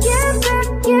 babe, yeah, babe,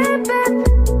 yeah, babe.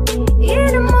 In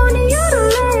the morning, you're the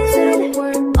late. So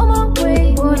we're on my way,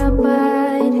 wanna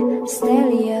bite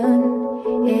stallion.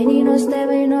 And you know,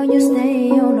 stepping on you,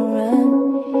 stay on the run.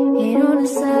 And on the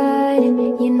side,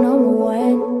 you number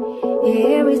one.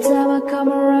 Every time I come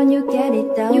around, you get it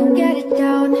down. You get it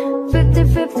down.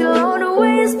 50-50 all the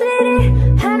way, you split it.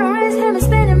 Hand on wrist, hand me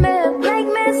spinning, man. Black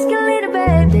man, escalator,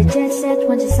 babe. The jet set,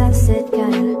 once the sunset,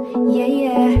 kinda.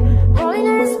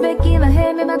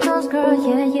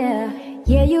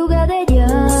 Yeah, you got that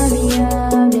yummy,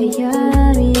 yum, that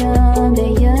yummy, yum,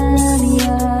 that yummy,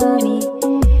 yummy.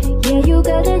 Yeah, you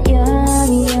got that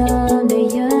yummy, yum, that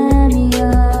yummy,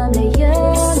 yum, that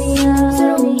yummy, yum. So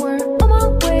don't work on my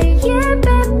way, yeah,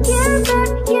 babe, yeah,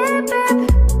 babe, yeah, babe.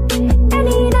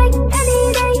 Any night, any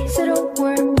day. So don't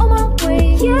work on my way,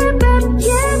 yeah, babe,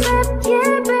 yeah, babe,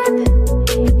 yeah, babe.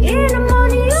 In the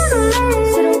morning, you know late.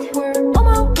 So don't work on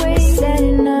my way,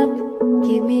 setting up,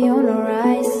 keep me on the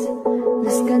rise.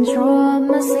 Lose control of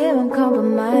myself, I'm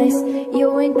compromised. You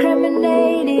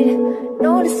incriminated,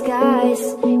 no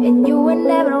disguise. And you were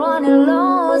never on a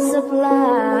low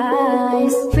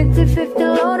supplies. 50-50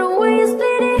 load the way you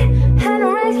split it. Had no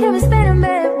rest, can't be spending,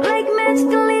 babe. Like magic,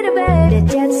 don't lead it, babe. The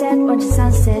jet set or the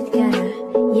sunset, kinda.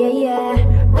 Yeah, yeah.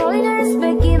 Rolling eyes,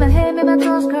 back in my head, make my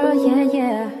toes curl, yeah,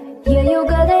 yeah. Yeah, you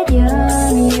got that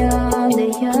yummy, yum,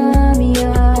 that yummy,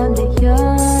 yum, that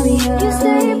yummy, yum. You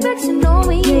say back to know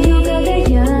me. Yeah, you got that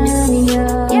yummy,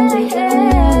 yum, yeah, that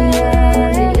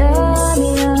yummy,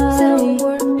 yum. So don't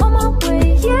work on my way,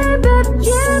 yeah, babe,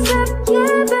 yeah, babe,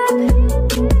 yeah, babe.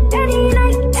 Any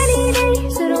night, any day.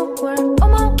 So don't work on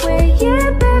my way, yeah,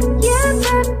 babe, yeah,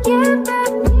 babe, yeah,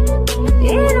 babe.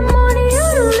 In the morning, you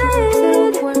know late. So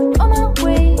don't work on my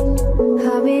way.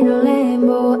 Hop in a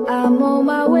Lambo, I'm on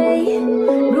my way.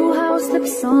 Blue house,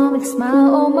 lips on, with a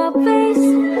smile on my face.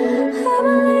 I'm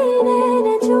a lady,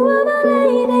 and you are my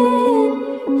lady.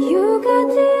 You got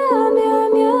the yum,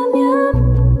 yum, yum, yum.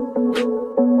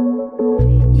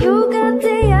 You got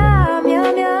the yum,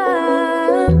 yum,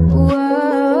 yum. Whoa.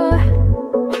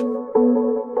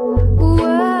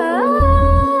 Whoa.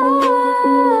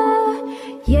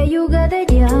 Yeah, you got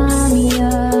that yummy,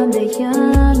 yum, that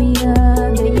yummy,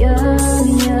 yum, that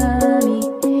yummy, yummy.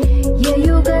 Yeah,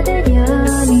 you got that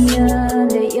yummy, yum,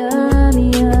 that yummy,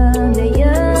 yum, that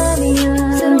yummy,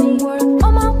 yum. So don't work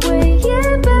on my way, yeah,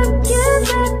 babe, yeah,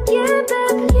 babe, yeah,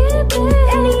 babe, yeah, babe.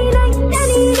 Any night,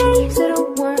 any day. So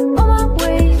don't work on my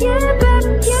way, yeah, babe,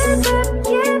 yeah, babe,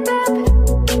 yeah, babe.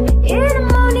 In the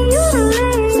morning, you know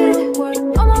late. So don't work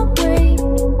on my way.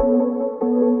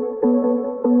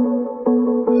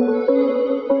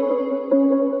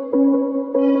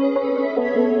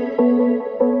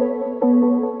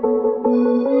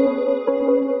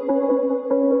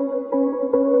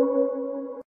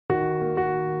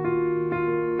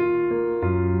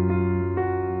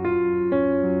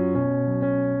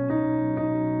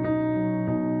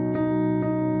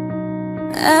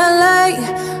 LA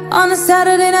on a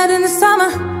Saturday night in the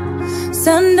summer.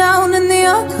 Sundown and they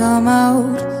all come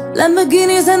out.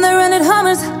 Lamborghinis and the rented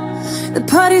Hummers. The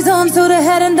party's on, so they're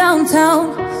heading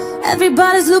downtown.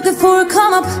 Everybody's looking for a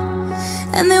come up,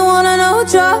 and they wanna know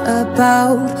what you're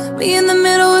about. Me in the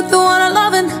middle with the one I'm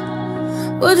loving.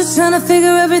 We're just trying to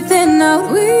figure everything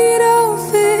out. We don't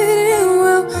fit in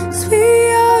well, 'cause we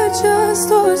are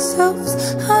just ourselves.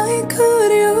 I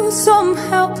could use some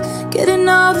help getting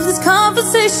out of this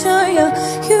conversation. Yeah,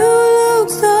 you look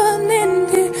stunning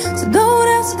here, so don't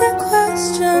ask that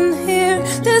question here.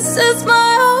 This is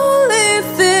my only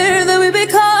fear, that we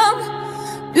become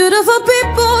beautiful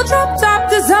people. Drop top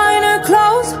designer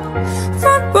clothes,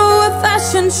 front row of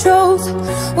fashion shows.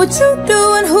 What you do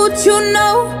and who you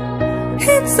know,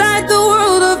 inside the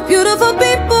world of beautiful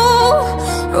people.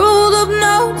 Rolled up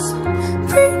notes,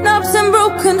 prenups and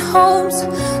broken homes.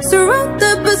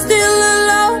 Surrounded but still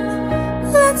alone.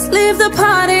 Let's leave the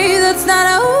party, that's not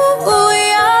who we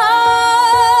are.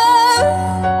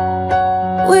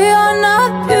 We are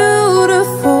not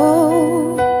beautiful.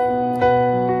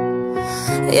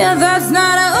 Yeah, that's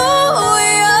not who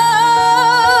we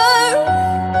are.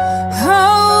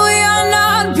 Oh, we are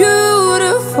not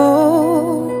beautiful.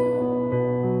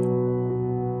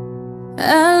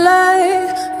 LA,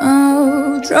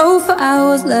 oh, drove for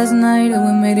hours last night and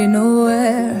we made it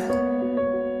nowhere.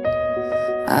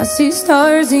 I see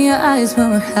stars in your eyes when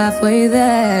we're halfway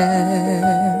there.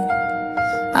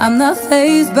 I'm not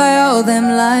fazed by all them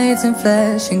lights and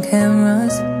flashing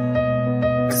cameras,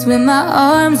 'cause with my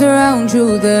arms around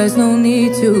you there's no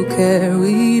need to care.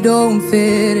 We don't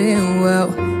fit in well,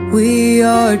 we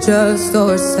are just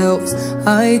ourselves.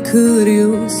 I could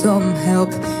use some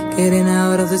help getting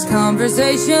out of this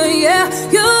conversation. Yeah,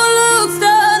 you look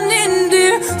stunning,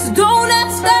 dear, so don't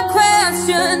ask that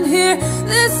question here.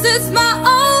 This is my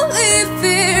only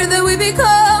fear, that we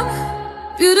become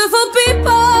beautiful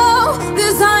people.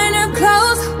 Designer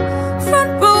clothes,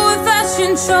 front row of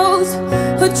fashion shows.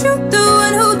 What you do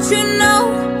and who you know,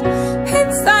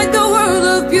 inside the world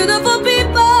of beautiful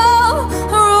people.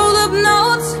 Roll up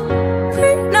notes,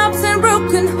 prenups and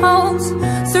broken homes.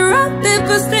 Surrounded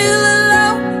but still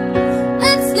alone.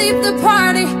 Let's leave the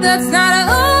party, that's not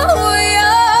who we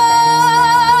are.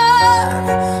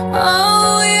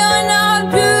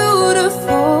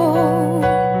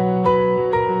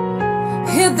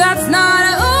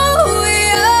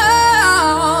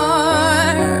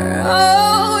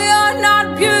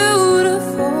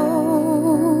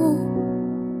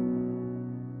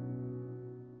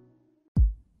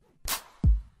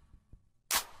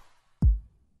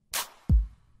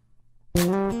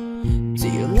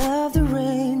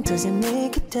 Does it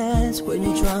make you dance when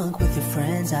you're drunk with your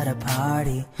friends at a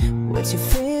party? What's your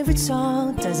favorite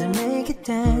song? Does it make you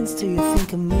dance? Do you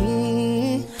think of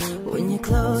me? When you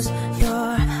close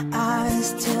your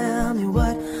eyes, tell me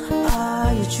what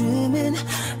are you dreaming?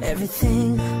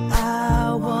 Everything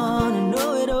I wanna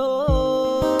know it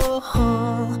all.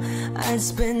 I'd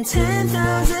spend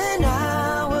 10,000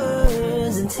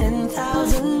 hours and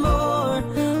 10,000 more.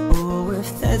 Oh,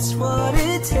 if that's what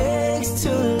it takes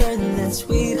to learn that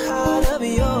sweetheart of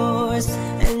yours.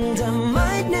 And I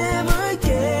might never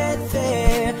get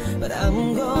there, but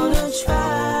I'm gonna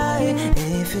try.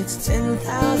 If it's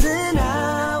 10,000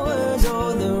 hours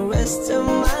or the rest of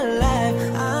my life,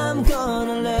 I'm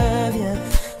gonna love you.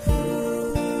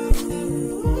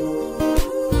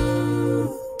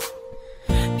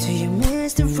 Do you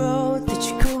miss the road that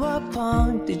you grew up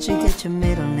on? Did you get your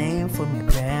middle name from your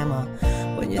grandma?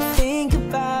 When you think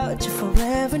about you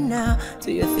forever now,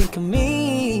 do you think of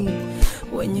me?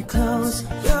 When you close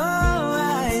your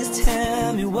eyes,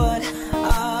 tell me what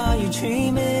are you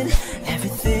dreaming?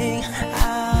 Everything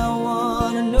I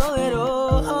wanna know it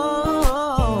all.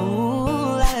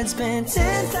 I'd spend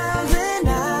 10,000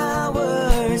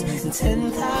 hours and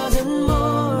 10,000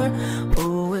 more.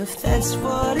 Oh, if that's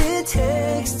what it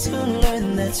takes to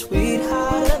learn that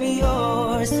sweetheart of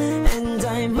yours. And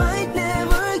I might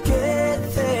never get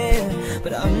there,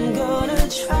 but I'm gonna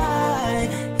try.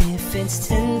 If it's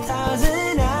 10